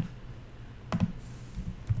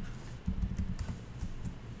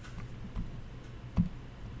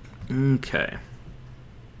 Okay.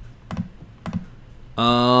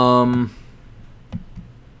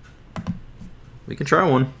 We can try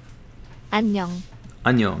one. 안녕.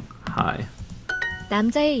 안녕. Hi.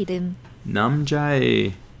 남자의 이름.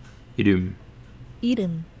 남자의 이름.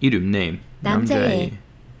 이름. Name. 남자의.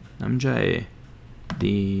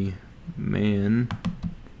 The man.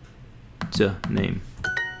 Name.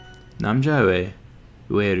 남자의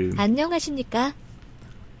이름. 안녕하십니까?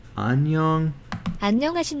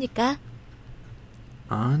 안녕하십니까?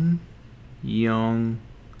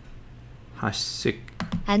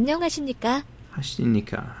 안녕하십니까?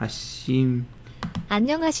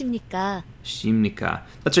 안녕하십니까?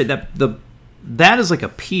 That's right. That is like a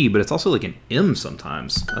P, but it's also like an M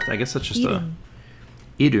sometimes. I guess that's just 이름.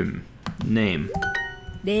 이름, name.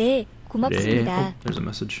 네, 고맙습니다. Oh, there's a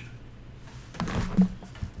message.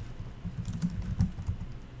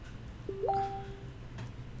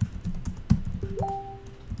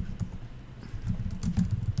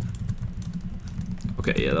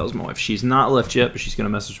 Okay, yeah, that was my wife. She's not left yet, but she's going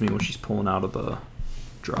to message me when she's pulling out of the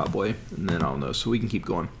driveway, and then I'll know. So we can keep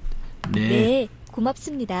going. 네,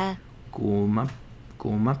 고맙습니다.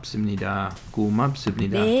 고맙습니다.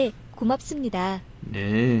 네, 고맙습니다.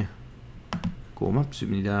 네,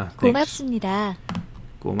 고맙습니다. 고맙습니다.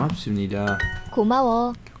 고맙습니다.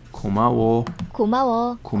 고마워. 고마워.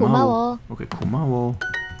 오케이, 고마워.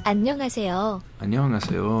 안녕하세요.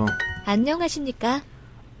 안녕하세요. 안녕하십니까?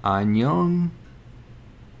 안녕하십니까?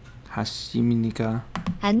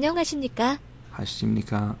 안녕하십니까?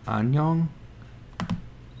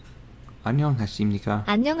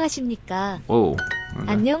 안녕하십니까? 오.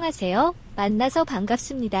 안녕하세요. 만나서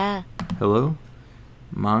반갑습니다. Hello.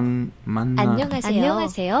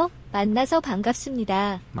 안녕하세요. 만나서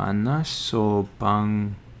반갑습니다. 만나서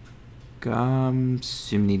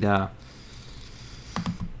반갑습니다.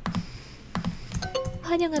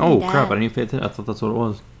 환영합니다. Oh crap! I didn't even pay attention. I thought that's what it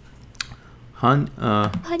was.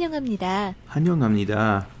 환영합니다.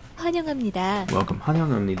 환영합니다. Welcome.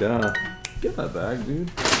 환영합니다. Get that bag,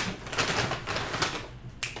 dude.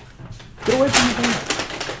 Get away from the bag.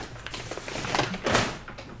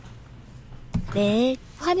 네,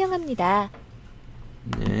 환영합니다.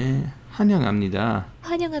 네, 환영합니다.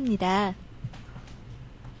 환영합니다.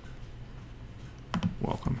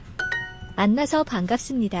 Welcome. 만나서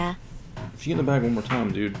반갑습니다. If you get in the bag one more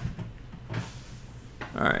time, dude.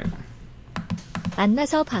 Alright.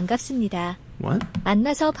 만나서 반갑습니다. What?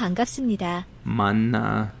 만나서 반갑습니다.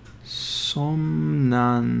 만나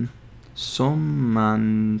솜난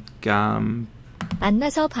솜만감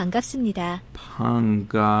만나서 반갑습니다.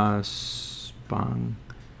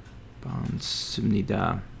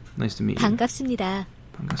 반갑습니다. Nice to meet you. 반갑습니다.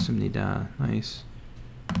 반갑습니다. Nice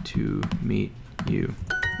to meet you.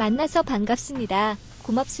 만나서 반갑습니다.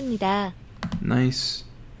 고맙습니다. Nice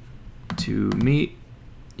to meet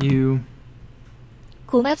you.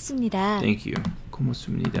 고맙습니다. Thank you.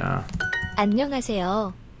 고맙습니다.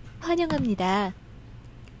 안녕하세요. 환영합니다.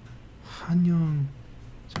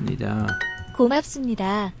 환영합니다.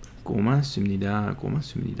 고맙습니다. 고맙습니다.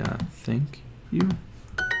 고맙습니다. Thank you.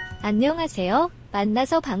 안녕하세요.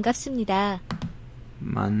 만나서 반갑습니다.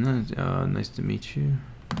 Nice to meet you.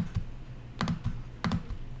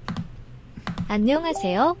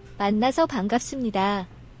 안녕하세요. 만나서 반갑습니다.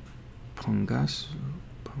 반갑습니다.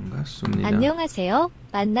 안녕하세요.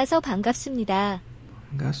 만나서 반갑습니다.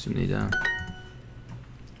 반갑습니다.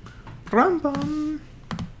 빰빰.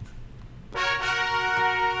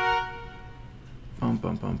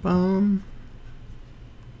 빰빰빰빰.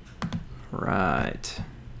 Right.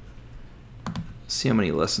 Let's see how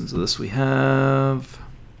many lessons of this we have.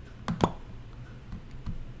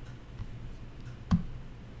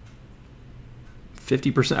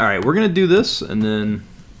 50%. All right, we're gonna do this, and then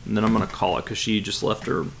I'm gonna call it because she just left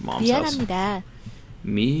her mom's house. 미안합니다.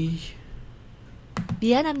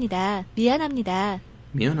 미안합니다.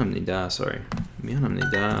 미안합니다. Sorry.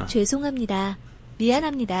 미안합니다. 죄송합니다.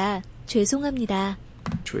 미안합니다. 죄송합니다.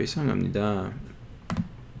 죄송합니다.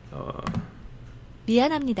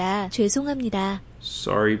 미안합니다. 죄송합니다.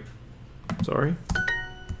 Sorry.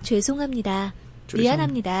 죄송합니다.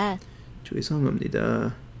 미안합니다.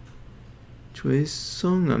 죄송합니다.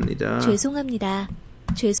 죄송합니다. 죄송합니다.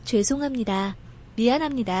 죄송합니다.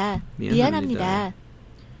 미안합니다. 미안합니다.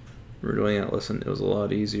 We're doing that lesson. It was a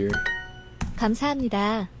lot easier.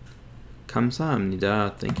 감사합니다.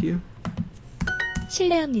 감사합니다. Thank you.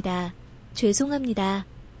 실례합니다. 죄송합니다.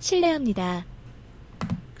 실례합니다.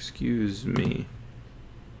 Excuse me.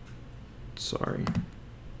 Sorry.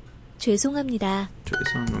 죄송합니다.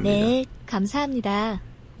 죄송합니다. 네, 감사합니다.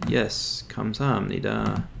 Yes.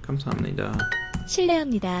 감사합니다. 감사합니다.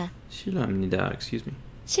 실례합니다. 실례합니다. Excuse me.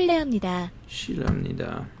 실례합니다.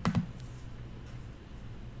 실례합니다.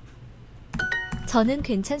 저는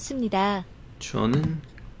괜찮습니다. 저는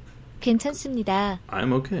괜찮습니다.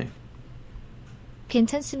 I'm okay.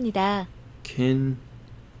 괜찮습니다. 괜찮습니다.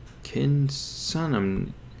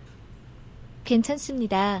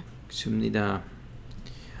 괜찮습니다.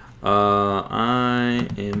 I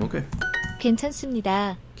am okay.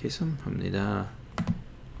 괜찮습니다. 괜찮습니다.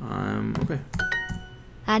 I'm okay.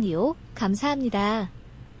 아니요, 감사합니다.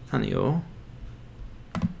 아니요.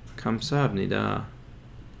 감사합니다.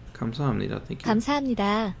 감사합니다. Thank you.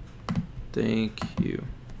 감사합니다. Thank you.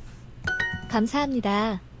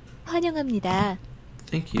 감사합니다. 환영합니다.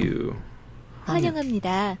 Thank you.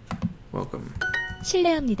 환영합니다. Welcome.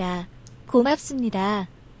 실례합니다. 고맙습니다.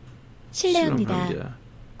 실례합니다.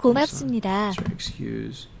 고맙습니다. Sorry,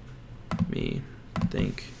 excuse me.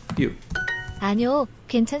 Thank you. 아니요,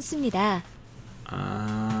 괜찮습니다.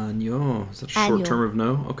 아니요. Is that a 아니요. short term of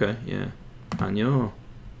no? Okay, yeah. 아니요.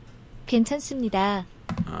 괜찮습니다.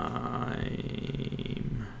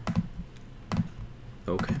 I'm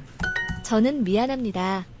okay. 저는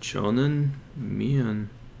미안합니다. 저는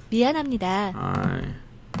미안합니다. I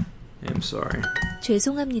am sorry.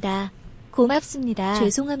 죄송합니다. 고맙습니다.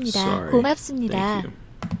 죄송합니다. Sorry. 고맙습니다. Thank you.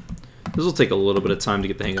 This will take a little bit of time to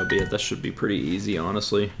get the hang of, but that should be pretty easy,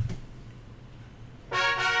 honestly.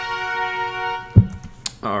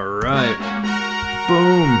 All right.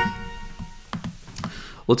 Boom.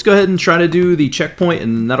 Let's go ahead and try to do the checkpoint,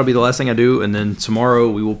 and that'll be the last thing I do. And then tomorrow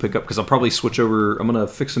we will pick up, because I'll probably switch over. I'm going to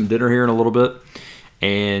fix some dinner here in a little bit,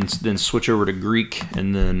 and then switch over to Greek,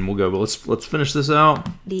 and then we'll go. But let's finish this out.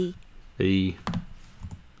 리.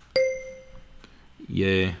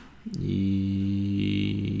 Yeah.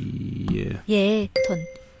 예,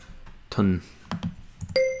 Ton.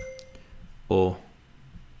 O.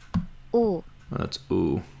 오, That's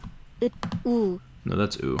oo. 읍, 우, No,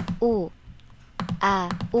 that's oo. 오, 아,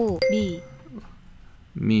 오, 미.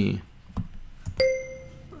 Me.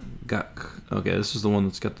 Gak. Okay, this is the one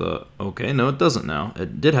that's got the. Okay, no, it doesn't now.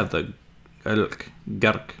 It did have the.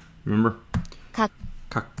 Gark. Remember? 각,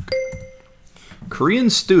 Kak.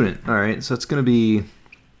 Korean student. All right, so it's going to be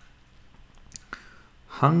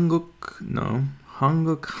한국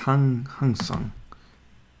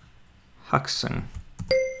학생.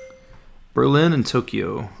 Berlin and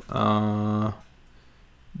Tokyo.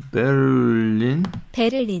 Berlin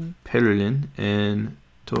and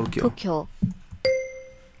Tokyo.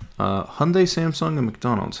 Hyundai, Samsung, and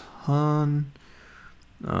McDonald's.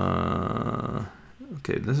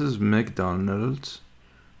 Okay, this is McDonald's.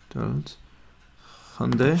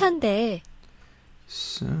 Hyundai.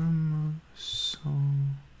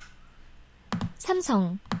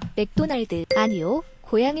 삼성, 맥도날드. 아니요,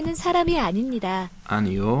 고양이는 사람이 아닙니다.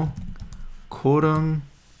 아니요,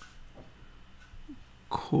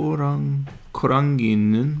 고랑이는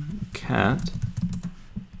cat.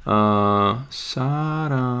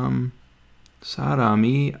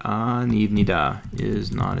 사람이 아닙니다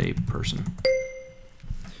is not a person.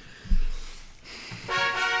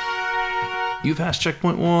 You've passed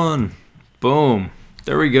checkpoint 1. Boom.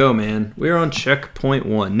 There we go, man. We're on checkpoint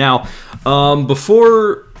 1. Now,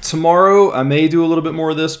 before tomorrow, I may do a little bit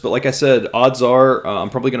more of this, but like I said, odds are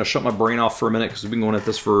I'm probably going to shut my brain off for a minute because we've been going at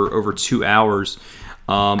this for over 2 hours.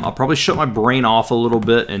 I'll probably shut my brain off a little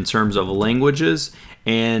bit in terms of languages,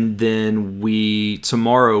 and then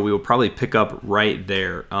tomorrow we will probably pick up right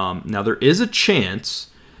there. Now, there is a chance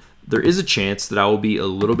that I will be a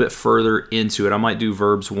little bit further into it. I might do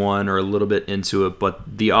verbs 1 or a little bit into it, but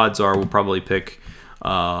the odds are we'll probably pick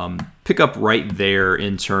up right there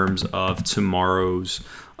in terms of tomorrow's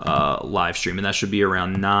live stream, and that should be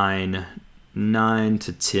around 9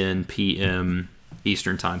 to 10 p.m.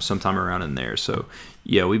 Eastern time, sometime around in there. So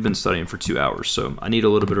yeah, we've been studying for 2 hours, so I need a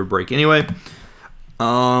little bit of a break anyway.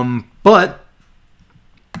 But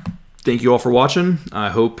thank you all for watching. I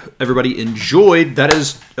hope everybody enjoyed. That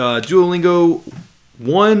is Duolingo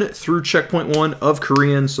 1 through checkpoint 1 of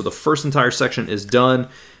Korean. So the first entire section is done.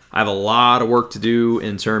 I have a lot of work to do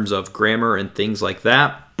in terms of grammar and things like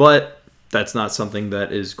that, but that's not something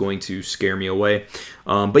that is going to scare me away.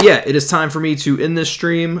 But yeah, it is time for me to end this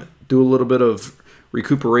stream, do a little bit of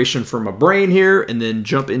recuperation from my brain here, and then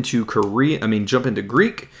jump into Greek.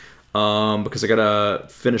 Because I gotta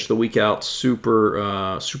finish the week out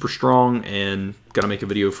super strong, and gotta make a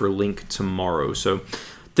video for Link tomorrow. So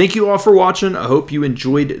thank you all for watching. I hope you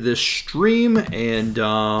enjoyed this stream, and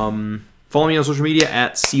follow me on social media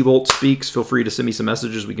at Seabolt Speaks. Feel free to send me some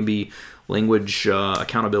messages. We can be language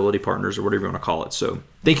accountability partners or whatever you want to call it. So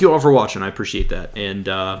thank you all for watching. I appreciate that, and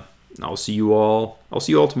I'll see you all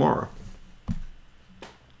tomorrow.